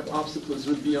same kind of obstacles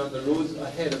will be on the roads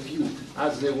ahead of you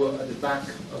as they were at the back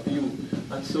of you.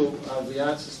 And so the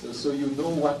ancestors, so you know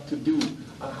what to do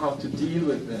and how to deal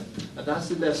with them. And that's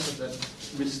the lesson that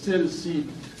we still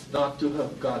seem not to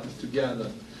have got together.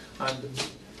 And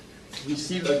we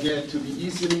seem again to be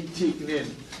easily taken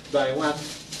in by what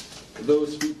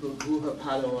those people who have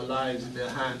had our lives in their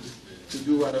hands to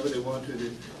do whatever they want with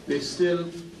it,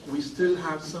 we still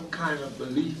have some kind of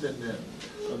belief in them,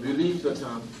 a belief that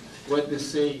what they're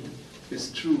saying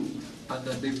is true and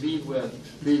that they mean well.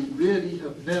 They really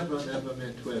have never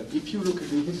meant well. If you look at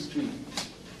the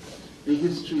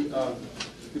history of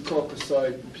the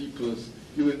Caucasoid peoples,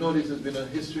 you will notice there's been a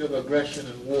history of aggression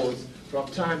and wars from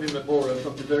time immemorial,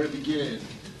 from the very beginning.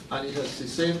 And it has the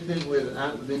same thing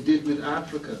they did with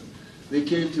Africa. They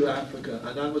came to Africa,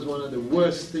 and that was one of the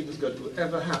worst things that would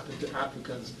ever happen to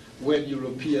Africans when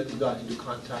Europeans got into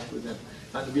contact with them.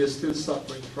 And we are still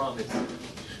suffering from it.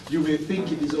 You may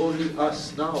think it is only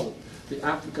us now, the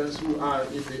Africans who are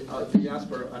in the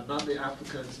diaspora, and not the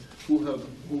Africans who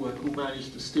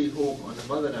managed to stay home on the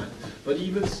motherland. But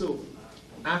even so,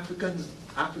 Africa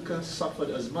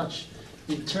suffered as much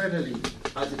internally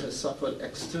as it has suffered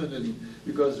externally,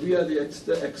 because we are the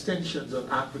extensions of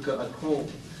Africa at home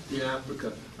in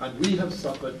Africa, and we have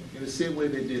suffered in the same way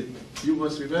they did. You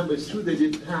must remember, it's true they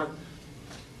didn't have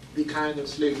the kind of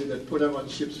slavery that put them on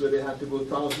ships where they had to go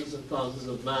thousands and thousands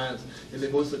of miles in the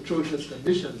most atrocious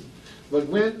conditions. But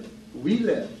when we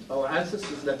left, our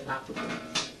ancestors left Africa,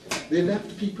 they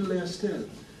left people there still.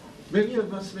 Many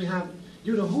of us may have,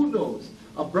 who knows?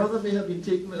 A brother may have been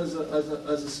taken as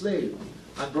a slave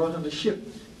and brought on a ship.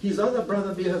 His other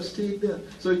brother may have stayed there.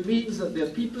 So it means that there are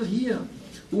people here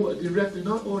who are directly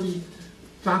not only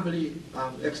family,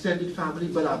 extended family,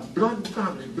 but are blood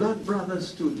family, blood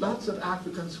brothers to lots of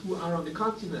Africans who are on the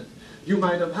continent. You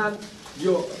might have had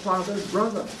your father's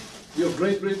brother, your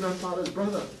great-great-grandfather's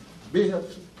brother, may have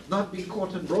not been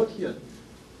caught and brought here.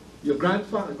 Your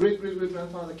grandfather,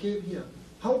 great-great-great-grandfather came here.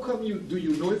 How come do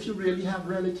you know if you really have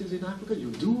relatives in Africa? You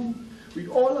do.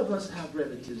 All of us have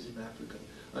relatives in Africa.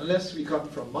 Unless we come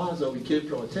from Mars or we came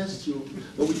from a test tube,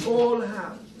 but we all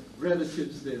have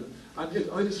relatives there. And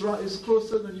it's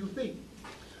closer than you think.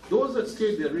 Those that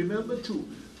stayed there, remember too,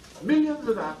 millions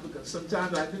of Africans,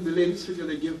 sometimes I think the latest figure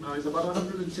they give now is about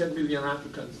 110 million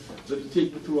Africans that have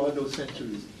taken throughout those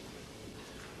centuries.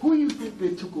 Who do you think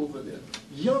they took over there?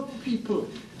 Young people.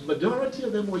 The majority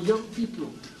of them were young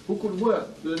people who could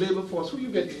work, the labor force. Who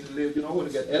you get in the labor, you're not going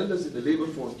to get elders in the labor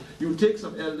force. You take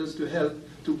some elders to help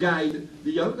to guide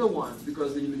the younger ones,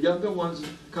 because the younger ones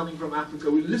coming from Africa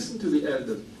will listen to the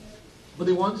elders. But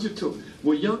the ones you took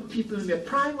were young people in their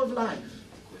prime of life,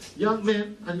 young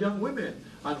men and young women.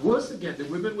 And worse again, the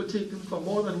women were taken for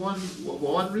more than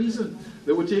one reason.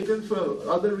 They were taken for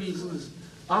other reasons,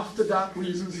 after dark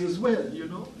reasons as well,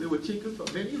 They were taken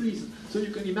for many reasons. So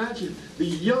you can imagine, the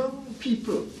young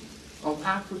people of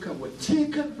Africa were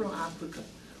taken from Africa.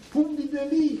 Whom did they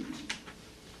leave?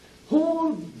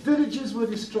 Whole villages were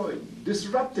destroyed,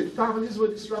 disrupted, families were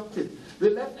disrupted. They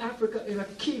left Africa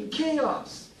in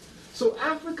chaos. So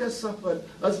Africa suffered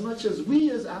as much as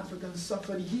we as Africans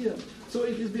suffered here. So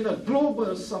it has been a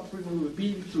global suffering we've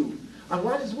been through. And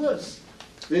what is worse,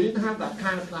 they didn't have that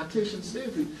kind of plantation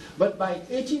slavery. But by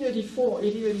 1884,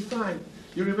 1885,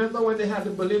 you remember when they had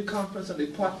the Berlin Conference and they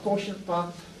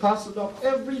parceled off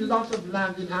every lot of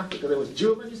land in Africa. There was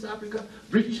German East Africa,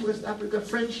 British West Africa,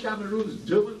 French Cameroon,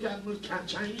 German Cameroon,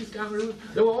 Chinese Cameroon.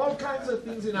 There were all kinds of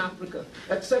things in Africa,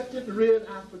 except in real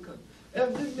Africa.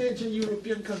 Every major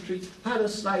European country had a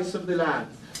slice of the land.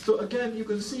 So again, you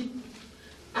can see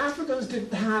Africans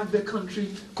didn't have their country,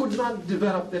 could not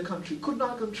develop their country, could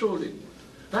not control it.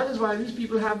 That is why these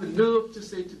people have the nerve to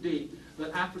say today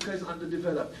that Africa is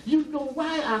underdeveloped. You know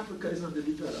why Africa is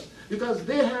underdeveloped? Because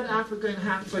they had Africa in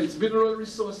hand for its mineral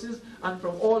resources and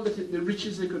from all the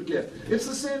riches they could get. It's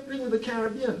the same thing with the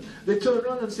Caribbean. They turn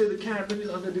around and say the Caribbean is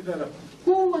underdeveloped.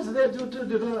 Who was there to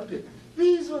develop it?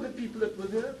 These were the people that were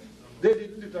there. They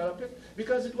didn't develop it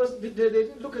because they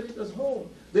didn't look at it as home.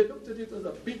 They looked at it as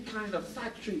a big kind of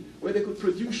factory where they could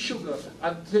produce sugar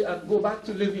and go back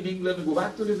to live in England and go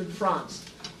back to live in France.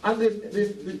 And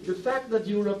the fact that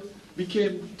Europe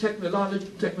became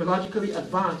technologically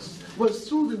advanced was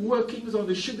through the workings of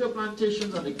the sugar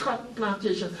plantations and the cotton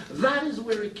plantation. That is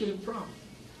where it came from.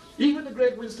 Even the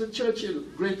great Winston Churchill,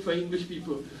 great for English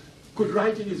people, could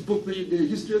write in his book, the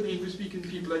History of the English-Speaking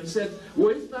People, and said,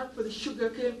 were it not for the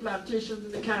sugarcane plantations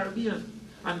in the Caribbean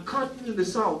and cotton in the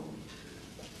South,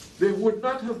 there would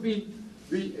not have been,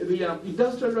 the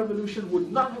Industrial Revolution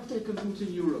would not have taken root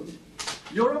in Europe.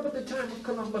 Europe at the time of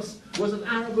Columbus was an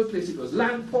arable place. It was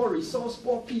land poor, resource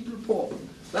poor, people poor.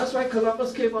 That's why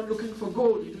Columbus came out looking for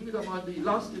gold. He didn't come out, he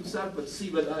lost himself at sea,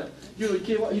 but you know,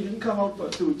 he didn't come out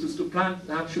to plant,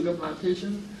 to have sugar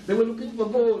plantations. They were looking for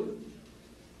gold.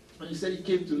 And he said he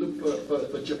came to look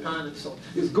for Japan and so on.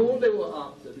 It's gold they were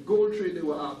after, the gold trade they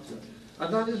were after.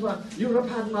 And that is why Europe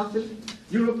had nothing.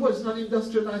 Europe was not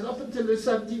industrialized. Up until the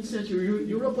 17th century,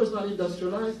 Europe was not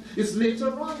industrialized. It's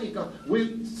later on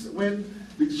when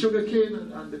the sugar cane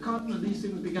and the cotton and these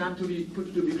things began to be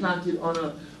planted on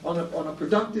a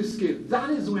productive scale.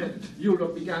 That is when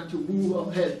Europe began to move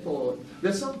ahead forward.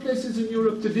 There's some places in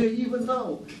Europe today, even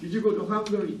now, if you go to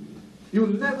Hungary, you'll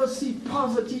never see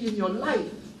poverty in your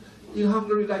life in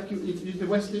Hungary like you in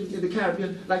the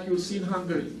Caribbean like you'll see in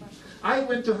Hungary. I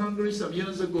went to Hungary some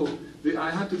years ago.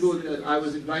 I had to go there. I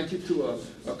was invited to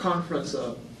a conference,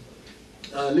 a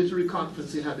literary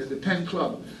conference they had at the Pen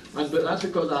Club. But that's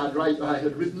because I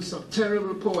had written some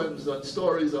terrible poems and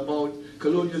stories about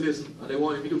colonialism, and they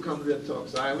wanted me to come there and talk.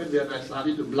 So I went there and I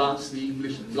started to blast the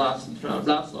English and blast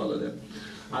all of them.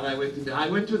 And I went in there. I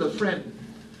went with a friend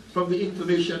from the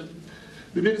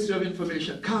Ministry of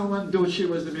Information. Kálmán Dócsi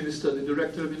was the minister, the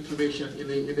director of information in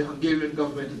the Hungarian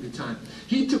government at the time.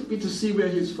 He took me to see where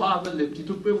his father lived. He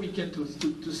took me a weekend to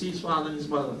see his father and his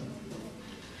mother.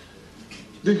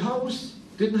 The house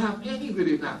didn't have any, we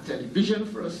didn't have television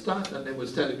for a start, and there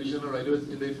was television already.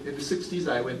 In the 60s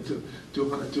I went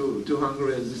to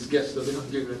Hungary as this guest of the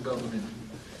Hungarian government.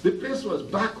 The place was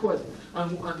backward,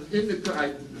 and in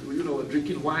the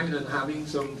drinking wine and having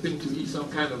something to eat, some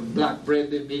kind of black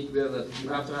bread they make there that you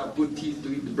have to have good teeth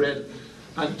to eat the bread,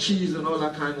 and cheese and all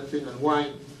that kind of thing, and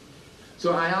wine.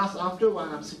 So I asked, after a while,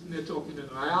 I'm sitting there talking to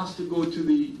them, I asked to go to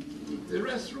the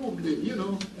restroom,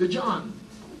 the John.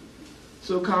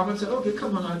 So Carmen said, okay,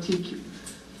 come on, I'll take you.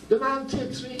 The man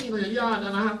takes me in a yard,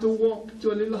 and I have to walk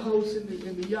to a little house in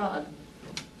the yard.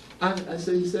 And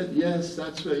he said, yes,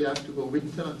 that's where you have to go,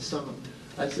 winter and summer.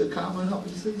 I said, Carmen, help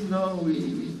me. He says, no,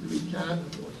 we can't.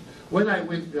 When I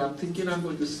went there, I'm thinking I'm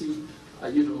going to see,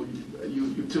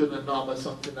 you turn a knob or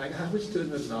something. Like, how much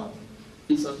turn a knob?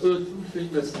 It's an earthen thing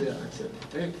that's there. I said,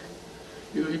 heck,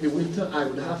 in the winter I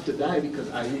would have to die because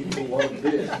I wouldn't go out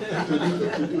there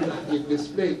to do that in this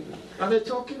place. And they're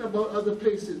talking about other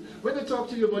places. When they talk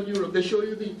to you about Europe, they show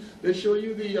you the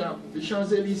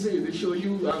Champs-Élysées, they show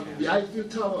you the Eiffel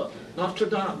Tower, Notre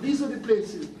Dame. These are the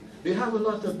places. They have a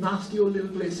lot of nasty old little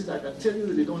places I can tell you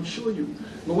that they don't show you.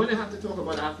 But when they have to talk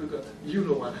about Africa, you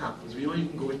know what happens. We don't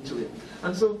even go into it.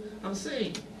 And so I'm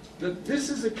saying that this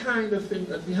is the kind of thing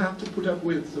that we have to put up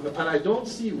with. And I don't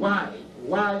see why,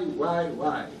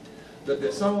 that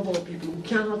there's some of our people who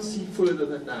cannot see further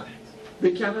than that.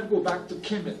 They cannot go back to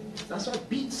Kemet. That's what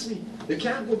beats me. They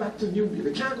can't go back to Nubia.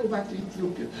 They can't go back to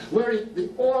Ethiopia. Where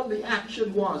all the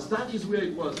action was, that is where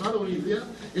it was. Not only there,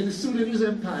 in the Sudanese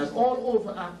empires, all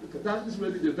over Africa, that is where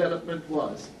the development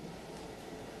was.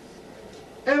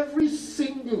 Every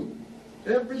single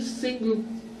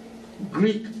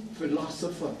Greek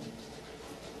philosopher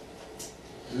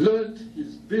learned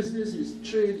his business, his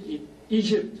trade in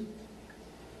Egypt.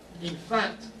 In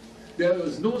fact, there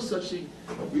was no such thing.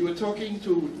 We were talking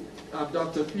to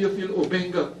Dr. Theophile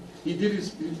Obenga. He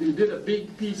did a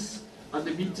big piece at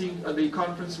the meeting, at the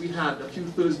conference we had a few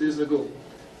Thursdays ago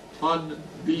on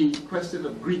the question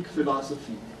of Greek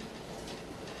philosophy.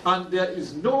 And there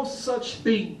is no such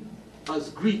thing as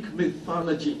Greek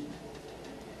mythology.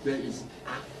 There is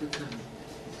African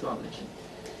mythology.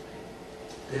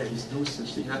 There is no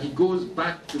such thing. And he goes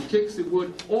back, he takes the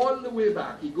word all the way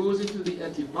back. He goes into the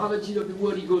etymology of the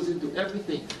word, he goes into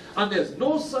everything. And there's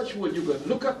no such word. You can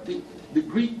look up the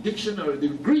Greek dictionary, the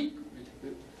Greek,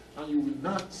 and you will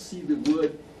not see the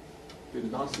word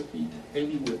philosophy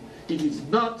anywhere. It is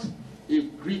not a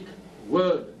Greek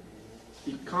word.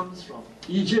 It comes from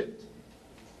Egypt.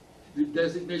 The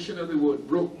designation of the word,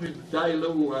 Boukman,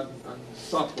 Dessalines, and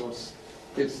Sophos,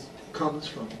 comes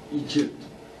from Egypt.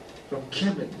 From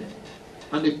Kemet then.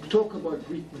 And they talk about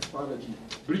Greek mythology,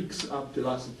 Greek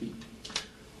philosophy.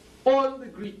 All the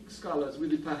Greek scholars,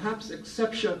 with the perhaps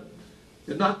exception,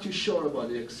 they're not too sure about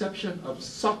the exception of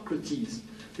Socrates,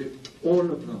 all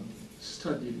of them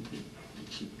studied in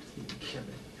Egypt, in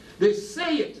Kemet. They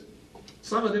say it.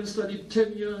 Some of them studied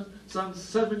 10 years, some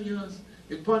 7 years.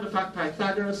 In point of fact,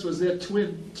 Pythagoras was there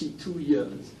 22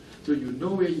 years. So you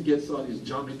know where he gets all his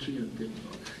geometry and things.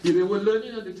 They were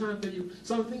learning at the time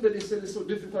something that they said is so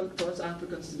difficult for us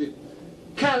Africans today.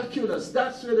 Calculus,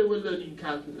 that's where they were learning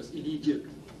calculus, in Egypt.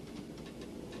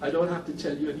 I don't have to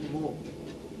tell you anymore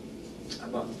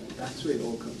about it. That's where it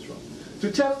all comes from.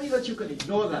 To tell me that you can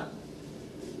ignore that,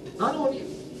 not only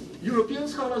European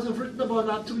scholars have written about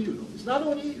that too, you know. It's not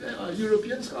only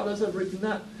European scholars have written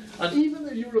that. And even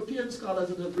the European scholars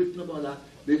that have written about that,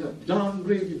 they have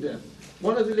downgraded them.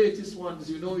 One of the latest ones,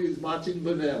 you know, is Martin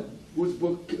Burnell, whose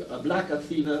book, Black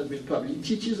Athena, has been published. He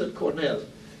teaches at Cornell.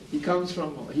 He's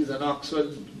an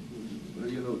Oxford,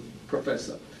 you know,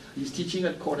 professor. He's teaching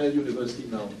at Cornell University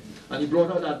now. And he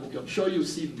brought out that book. I'm sure you've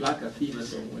seen Black Athena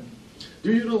somewhere.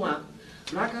 Do you know what?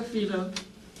 Black Athena,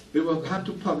 they had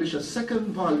to publish a second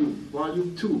volume,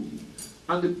 volume 2.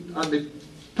 And the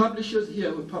publishers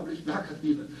here who published Black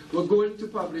Athena were going to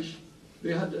publish,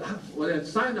 they had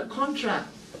signed a contract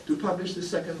to publish the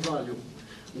second volume.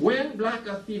 When Black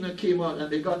Athena came out and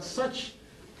they got such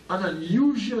an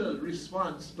unusual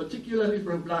response, particularly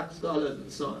from black scholars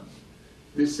and so on,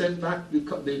 they sent back the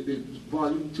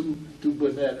volume 2 to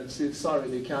Burnell and said, sorry,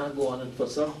 they can't go on, and for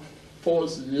some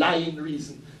false lying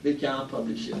reason, they can't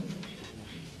publish it.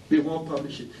 They won't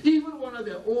publish it. Even one of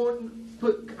their own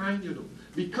kind, you know,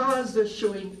 because they're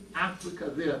showing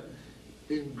Africa there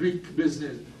in Greek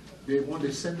business,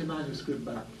 they send the manuscript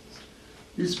back.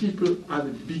 These people are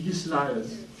the biggest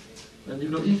liars. And you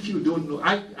know, if you don't know,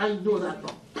 I know that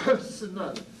from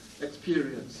personal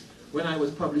experience when I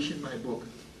was publishing my book.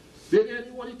 They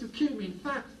really wanted to kill me. In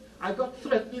fact, I got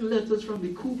threatening letters from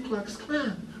the Ku Klux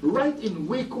Klan right in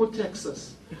Waco,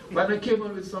 Texas, when I came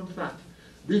out with some fact.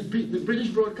 The British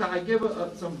broadcast, I gave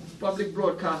some public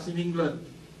broadcast in England.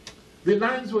 The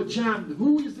lines were jammed.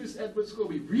 Who is this Edward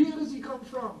Scobie? Where does he come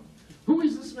from? Who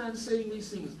is this man saying these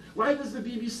things? Why does the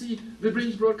BBC, the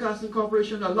British Broadcasting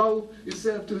Corporation, allow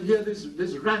itself to hear this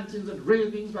rantings and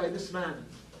ravings by this man?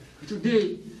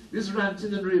 Today, this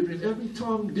ranting and raving, every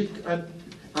Tom, Dick,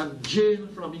 and Jane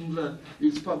from England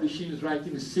is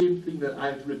writing the same thing that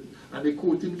I've written, and they're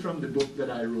quoting from the book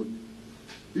that I wrote.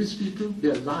 These people,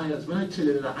 they're liars. When I tell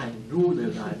you that, I know they're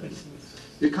liars.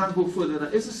 They can't go further than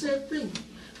that. It's the same thing.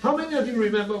 How many of you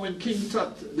remember when King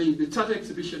Tut, the Tut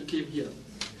exhibition came here?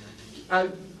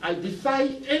 I defy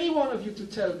any one of you to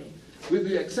tell me, with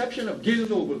the exception of Gil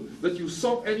Noble, that you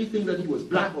saw anything that he was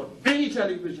black on any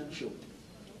television show.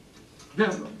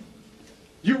 Never.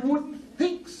 You wouldn't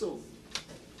think so.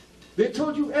 They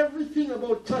told you everything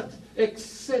about Tut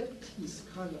except his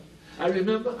color. I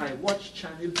remember I watched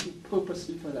Channel 2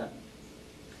 purposely for that.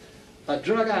 A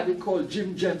drug addict called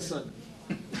Jim Jensen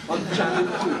on Channel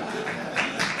 2.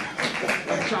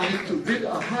 Channel 2 did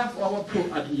a half-hour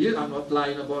program, and I'm not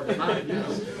lying about the man.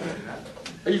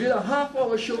 He did a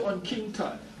half-hour show on King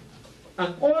Tut.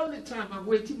 And all the time I'm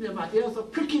waiting there, my ears are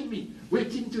pricking me,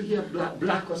 waiting to hear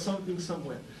black or something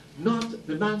somewhere. Not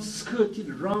the man skirted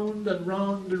round and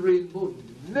round the rainbow,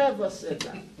 never said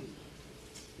that.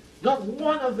 Not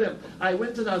one of them. I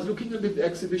went and I was looking at the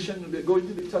exhibition, going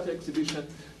to the Tut exhibition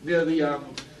near the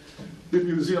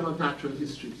Museum of Natural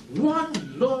History.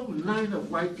 One long line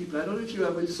of white people. I don't know if you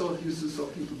ever saw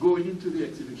people going into the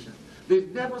exhibition. They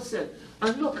never said,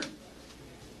 and look,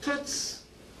 Tut's,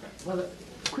 well,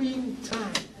 Queen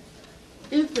Tie.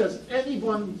 If there's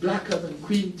anyone blacker than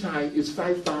Queen Tie, it's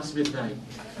 5 past midnight.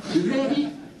 The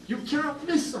lady, you can't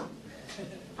miss her.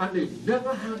 And they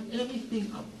never had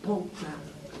anything about that.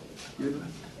 You know,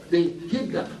 they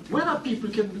hid that. When our people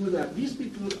can do that, these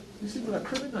people are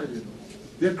criminals, you know.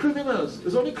 They're criminals.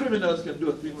 There's only criminals can do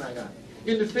a thing like that.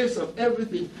 In the face of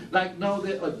everything, like now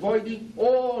they're avoiding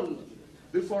all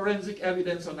the forensic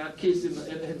evidence on that case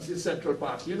in Central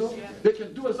Park, you know? Yeah. They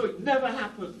can do as though it never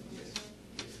happened.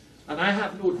 And I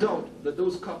have no doubt that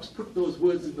those cops put those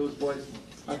words in those boys'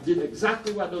 mouths and did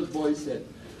exactly what those boys said.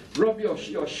 Rub your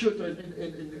shirt,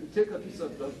 take a piece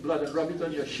of blood and rub it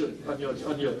on your shirt, on your.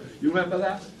 You remember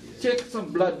that? Take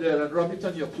some blood there and rub it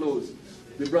on your clothes.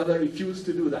 The brother refused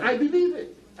to do that. I believe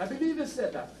it. I believe he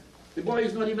said that. The boy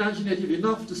is not imaginative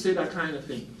enough to say that kind of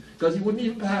thing, because he wouldn't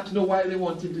even perhaps know why they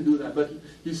want him to do that. But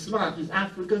he's smart. He's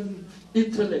African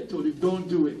intellect told him, don't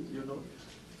do it, you know.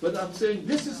 But I'm saying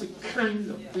this is the kind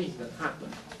of thing that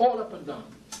happened, all up and down.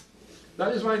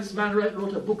 That is why this man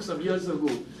wrote a book some years ago,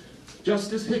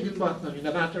 Justice Higginbotham in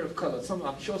A Matter of Color.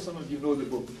 I'm sure some of you know the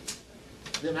book.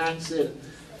 The man said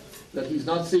that he's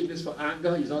not saying this for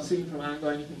anger, he's not saying from anger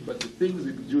or anything, but the things,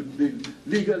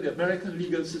 the American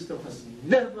legal system has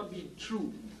never been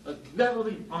true, has never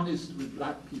been honest with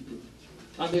black people.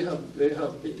 And they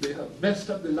have messed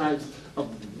up the lives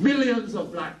of millions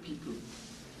of black people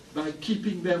by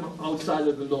keeping them outside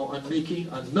of the law and making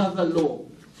another law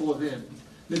for them.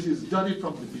 This has done it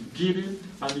from the beginning,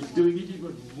 and it's doing it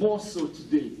even more so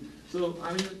today. So,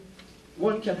 I mean,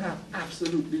 one can have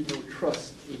absolutely no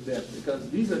trust in them, because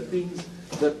these are things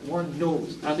that one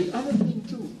knows. And the other thing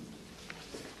too,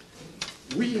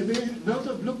 we may not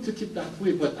have looked at it that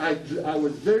way, but I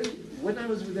was very when I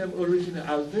was with them originally,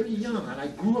 I was very young, and I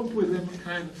grew up with them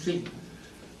kind of thing.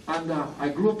 And I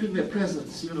grew up in their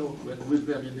presence, you know, with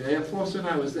them in the Air Force. When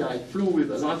I was there, I flew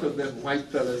with a lot of them, white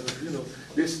fellas, and, you know.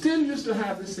 They still used to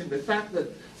have this thing, the fact that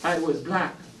I was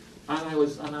black, and I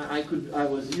was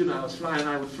flying,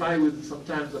 I would fly with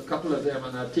sometimes a couple of them,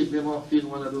 and I'd take them off in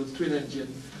one of those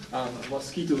twin-engine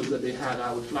mosquitoes that they had.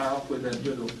 I would fly off with them,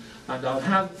 you know. And I would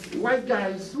have white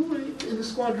guys who were in the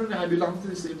squadron, I belonged to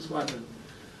the same squadron.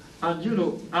 And you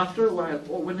know, after a while,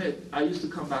 when I used to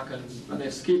come back and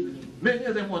escape, many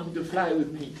of them wanted to fly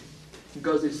with me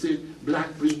because they said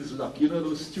black brings luck. You know,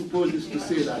 those stupors used to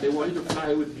say that. They wanted to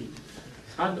fly with me.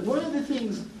 And one of the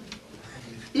things,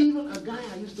 even a guy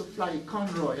I used to fly,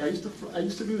 Conroy, I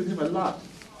used to be with him a lot.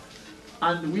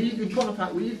 And we, in point of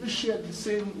fact, we even shared the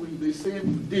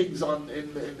same digs on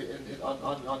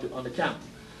the camp.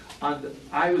 And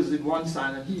I was in one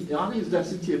side, and he, on his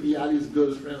dressing table, he had his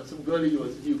girlfriend, some girl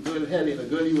Helen, a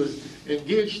girl he was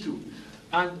engaged to.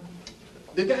 And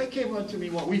the guy came up to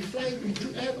me, we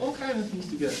had all kinds of things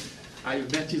together. I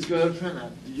met his girlfriend,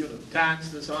 and, you know,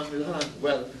 danced and so on with her.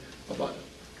 Well,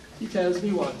 he tells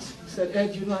me once, he said,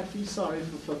 Ed, you know, I feel sorry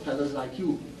for fellas like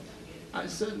you. I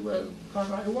said, well,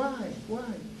 Conrad, why?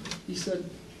 He said,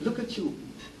 look at you,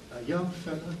 a young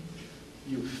fella,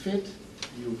 you fit,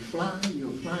 you fly,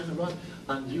 you're flying around,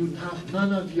 and you have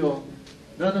none of your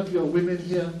women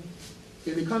here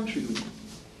in the country.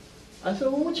 I said,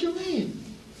 well, what do you mean?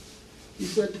 He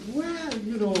said, well,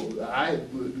 you know,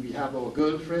 we have our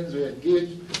girlfriends, we're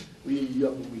engaged, we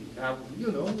have,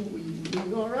 you know,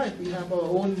 we're all right, we have our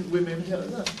own women here.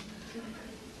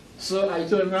 So I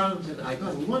turned around and I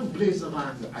got one blaze of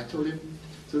anger. I told him,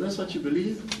 so that's what you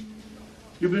believe?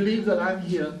 You believe that I'm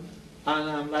here and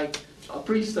I'm like a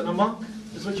priest and a monk?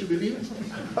 That's what you believe?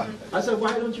 I said,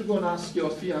 why don't you go and ask your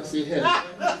fiancé here?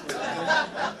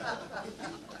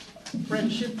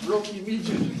 Friendship broke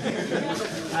immediately.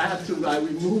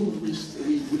 We moved,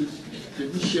 we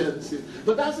didn't share the same.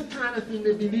 But that's the kind of thing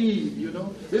they believe, you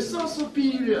know. They're so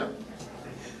superior.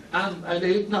 And there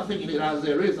ain't nothing in it as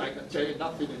there is, I can tell you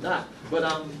nothing in that. But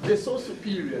they're so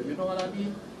superior, you know what I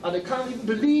mean? And they can't even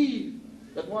believe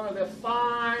that one of their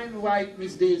fine white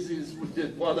Miss Daisies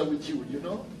would bother with you, you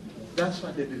know? That's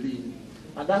what they believe.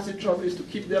 And that's the trouble, is to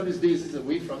keep their Miss Daisies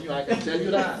away from you, I can tell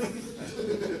you that.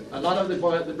 A lot of the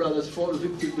brothers fall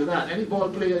victim to that. Any ball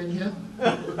player in here?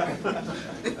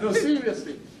 No,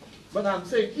 seriously. But I'm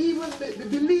saying, even the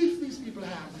belief these people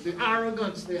have, the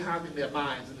arrogance they have in their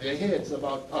minds and their heads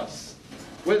about us,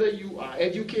 whether you are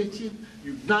educated,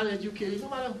 you're not educated, no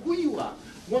matter who you are,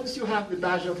 once you have the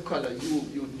badge of color,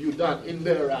 you're done in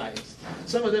their eyes.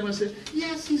 Some of them will say,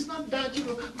 yes, he's not bad, you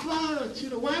know, but, you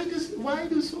know, why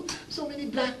do so many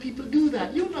black people do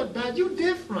that? You're not bad, you're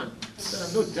different. I said,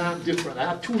 I'm no damn different. I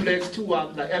have 2 legs, 2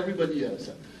 arms like everybody else.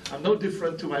 I'm no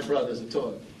different to my brothers at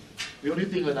all. The only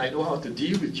thing that I know how to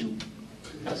deal with you,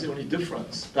 that's the only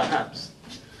difference, perhaps.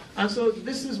 And so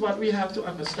this is what we have to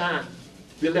understand,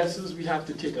 the lessons we have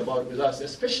to take about with us,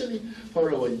 especially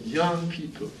for our young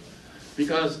people.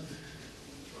 Because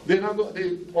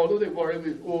although they worry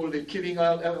with, they're killing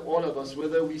all of us,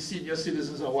 whether we senior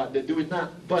citizens or what, they're doing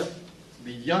that. But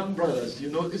the young brothers, you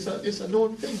know, it's a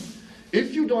known thing.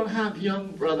 If you don't have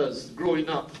young brothers growing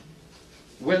up,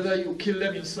 whether you kill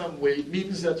them in some way, it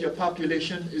means that your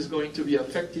population is going to be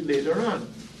affected later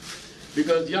on.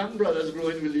 Because young brothers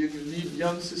growing will need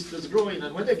young sisters growing,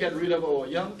 and when they get rid of our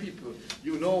young people,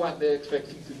 you know what they're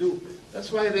expecting to do.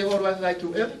 That's why they always like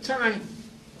to, every time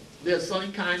there's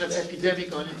some kind of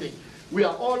epidemic or anything, we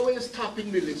are always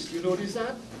topping the list. You notice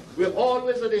that? We're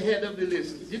always at the head of the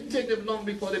list. It didn't take them long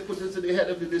before they put us at the head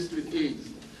of the list with AIDS.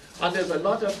 And there's a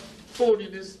lot of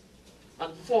phoniness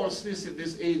and falseness in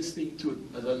this AIDS thing too.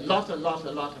 There's a lot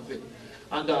of it.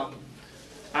 And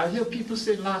I hear people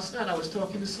say, last night I was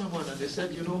talking to someone and they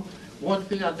said, you know, one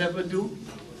thing I'd never do.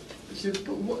 She's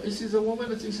a woman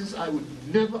that says, I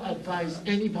would never advise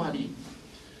anybody.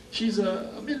 She's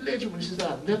a middle-aged woman. She said,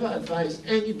 I'd never advise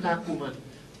any black woman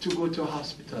to go to a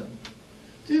hospital.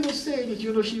 She was saying that,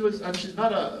 you know, and she's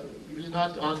not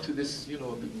onto this, you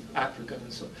know, African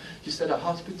and so. She said a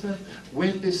hospital,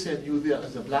 when they send you there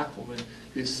as a black woman,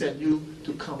 they send you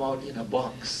to come out in a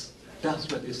box.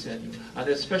 That's what they send you. And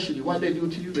especially what they do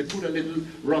to you, they put a little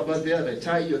rubber there, they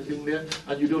tie your thing there,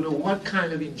 and you don't know what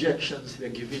kind of injections they're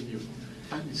giving you.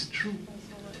 And it's true.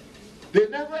 They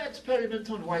never experiment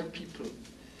on white people.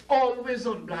 Always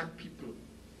on black people.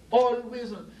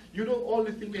 Always on. You know all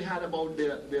the thing they had about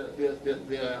their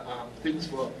things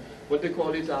for, what they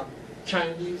call it,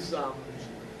 Chinese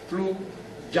flu,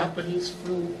 Japanese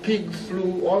flu, pig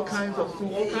flu, all kinds of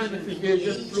things,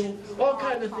 Asian flu, all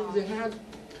kinds of things they had.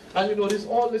 And you notice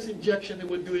all this injection they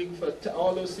were doing for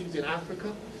all those things in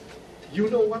Africa. You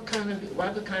know what kind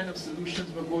of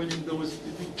solutions were going in those?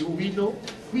 Do we know?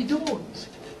 We don't.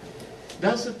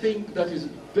 That's the thing that is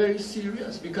very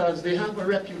serious, because they have a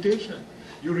reputation.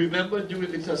 You remember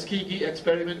during the Tuskegee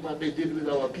experiment what they did with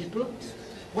our people?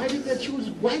 Why did they choose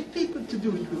white people to do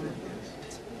it with them?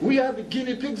 We are the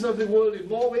guinea pigs of the world in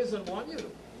more ways than one, you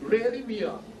know. Really we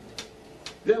are.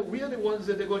 We are the ones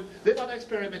that they're not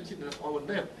experimenting on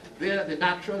them. They are the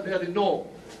natural, they are the norm.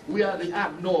 We are the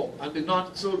abnorm and the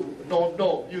not so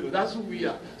norm. You know, that's who we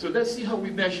are. So let's see how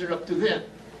we measure up to them.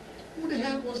 Who the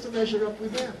hell wants to measure up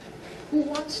with them? Who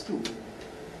wants to?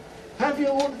 Have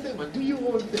your own thing and do your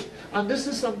own thing. And this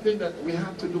is something that we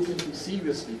have to look into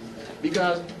seriously.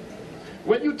 Because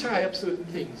when you tie up certain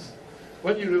things,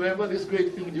 when you remember this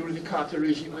great thing during the Carter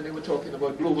regime when they were talking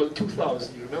about Global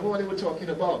 2000, you remember what they were talking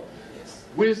about?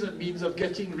 Ways and means of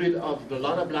getting rid of a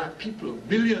lot of black people,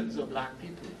 millions of black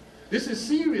people. This is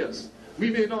serious. We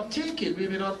may not take it, we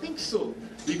may not think so.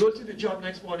 We go to the job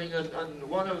next morning and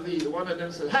one of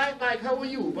them says, "Hi Mike, how are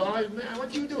you? Boy, man,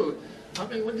 what you do? I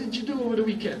mean, what did you do over the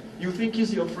weekend?" You think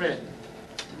he's your friend.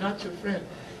 Not your friend.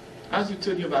 As you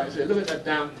turn your back and say, "Look at that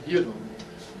damn, you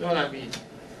know what I mean?"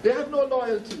 They have no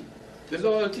loyalty. The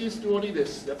loyalty is to only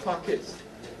this, their pockets.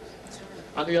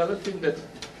 And the other thing that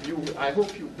I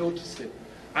hope you've noticed it,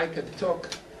 I can talk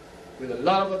with a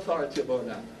lot of authority about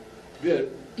that. They're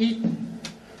eating,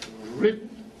 written,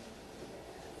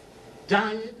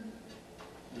 dying,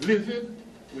 living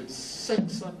with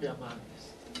sex on their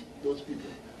minds. Those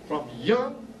people. From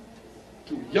young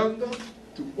to younger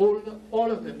to older,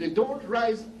 all of them. They don't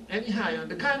rise any higher.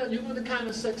 And the kind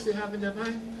of sex they have in their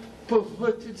mind?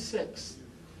 Perverted sex.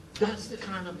 That's the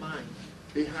kind of mind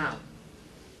they have.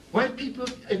 White people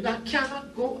in that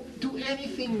cannot go do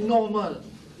anything normal.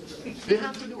 They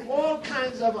have to do all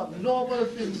kinds of abnormal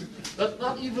things that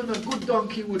not even a good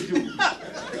donkey would do.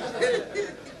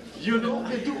 You know,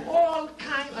 they do all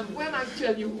kinds, and when I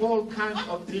tell you all kinds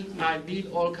of things, I mean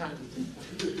all kinds of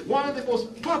things. One of the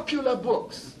most popular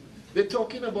books, they're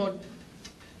talking about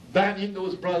banning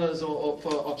those brothers or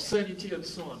for obscenity and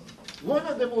so on. One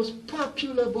of the most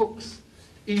popular books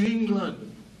in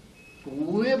England,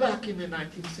 way back in the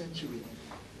 19th century,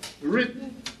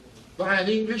 written by an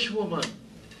English woman,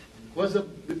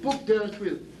 the book dealt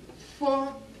with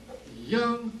 4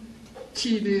 young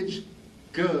teenage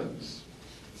girls,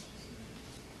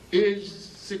 aged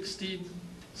 16,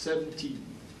 17,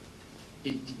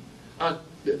 18, and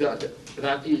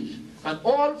that age. And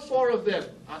all 4 of them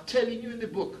are telling you in the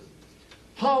book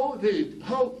how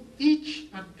each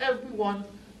and every one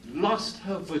lost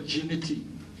her virginity.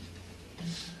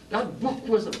 That book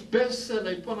was a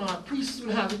bestseller. Our priests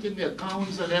would have it in their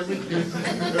gowns and everything.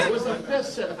 It was a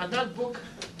bestseller. And that book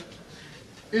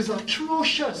is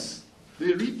atrocious.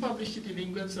 They republished it in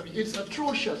England. It's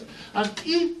atrocious. And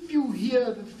if you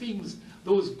hear the things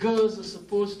those girls are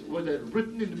supposed to, they're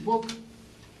written in the book,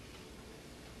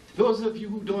 those of you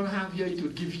who don't have here, it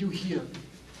would give you here.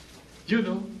 You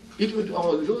know, it would,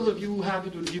 or those of you who have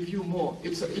it would give you more.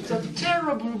 It's a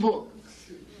terrible book.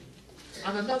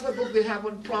 And another book they have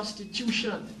on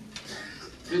prostitution.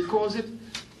 They call it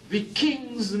The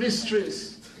King's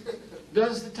Mistress.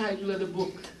 That's the title of the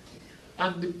book.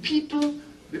 And the people,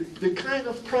 the kind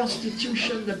of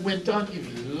prostitution that went on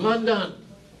in London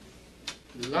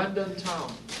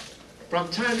town, from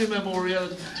time immemorial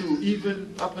to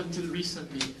even up until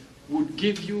recently, would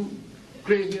give you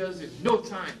gray hairs in no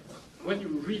time when you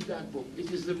read that book.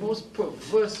 It is the most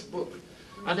perverse book.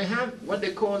 And they have what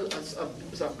they call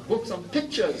some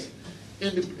pictures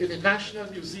in the National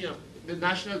Museum, the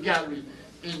National Gallery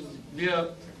near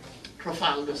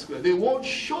Trafalgar Square. They won't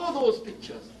show those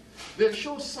pictures. They'll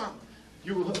show some.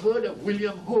 You have heard of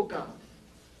William Hogarth,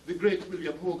 the great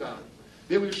William Hogarth.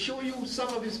 They will show you some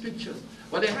of his pictures.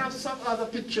 But they have some other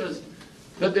pictures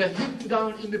that they're hidden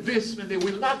down in the basement. They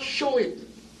will not show it.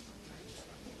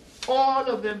 All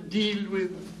of them deal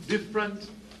with different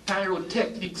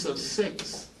pyrotechnics of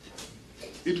sex.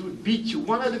 It would beat you.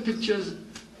 One of the pictures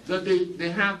that they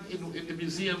have in the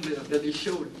museum there that they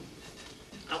showed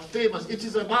are famous. It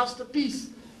is a masterpiece.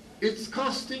 It's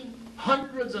costing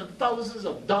hundreds and thousands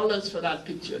of dollars for that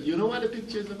picture. You know what the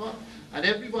picture is about? And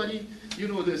everybody, you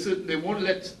know, they won't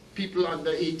let people under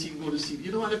 18 go to see it.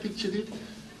 You know what the picture did?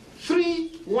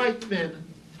 3 white men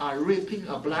are raping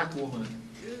a black woman.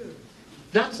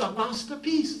 That's a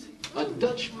masterpiece, a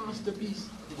Dutch masterpiece.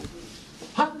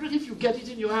 If you get it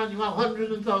in your hand, you have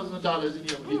hundreds and thousands of dollars in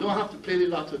your hand. You don't have to play the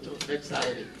lotto till next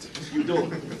Saturday. You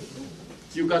don't.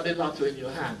 You got the lotto in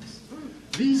your hands.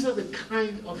 These are the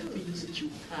kind of things that you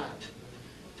have.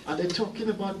 Are they talking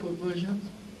about perversion?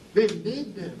 They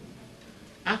made them.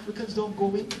 Africans don't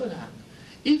go in for that.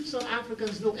 If some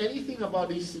Africans know anything about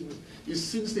these things, it's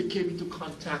since they came into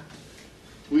contact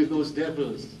with those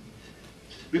devils.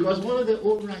 Because one of their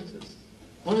own writers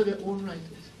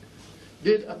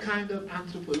did a kind of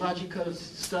anthropological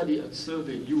study and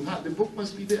survey. You have, the book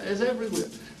must be there, it's everywhere.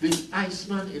 The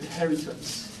Iceman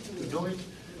Inheritance. You know it?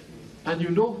 And you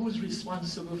know who's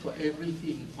responsible for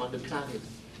everything on the planet.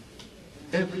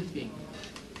 Everything.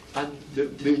 And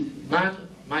the man,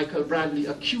 Michael Bradley,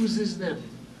 accuses them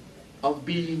of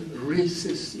being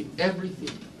racist in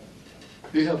everything.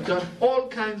 They have done all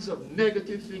kinds of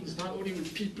negative things, not only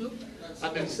with people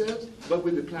and themselves, but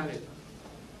with the planet.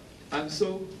 And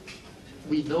so,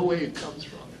 we know where it comes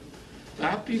from.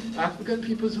 African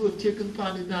peoples who have taken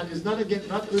part in that is not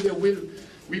with their will.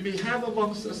 We may have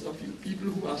amongst us a few people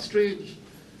who are strange,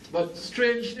 but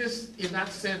strangeness in that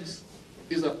sense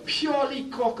is a purely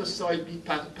Caucasoid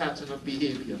pattern of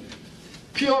behavior.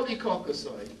 Purely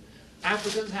Caucasoid.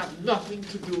 Africans have nothing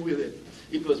to do with it.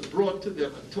 It was brought to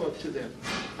them and taught to them.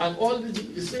 And all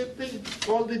the same thing,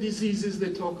 all the diseases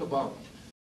they talk about.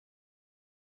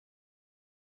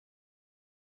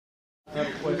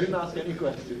 We didn't ask any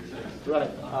questions.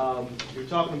 Right. You're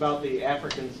talking about the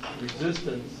Africans'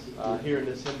 resistance here in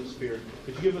this hemisphere.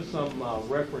 Could you give us some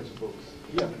reference books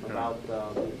about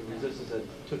the resistance that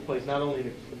took place not only in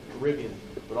the Caribbean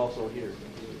but also here?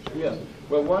 Yeah.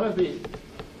 Well, one of the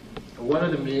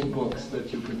main books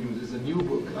that you could use is a new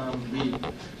book.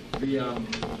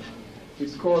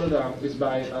 It's called. It's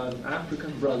by an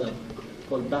African brother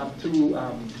called Baptu.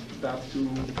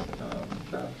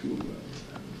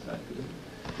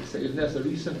 It's a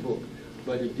recent book,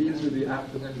 but it deals with the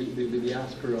African, the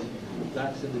diaspora.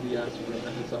 That's in the diaspora,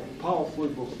 and it's a powerful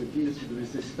book that deals with the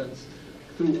resistance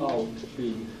throughout.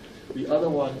 The other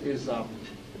one is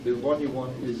the one you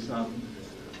want is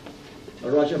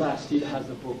Roger Bastide has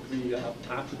a book, the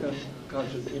African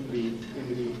cultures in the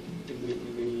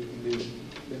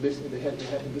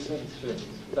hemisphere.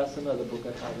 That's another book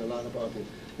that has a lot about it.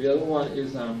 The other one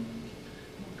is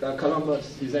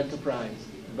Columbus, His Enterprise,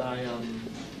 by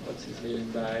what's his name?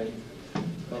 By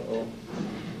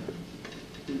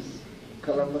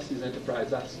Columbus, His Enterprise.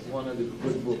 That's one of the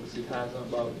good books. It has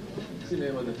about, what's the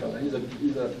name of the fellow?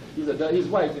 He's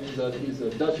white and he's a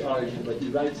Dutch origin, but he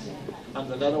writes. And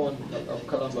another one of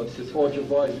Columbus is Origin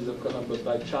Voyages of Columbus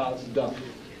by Charles Duff.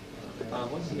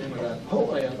 What's the name of that?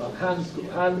 Hans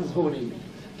Honig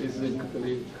is the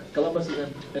Columbus'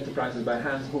 Enterprises by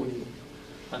Hans Honig.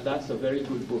 And that's a very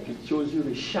good book. It shows you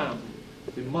the sham,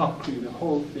 the mockery, the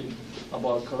whole thing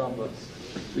about Columbus.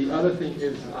 The other thing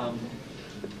is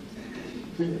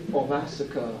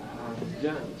massacre.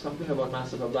 Something about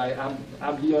massacre by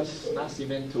Ablios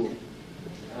Nascimento.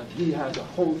 And he has a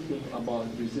whole thing about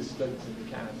resistance in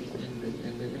the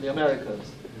Caribbean, in the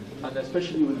Americas, and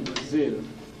especially with Brazil.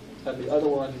 And the other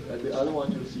one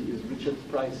you'll see is Richard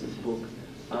Price's book,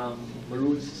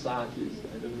 Maroon Societies.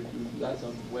 I don't know, that's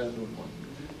a well-known one.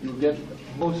 You get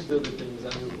most of the things,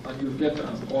 and you get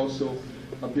also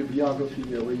a bibliography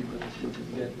here where you can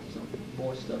get some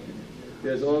more stuff in it.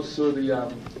 There's also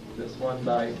this one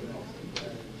by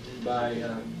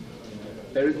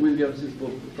Eric Williams'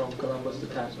 book, From Columbus to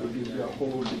Castro, gives you a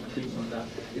whole big thing on that.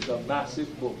 It's a massive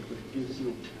book that gives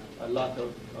you a lot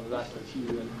of that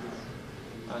material.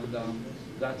 And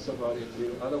that's about it.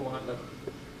 The other one that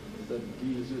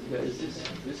deals with here is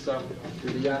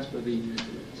the diaspora,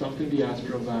 something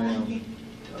diaspora by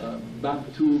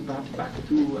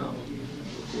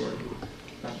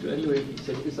anyway,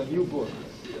 it's a new book.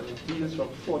 It deals from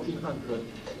 1400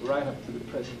 right up to the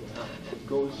present time. It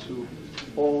goes through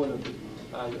all of it.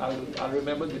 I'll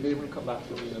remember the name will come back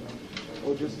to me.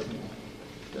 Oh, just a minute.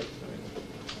 Just a minute.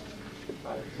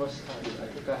 I must have it. I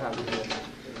think I have it here.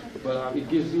 But it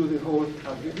gives you the whole.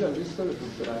 I'll give you a list of the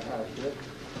books that I have here.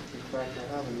 In fact, I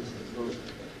have a list of books.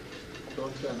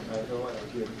 Don't tell me I don't want to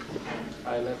give.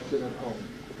 I left it at home.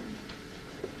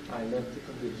 I left it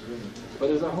in this room. But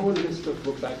there's a whole list of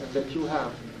books I can let you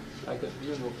have. I can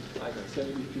send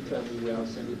it if you tell me where. I'll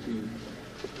send it to you.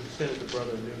 Send it to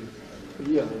Brother Newman.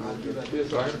 Yeah, I'll do that.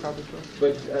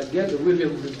 But get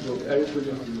Williams' book, Eric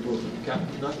Williams' book,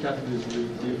 not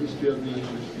capitalism, the history of the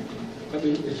English people.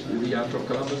 The from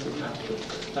Columbus to Castro.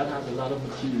 That has a lot of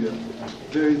material.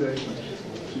 Very, very much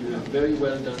material. Very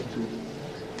well done too.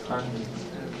 And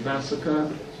Massacre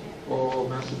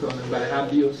by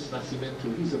Ablios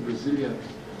Nascimento. He's a Brazilian.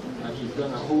 And he's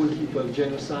done a whole heap of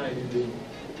genocide in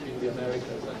the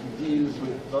Americas. And he deals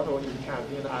with not only the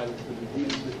Caribbean islands, but he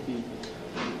deals with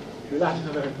the Latin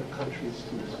American countries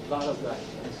too. A lot of that.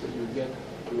 And so you will get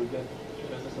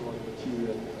tremendous amount of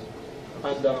material.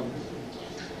 And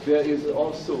There is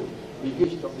also, from the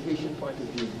Haitian point of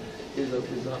view, is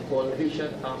called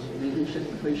Haitian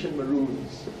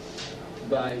Maroons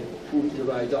by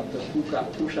Dr.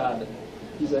 Fouchard.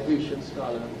 He's a Haitian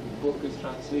scholar. The book is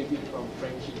translated from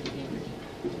French into English.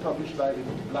 It's published by the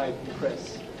Boukman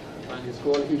Press, and it's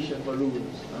called Haitian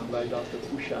Maroons by Dr.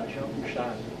 Fouchard, Jean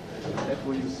Fouchard,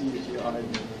 Fouchard.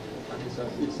 And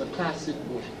it's a classic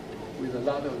book with a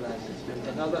lot of lessons.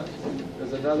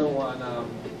 There's another one.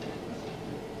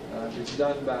 It's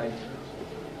done by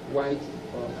White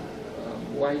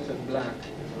and Black,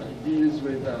 and it deals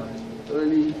with the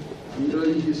early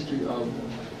history of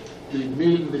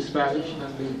the Spanish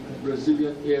and the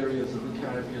Brazilian areas of the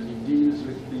Caribbean. It deals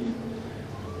with the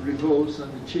revolts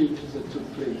and the changes that took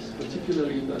place,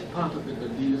 particularly that part of it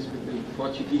that deals with the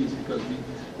Portuguese, because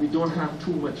we don't have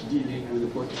too much dealing with the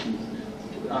Portuguese.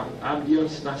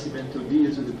 Abdios Nascimento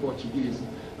deals with the Portuguese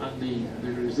and the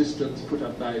resistance put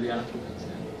up by the Africans.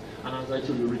 And as I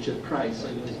told you, Richard Price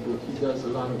in his book, he does a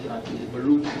lot of that with the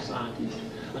Maroon societies.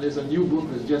 And there's a new book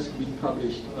that's just been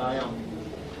published by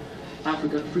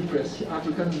African Free Press,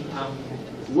 African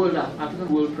World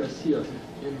Press here,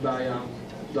 by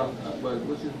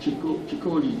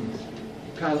Chicoli,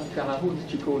 Calahut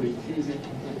Chicoli. He's in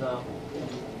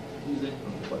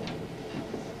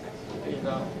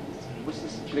what's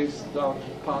this place down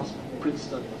past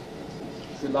Princeton?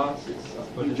 It's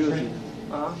New Jersey.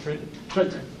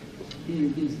 Trenton.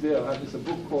 He's there, and it's a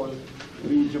book called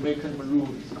The Jamaican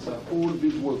Maroons. It's a whole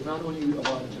big work, not only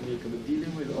about Jamaica, but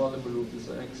dealing with all the Maroons. It's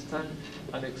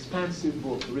an expansive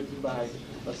book written by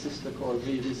a sister called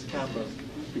Mavis Campbell.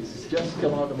 It's just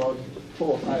come out about 4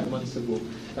 or 5 months ago.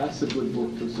 That's a good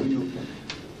book too.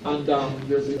 And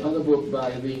there's the other book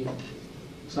by the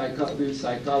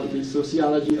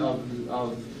sociology of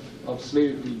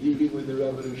slavery, dealing with the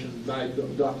revolution, by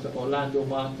Dr. Orlando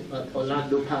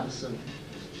Patterson.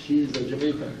 She's a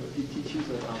Jamaican. He teaches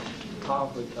at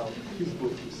Harvard. His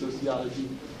book is Sociology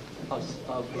of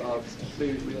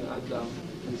Slavery and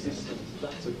Resistance.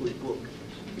 That's a good book.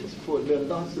 There are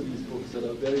lots of these books that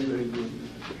are very, very good.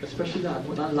 Especially that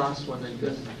last one. I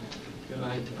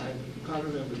can't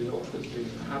remember the author's name.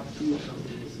 Abdu or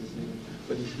something is his name.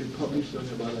 But it's been published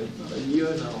only about a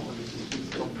year now. It's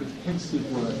comprehensive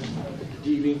work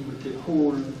dealing with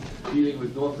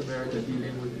North America,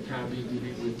 dealing with the Caribbean,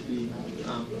 dealing with the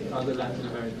other Latin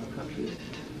American countries.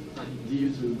 And it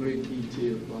deals with great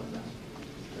detail about that.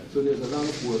 So there's a lot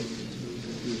of work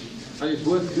to do. And it's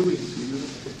worth doing to you,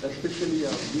 especially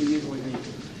dealing with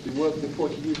the work the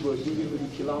Portuguese were dealing with the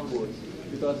Quilombos,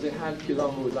 because they had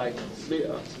Quilombos like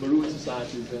Maroon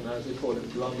societies, and as they call them,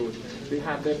 Quilombos. They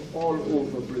had them all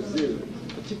over Brazil,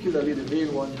 particularly the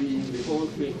main one being the whole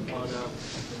thing on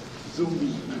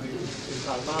Zumbi in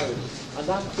Palmares. And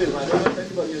that film, I don't know if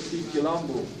anybody has seen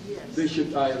Quilombo. They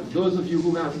should. Those of you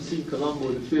who haven't seen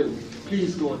Quilombo, the film,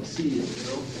 please go and see it. You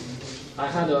know, I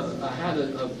had a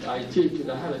tape. I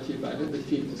did the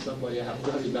tape to somebody. I haven't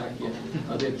got it back yet.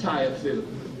 The entire film,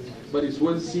 but it's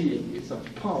worth seeing. It's a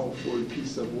powerful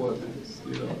piece of work.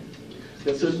 You know,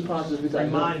 there's certain parts of it.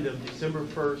 Remind them, December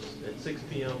 1st at 6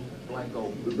 p.m. Black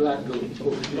Gold. The Black Gold.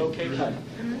 Location. Right.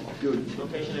 Good.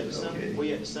 Location at the center. Where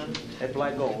you at the center? At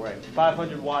Black Gold, right?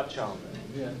 500 watt channel.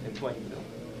 Yeah. In Plainville.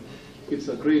 It's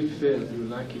a great film. You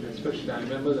like it, especially. I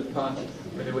remember the part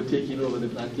when they were taking over the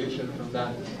plantation from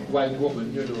that white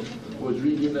woman. You know, was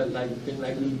reading a thing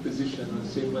like the Inquisition and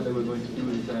saying what they were going to do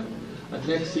with them. And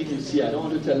next thing you see, I don't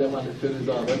want to tell them what the film is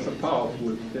about, but it's a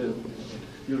powerful film.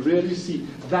 You really see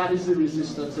that is the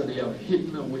resistance that they have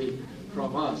hidden away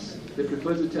from us. They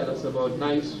prefer to tell us about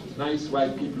nice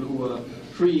white people who are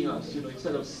freeing us. You know,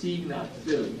 instead of seeing that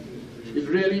film, it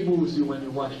really moves you when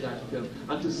you watch that film,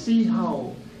 and to see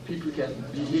how people can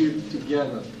behave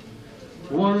together.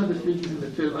 One of the things in the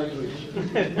film, okay,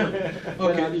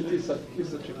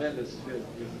 it's a tremendous film.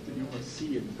 You must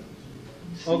see it.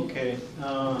 Okay.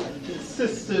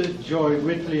 Sister Joy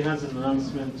Whitley has an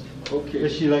announcement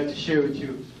that she'd like to share with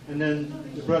you. And then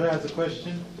the brother has a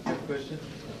question. Okay,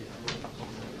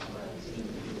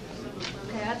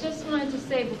 I just wanted to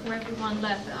say before everyone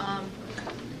left,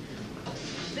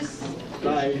 this...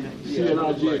 By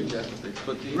CNRJ,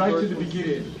 right to the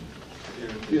beginning.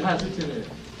 You has it in it.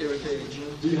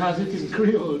 You has it in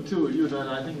Creole too, you know, and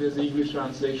I think there's an English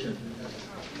translation.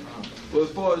 Well,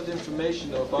 as far as the information,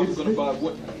 though, if I was going to buy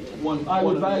one, I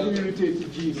would buy the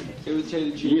Irritated Genius.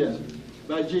 Irritated Genius. Yeah.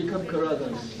 By Jacob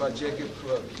Carruthers. By Jacob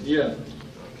Carruthers. Yeah.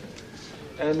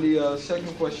 And the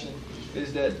second question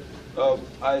is that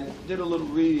I did a little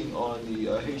reading on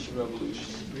the Haitian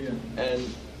Revolution. Yeah. And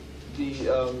the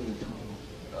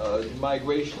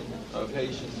migration of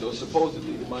Haitians, or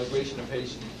supposedly the migration of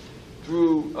Haitians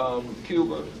through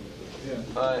Cuba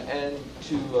Yeah. and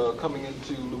to coming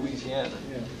into Louisiana.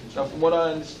 Yeah. Now, from what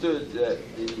I understood, that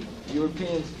the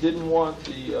Europeans didn't want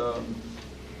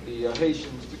the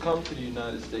Haitians to come to the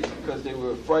United States because they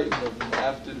were frightened of them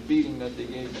after the beating that they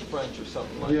gave the French or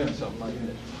something like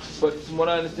that. But from what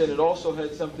I understand, it also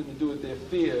had something to do with their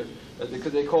fear,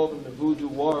 because they called them the voodoo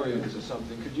warriors or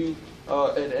something. Could you,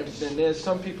 and there's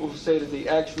some people who say that they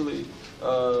actually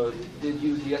did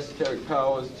use the esoteric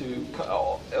powers to,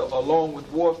 along with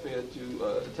warfare,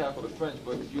 to tackle the French.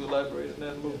 But could you elaborate on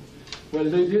that a little? Well,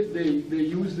 they did. They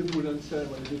used the Boukman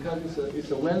ceremony because it's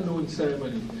a well-known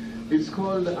ceremony. It's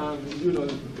called, you know,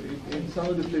 in some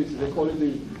of the places they call it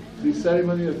the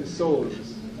ceremony of the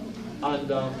souls, and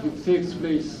it takes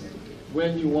place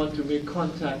when you want to make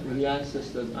contact with the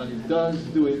ancestors, and it does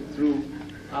do it through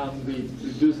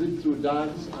it does it through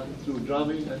dance and through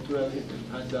drumming and through everything,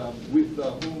 and with the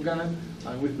homegang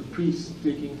and with the priests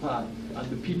taking part and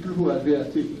the people who are there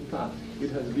taking part. It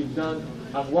has been done,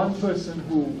 and one person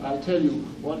who, I'll tell you,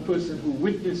 one person who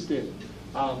witnessed it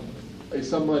is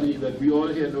somebody that we all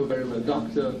here know very well,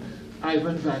 Dr.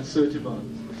 Ivan Van Sertima.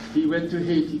 He went to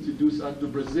Haiti to do some, to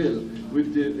Brazil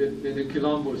with the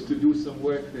Quilombos to do some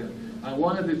work there. And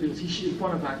one of the things, he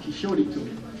showed it to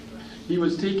me. He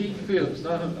was taking films,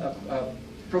 not a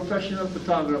professional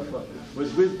photographer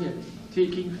was with him,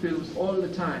 taking films all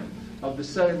the time of the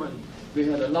ceremony. They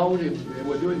had allowed him, they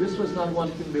were doing, this was not one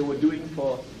thing they were doing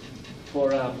for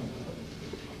the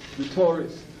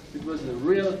tourists. It was the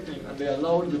real thing, and they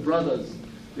allowed the brothers,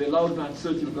 they allowed Van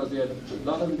Sertima, because they had, a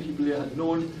lot of the people there had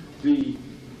known,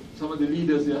 some of the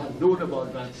leaders there had known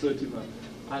about Van Sertima,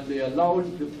 and they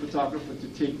allowed the photographer to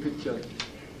take pictures.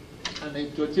 And they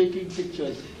were taking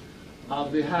pictures.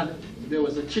 There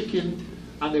was a chicken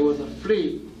and there was a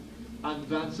flame, and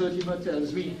Van Sertima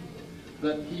tells me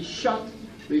that they shot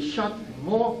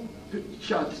more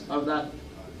shots of that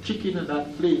chicken and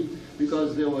that flame,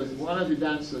 because there was one of the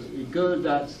dancers, a girl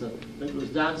dancer, that was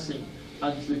dancing,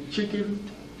 and the chicken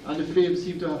and the flame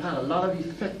seemed to have had a lot of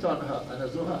effect on her, and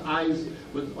as though her eyes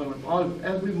were on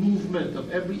every movement of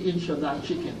every inch of that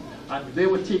chicken, and they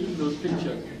were taking those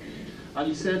pictures. And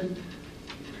he said,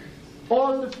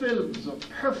 all the films are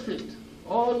perfect,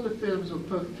 all the films were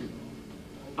perfect,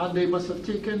 and they must have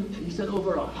taken, he said,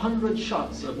 over 100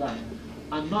 shots of that,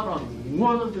 and not on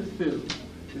one of the films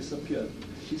disappeared.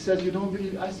 He said, you don't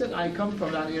believe it? I said, I come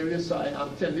from that area, so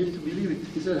I'm tending to believe it.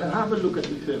 He said, have a look at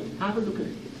the film, have a look at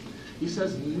it. He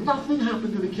says, nothing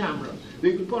happened to the camera.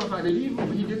 They could put on, he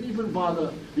didn't even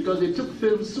bother, because they took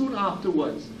films soon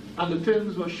afterwards, and the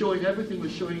films were showing, everything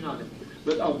was showing on it.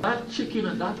 But of that chicken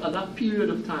at that period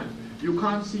of time, you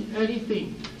can't see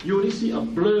anything. You only see a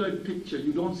blurred picture.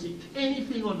 You don't see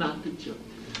anything on that picture.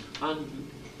 And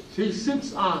he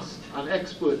since asked an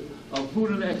expert, a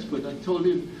voodoo expert, and told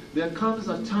him, there comes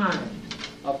a time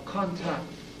of contact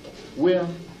where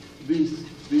the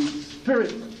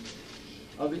spirit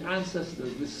of the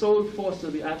ancestors, the soul force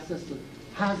of the ancestors,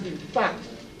 has in fact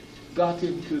got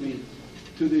into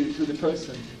the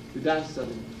person, the dancer,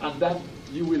 and that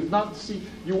you will not see.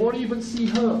 You won't even see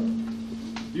her.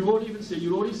 You won't even see.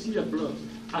 You'll only see a blur.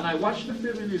 And I watched the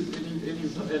film at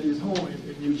his home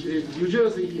in New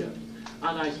Jersey here,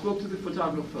 and I spoke to the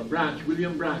photographer,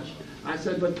 William Branch. I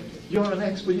said, but you're an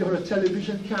expert, you're a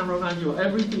television cameraman, you're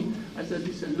everything.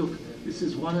 He said, look, this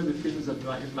is one of the things that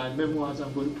in my memoirs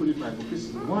I'm going to put in my book. This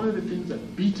is one of the things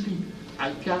that beat me.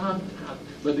 I cannot have,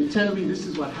 but they tell me this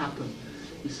is what happened.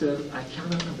 He said, I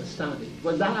cannot understand it.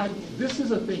 But this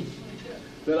is a thing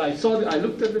that I saw. I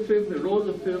looked at the film, the rolls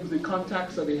of films, the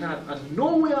contacts that they had, and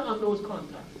nowhere on those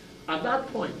contacts, at that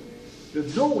point,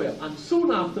 there's nowhere. And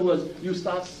soon afterwards, you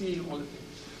start seeing all the things.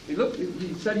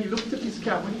 He said he looked at his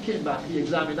camera. When he came back, he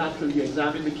examined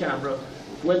the camera.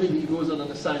 Whether he goes on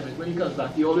an assignment, when he comes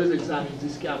back, he always examines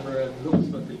his camera and looks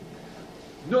for things.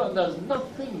 No, there's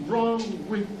nothing wrong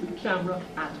with the camera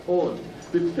at all.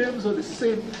 The films are the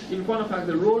same. In point of fact,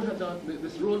 the roll had not,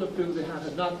 this roll of films they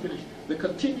had not finished. The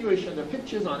continuation, the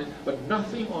pictures on it, but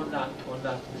nothing on that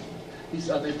thing. He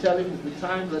said, they're telling us the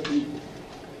time that the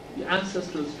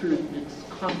ancestral spirit makes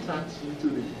contacts into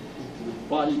the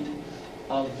body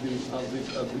of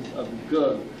the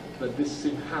girl, that this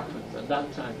thing happens at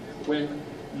that time when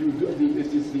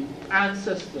it is the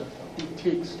ancestor who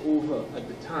takes over at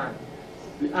the time.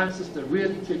 The ancestor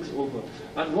really takes over.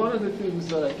 And one of the things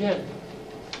that, again,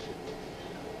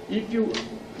 if you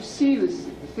see this,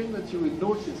 the thing that you will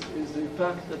notice is the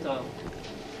fact that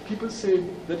people say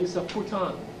that it's a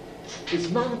put-on. It's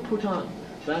not a put-on.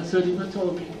 Van Sertima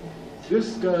told me,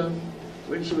 this girl,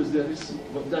 when she was there,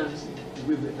 dancing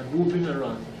with it and moving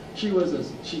around, she was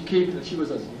as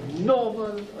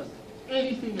normal, as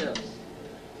anything else.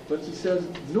 But he says,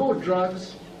 no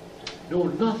drugs, no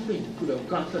nothing could have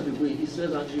gotten away. He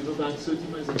says, and you know, Van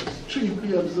Sertima is an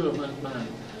extremely observant man.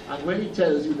 And when he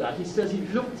tells you that, he says he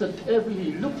looked at everything,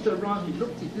 he looked around, he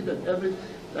did at everything.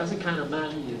 That's the kind of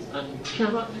man he is. And he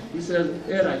cannot, he says,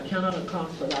 Ed, I cannot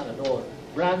account for that at all.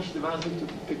 Branch, the man who took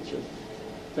the pictures,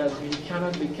 tells me they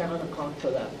cannot account for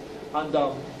that. And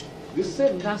this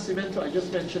same Nascimento I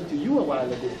just mentioned to you a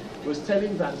while ago was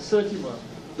telling Van Sertima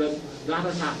that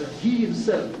has happened. He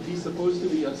himself, he's supposed to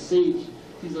be a sage.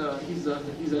 He's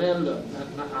an elder,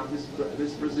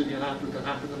 this Brazilian African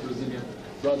Brazilian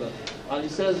brother. And he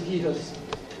says he has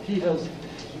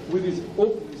with his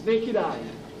naked eye,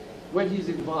 when he's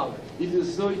involved, it is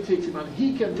as though it takes him, and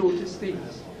he can notice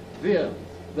things there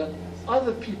that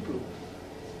other people,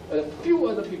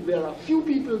 there are a few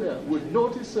people there would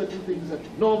notice certain things that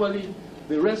normally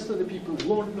the rest of the people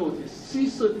won't notice, see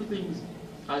certain things.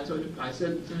 I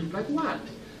said to him, like what?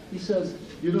 He says,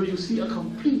 you know, you see a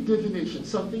complete divination,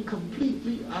 something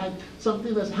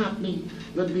something that's happening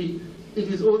that it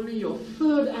is only your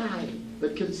third eye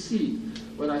that can see.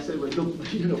 When I said, well,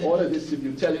 look, you know, all of this, if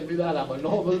you're telling me that, I'm a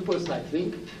normal person, I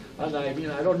think, and I mean,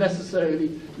 I don't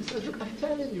necessarily, he says, look, I'm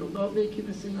telling you, I'm not making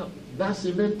this thing up.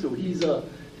 Nascimento, he's a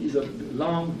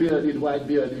long-bearded,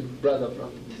 white-bearded brother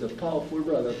he's a powerful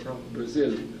brother from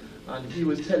Brazil, and he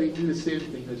was telling me the same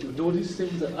thing, that you notice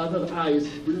things that other eyes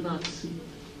will not see.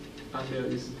 And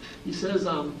he says,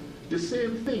 the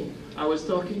same thing. I was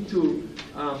talking to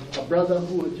a brother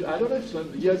who, I don't know if it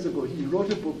was years ago, he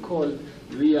wrote a book called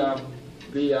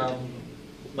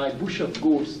My Bush of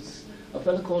Ghosts. A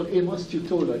fellow called Amos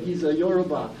Tutola. He's a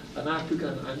Yoruba, an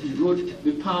African, and he wrote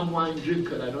The Palm Wine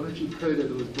Drinker. I don't know if you've heard of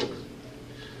those books.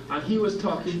 And he was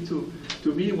talking to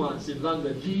me once in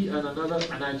London, he and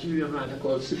a Nigerian man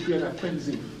called Cyprian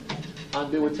Akwenzi.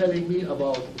 And they were telling me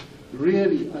about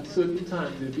really at certain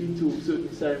times they've been to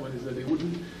certain ceremonies that they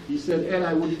wouldn't, he said, Ed,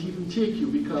 I wouldn't even take you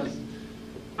because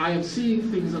I am seeing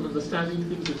things and understanding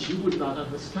things that you would not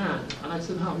understand. And I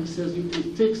said, how? He says,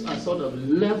 it takes a sort of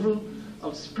level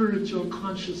of spiritual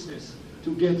consciousness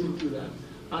to get into that.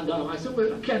 And I said,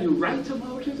 well, can you write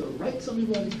about it or write something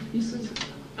about it? He says,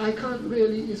 I can't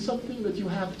really, it's something that you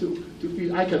have to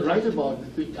feel. I can write about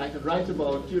the thing, I can write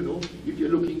about, you know, if you're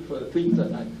looking for things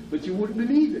that but you wouldn't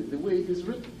believe it, the way it is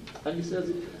written. And he says,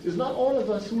 it's not all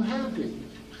of us who have it.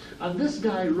 And this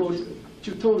guy wrote,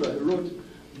 Tutola wrote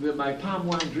My Palm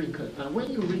Wine Drinker. And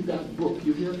when you read that book,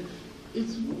 you hear,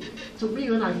 it's, to me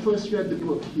when I first read the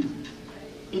book,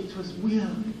 it was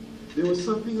weird. There was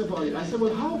something about it. I said,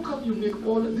 well, how come you make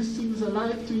all of these things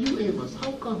alive to you, Amos?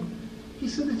 How come? He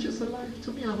said, it's just alive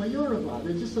to me. I'm a Yoruba.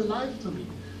 They're just alive to me.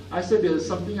 I said, there's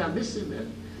something I'm missing there.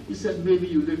 He said, maybe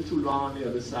you live too long on the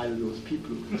other side of those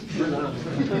people.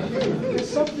 There's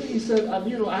something, he said,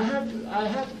 you know, I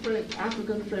have friends,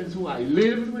 African friends who I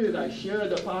lived with, I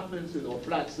shared apartments with, or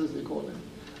flats as they call them.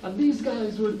 And these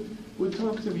guys would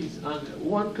talk to me. And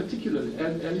one particularly,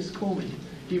 Ellis Comey,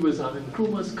 he was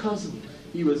Nkrumah's cousin.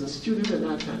 He was a student at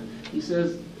that time. He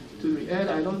says to me, Ed,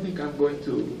 I don't think I'm going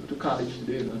to college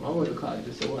today. I'm going to college.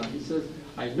 I said, well, he says,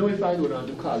 I know if I go down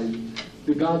to college,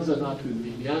 the gods are not with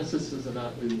me, the ancestors are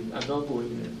not with me. I'm not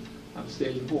going there. I'm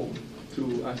staying home.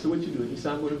 I said, what you doing? He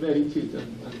said, I'm going to meditate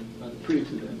and pray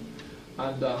to them.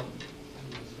 And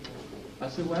I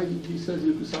said, why? He says,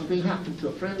 something happened to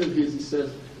a friend of his, he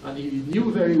says, and he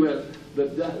knew very well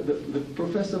that the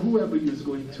professor, whoever he was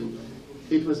going to,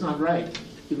 it was not right.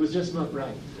 It was just not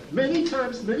right. Many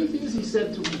times, many things he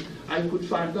said to me, I could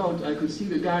find out, I could see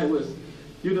the guy was,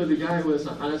 you know, the guy was,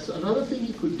 and another thing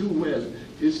he could do well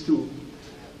is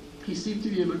he seemed to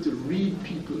be able to read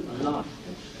people a lot.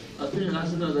 I think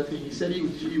that's another thing. He said he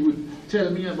would tell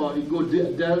me about, he'd go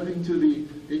delve into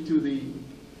the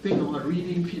thing about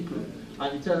reading people,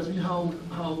 and he tells me how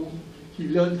he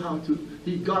learned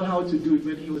he got how to do it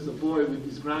when he was a boy with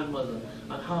his grandmother,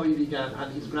 and how he began,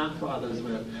 and his grandfather as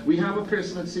well. We have a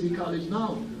person at City College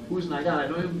now who's like that. I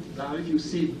know him now. If you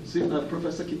see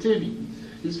Professor Kitemi,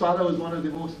 his father was one of the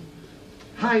most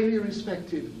highly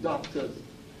respected doctors,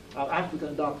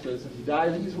 African doctors, and he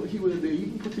died. He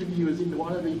was in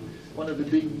one of the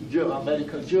big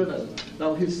medical journals.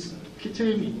 Now his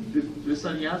Kitemi, the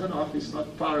son, he has an office not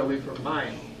far away from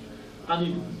mine, and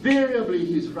invariably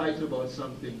he's right about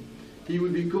something. He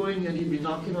would be going and he'd be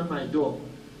knocking on my door,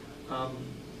 and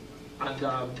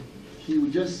he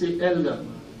would just say, Elder.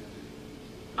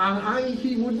 And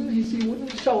he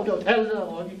wouldn't shout out, Elder,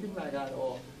 or anything like that,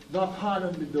 or knock hard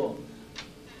on the door.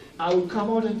 I would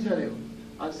come out and tell him,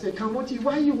 I'd say, Kamoti,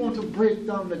 why you want to break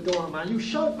down the door, man? You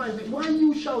shout my name. Why are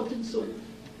you shouting so?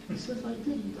 He says, I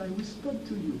didn't. I whispered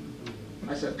to you.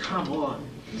 I said, come on.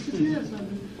 He said, yes.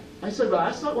 I said, well,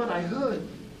 that's not what I heard.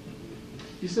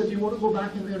 He said, you want to go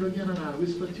back in there again and I'll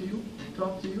whisper to you,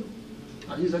 talk to you?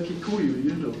 And he's a Kikuyu,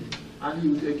 you know. And he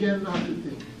would again have to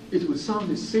think. It would sound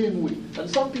the same way. And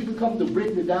some people come to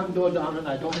break the damn door down and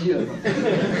I don't hear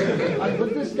them.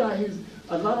 But this guy,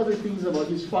 a lot of the things about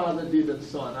his father did and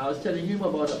so on. I was telling him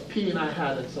about a pain I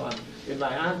had and so on in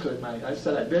my ankle. I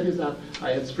said, I bet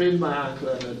I had sprained my ankle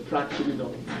and had fractured it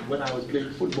up when I was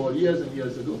playing football years and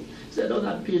years ago. He said, oh,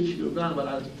 that pain should have gone,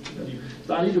 but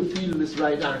so I need to feel this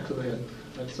right ankle here.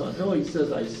 And so on. No, he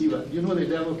says, I see what, you know they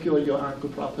never cure your ankle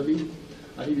properly.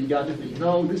 And he began to think,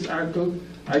 no, this ankle,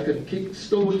 I can kick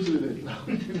stones with it now.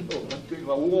 You know, I'm doing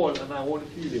a wall and I won't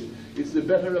feel it. It's the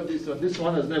better of this one. This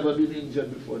one has never been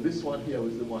injured before. This one here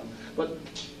was the one. But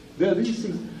there are these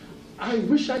things. I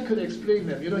wish I could explain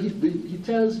them. You know, he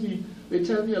tells me, they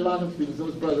tell me a lot of things,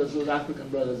 those brothers, those African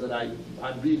brothers that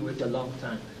I've been with a long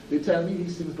time. They tell me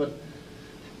these things, but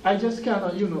I just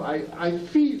cannot, you know, I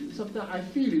feel, sometimes I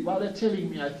feel it. While they're telling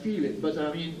me, I feel it. But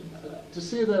I mean, to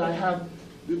say that I have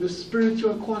the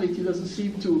spiritual quality doesn't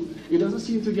seem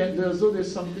to get there, as though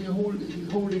there's something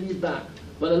holding it back.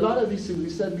 But a lot of these things, he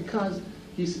said, because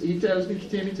he tells me,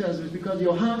 it's because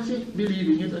your heart is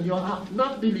believing it and your heart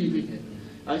not believing it.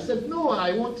 I said, no,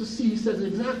 I want to see. He says,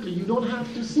 exactly, you don't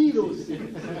have to see those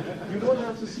things. You don't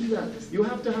have to see that. You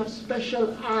have to have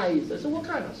special eyes. I said, what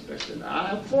kind of special eyes?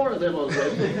 I have 4 of them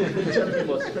already. You're telling me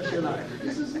about special eyes.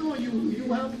 He says, no,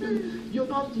 you have to, you're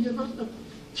not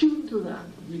tuned to that.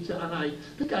 And I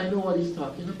think I know what he's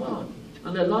talking about.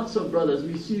 And there are lots of brothers,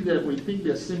 we see them, we think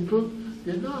they're simple.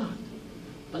 They're not.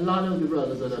 A lot of the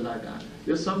brothers that are like that.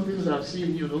 There's some things I've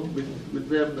seen, you know, with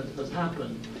them that has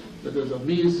happened that has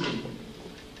amazed me.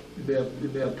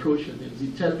 Their approach and things.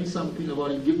 He tell me something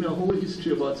about it, give me a whole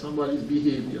history about somebody's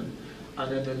behavior,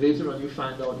 and then later on you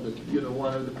find out that, you know,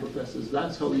 one of the professors,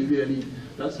 that's how he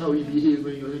behaved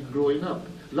when he was growing up.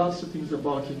 Lots of things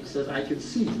about him, he says, I can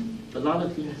see a lot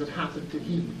of things that happened to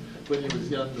him when he was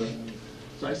younger.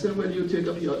 So I said, well, you take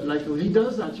up your, like, he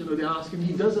does that, you know, they ask him,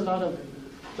 he does a lot of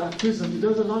baptism, he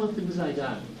does a lot of things like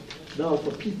that. Now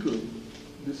for people,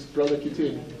 this brother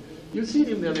Kiteni, you've seen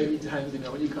him there many times, you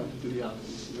know, when you come to the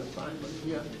office. That's fine, but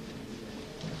yeah.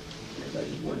 Yes, I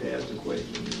just wanted to ask a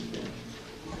question.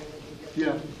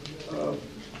 Yeah.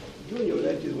 During your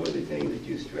lectures, one of the things that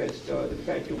you stressed, the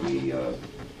fact that we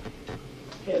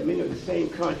had many of the same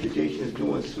contradictions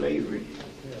during slavery,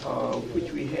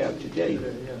 which we have today.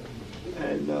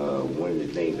 And one of the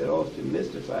things that often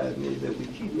mystifies me is that we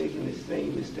keep making the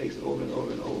same mistakes over and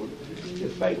over and over.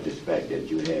 Despite the fact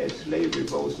that you had slavery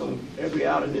votes on every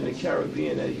island in the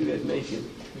Caribbean, as you had mentioned,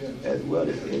 as well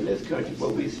as in this country,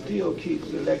 but we still keep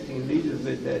selecting leaders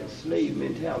with that slave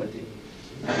mentality.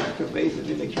 Pervasive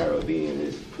in the Caribbean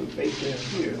is pervasive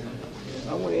here.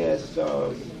 I want to ask,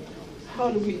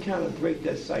 how do we kind of break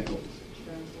that cycle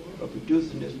of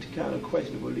producing this kind of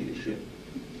questionable leadership?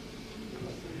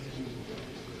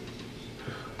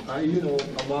 You know,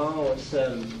 among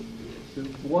ourselves,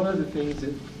 one of the things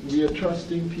that we are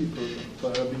trusting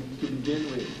people to begin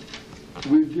with.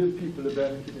 We give people the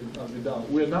benefit of the doubt.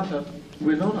 We're not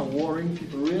a warring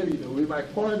people, really. Though. We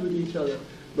might quarrel with each other,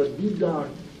 but deep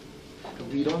down,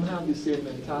 we don't have the same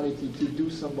mentality to do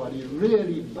somebody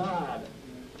really bad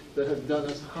that has done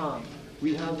us harm.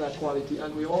 We have that quality,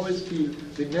 and we always feel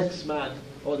the next man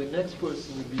or the next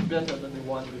person will be better than the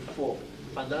one before.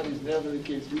 And that is never the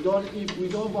case. We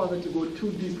don't bother to go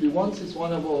too deeply. Once it's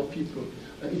one of our people,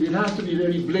 it has to be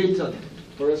very blatant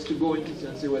for us to go into it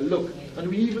and say, well, look. And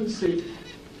we even say,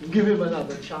 give him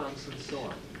another chance and so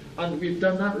on. And we've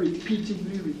done that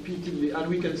repeatedly. And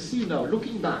we can see now,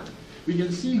 looking back, we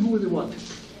can see who the one.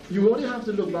 You only have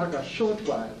to look back a short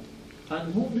while.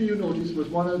 And whom do you notice was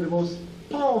one of the most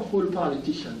powerful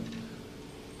politicians,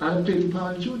 Adam Clayton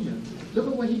Powell Jr. Look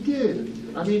at what he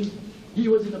did. I mean, he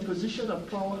was in a position of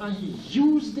power and he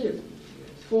used it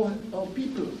for our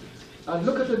people. And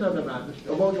look at another man,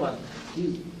 about what?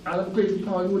 Adam Clayton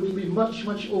Powell would be much,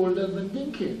 much older than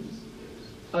Dinkins.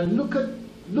 And look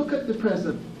at the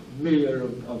present mayor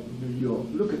of New York.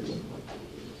 Look at him.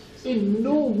 In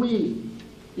no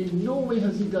way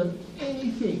has he done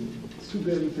anything to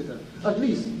benefit us. At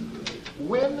least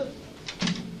when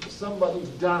somebody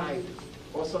died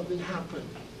or something happened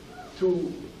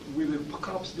when the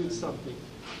cops did something,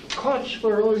 Koch,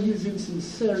 for all his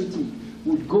insincerity,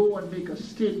 would go and make a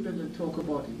statement and talk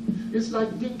about it. It's like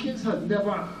Dinkins had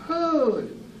never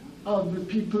heard of the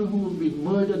people who have been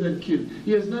murdered and killed.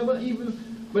 He has never even,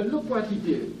 but look what he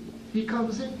did. He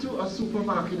comes into a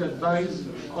supermarket and buys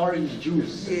orange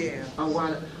juice. Yeah.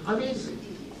 I mean,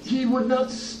 he would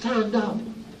not stand up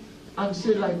and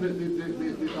say like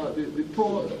the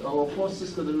poor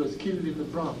sister that was killed in the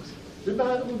Bronx. The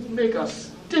man would make a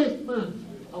statement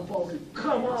about it,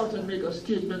 come out and make a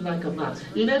statement like a man.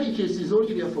 In any case, he's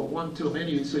only there for one term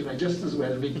anyway, so he might just as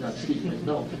well make that statement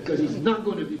now, because he's not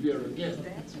going to be there again.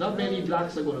 Not many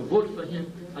blacks are going to vote for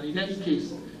him, and in any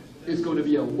case, it's going to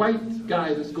be a white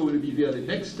guy that's going to be there the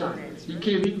next time. He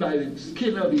came in by the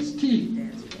skin of his teeth.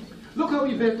 Look how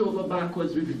he bent over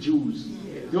backwards with the Jews.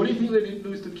 The only thing they didn't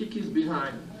do is to kick his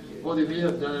behind. Or they may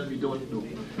have done and we don't know.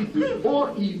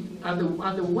 And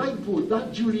the white vote,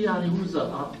 that Giuliani, who's a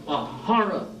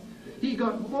horror, he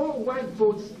got more white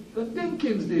votes than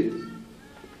Dinkins did.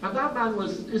 And that man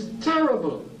is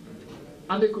terrible.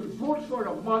 And they could vote for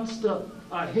a monster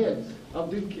ahead of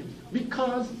Dinkins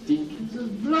because Dinkins is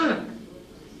black.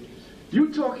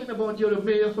 You talking about you're a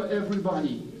mayor for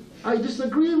everybody. I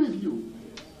disagree with you.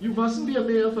 You mustn't be a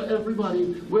mayor for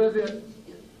everybody where there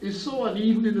is so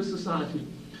uneven in the society.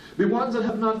 The ones that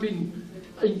have not been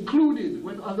included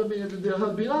when other mayors in there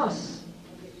have been us.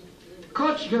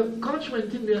 Koch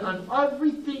went in there and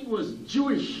everything was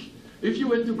Jewish. If you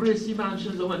went to Gracie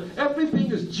Mansions or when,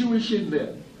 everything is Jewish in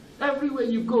there. Everywhere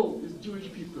you go is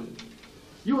Jewish people.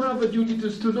 You have a duty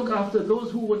to look after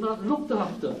those who were not looked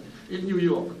after in New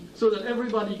York, so that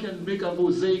everybody can make a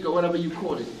mosaic or whatever you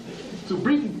call it. To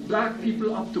bring black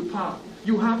people up to par.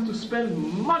 You have to spend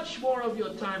much more of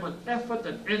your time and effort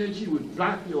and energy with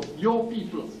your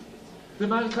people. The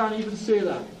man can't even say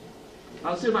that.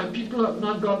 I'll say my people have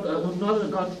not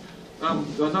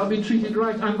been treated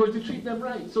right. I'm going to treat them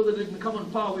right so that they can come on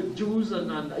par with Jews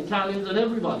and Italians and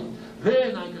everybody.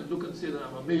 Then I can look and say that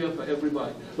I'm a mayor for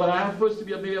everybody. But I have first to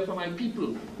be a mayor for my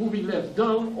people who've been left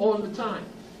down all the time.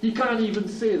 He can't even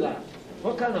say that.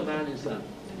 What kind of man is that?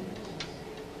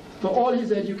 For all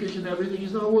his education and everything,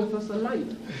 he's not worth us a light.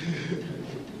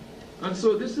 And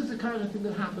so this is the kind of thing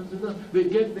that happens. They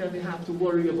get there and they have to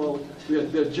worry about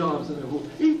their jobs and their vote.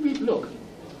 If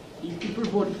people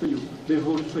vote for you, they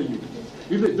vote for you.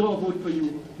 If they don't vote for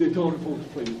you, they don't vote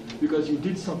for you. Because you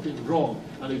did something wrong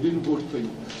and they didn't vote for you.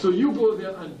 So you go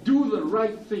there and do the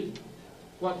right thing.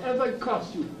 Whatever it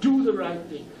costs you, do the right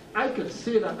thing. I can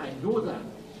say that, I know that.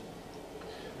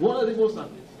 One of the most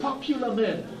popular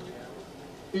men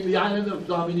in the island of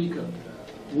Dominica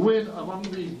went among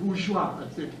the bourgeois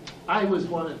and said, I was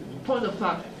one of them. In point of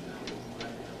fact,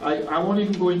 I won't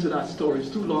even go into that story. It's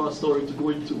too long a story to go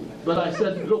into. But I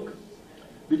said, look,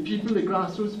 the people, the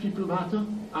grassroots people matter.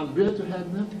 I'm there to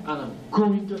help them, and I'm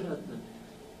going to help them.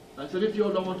 I said, if you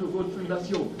all don't want to vote for me, that's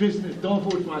your business. Don't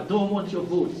vote for me. I don't want your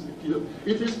votes.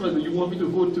 If it's for you want me to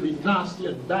vote to be nasty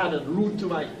and bad and rude to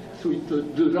the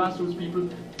grassroots people,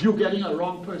 you're getting a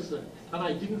wrong person. And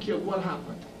I didn't care what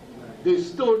happened. They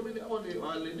stole me on the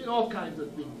island, all kinds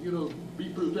of things. You know,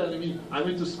 people telling me, I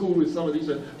went to school with some of these,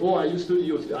 and, oh,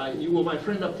 you were my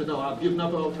friend up to now, I've given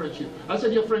up our friendship. I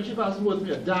said, your friendship hasn't worth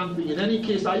me a damn thing. In any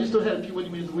case, I used to help you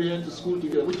when we went to school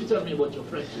together. What you tell me about your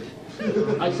friendship?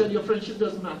 I said, your friendship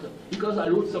doesn't matter. Because I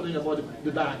wrote something about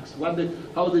the banks,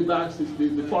 how the banks,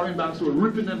 the foreign banks were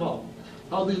ripping them off.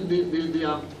 How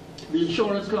the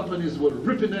insurance companies were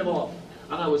ripping them off.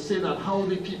 And I was saying that how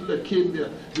the people that came there,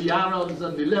 the Arabs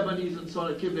and the Lebanese and so on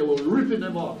that came there, were ripping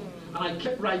them off. And I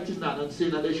kept writing that and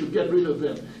saying that they should get rid of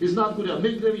them. It's not good to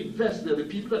make them invest there. The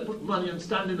people that put money and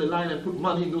stand in the line and put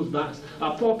money in those banks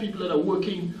are poor people that are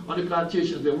working on the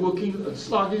plantations. They're working and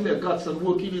slogging their guts and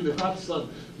working in the hot sun.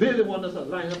 They're the ones that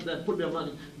line up there and put their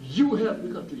money. You help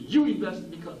the country. You invest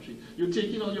in the country. You're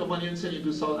taking all your money and sending it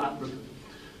to South Africa.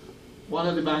 One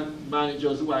of the bank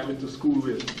managers who I went to school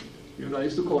with, you know, I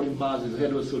used to call him Maz, his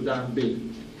head was so damn big.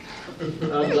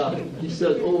 And he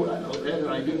said, oh,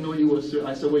 I didn't know you were serious.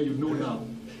 I said, well, you know now.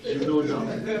 You know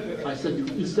now. I said,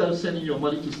 instead of sending your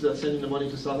money sending the money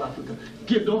to South Africa,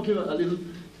 don't give a little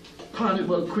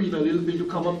carnival queen a little bit. You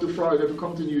come up to Florida, you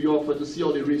come to New York to see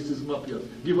all the racism up here.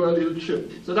 Give her a little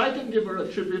trip. So that I can give her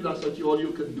a trip if that's all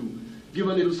you can do. Give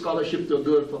a little scholarship to a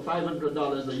girl for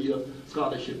 $500 a year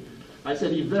scholarship. I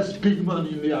said, invest big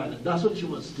money in the island. That's what you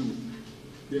must do.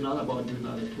 They're not about doing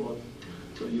that at all.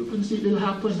 So you can see it'll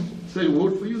happen. Say,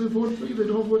 vote for you, they vote for you. They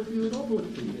don't vote for you, they don't vote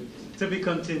for you. To be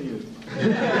continued.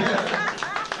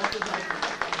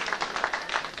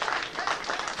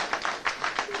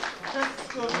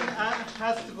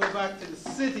 Has to go back to the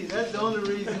city. That's the only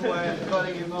reason why I'm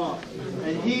cutting him off.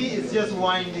 And he is just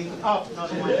winding up,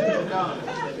 not winding down.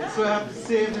 So I have to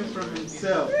save him from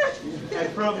himself. I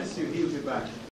promise you, he'll be back.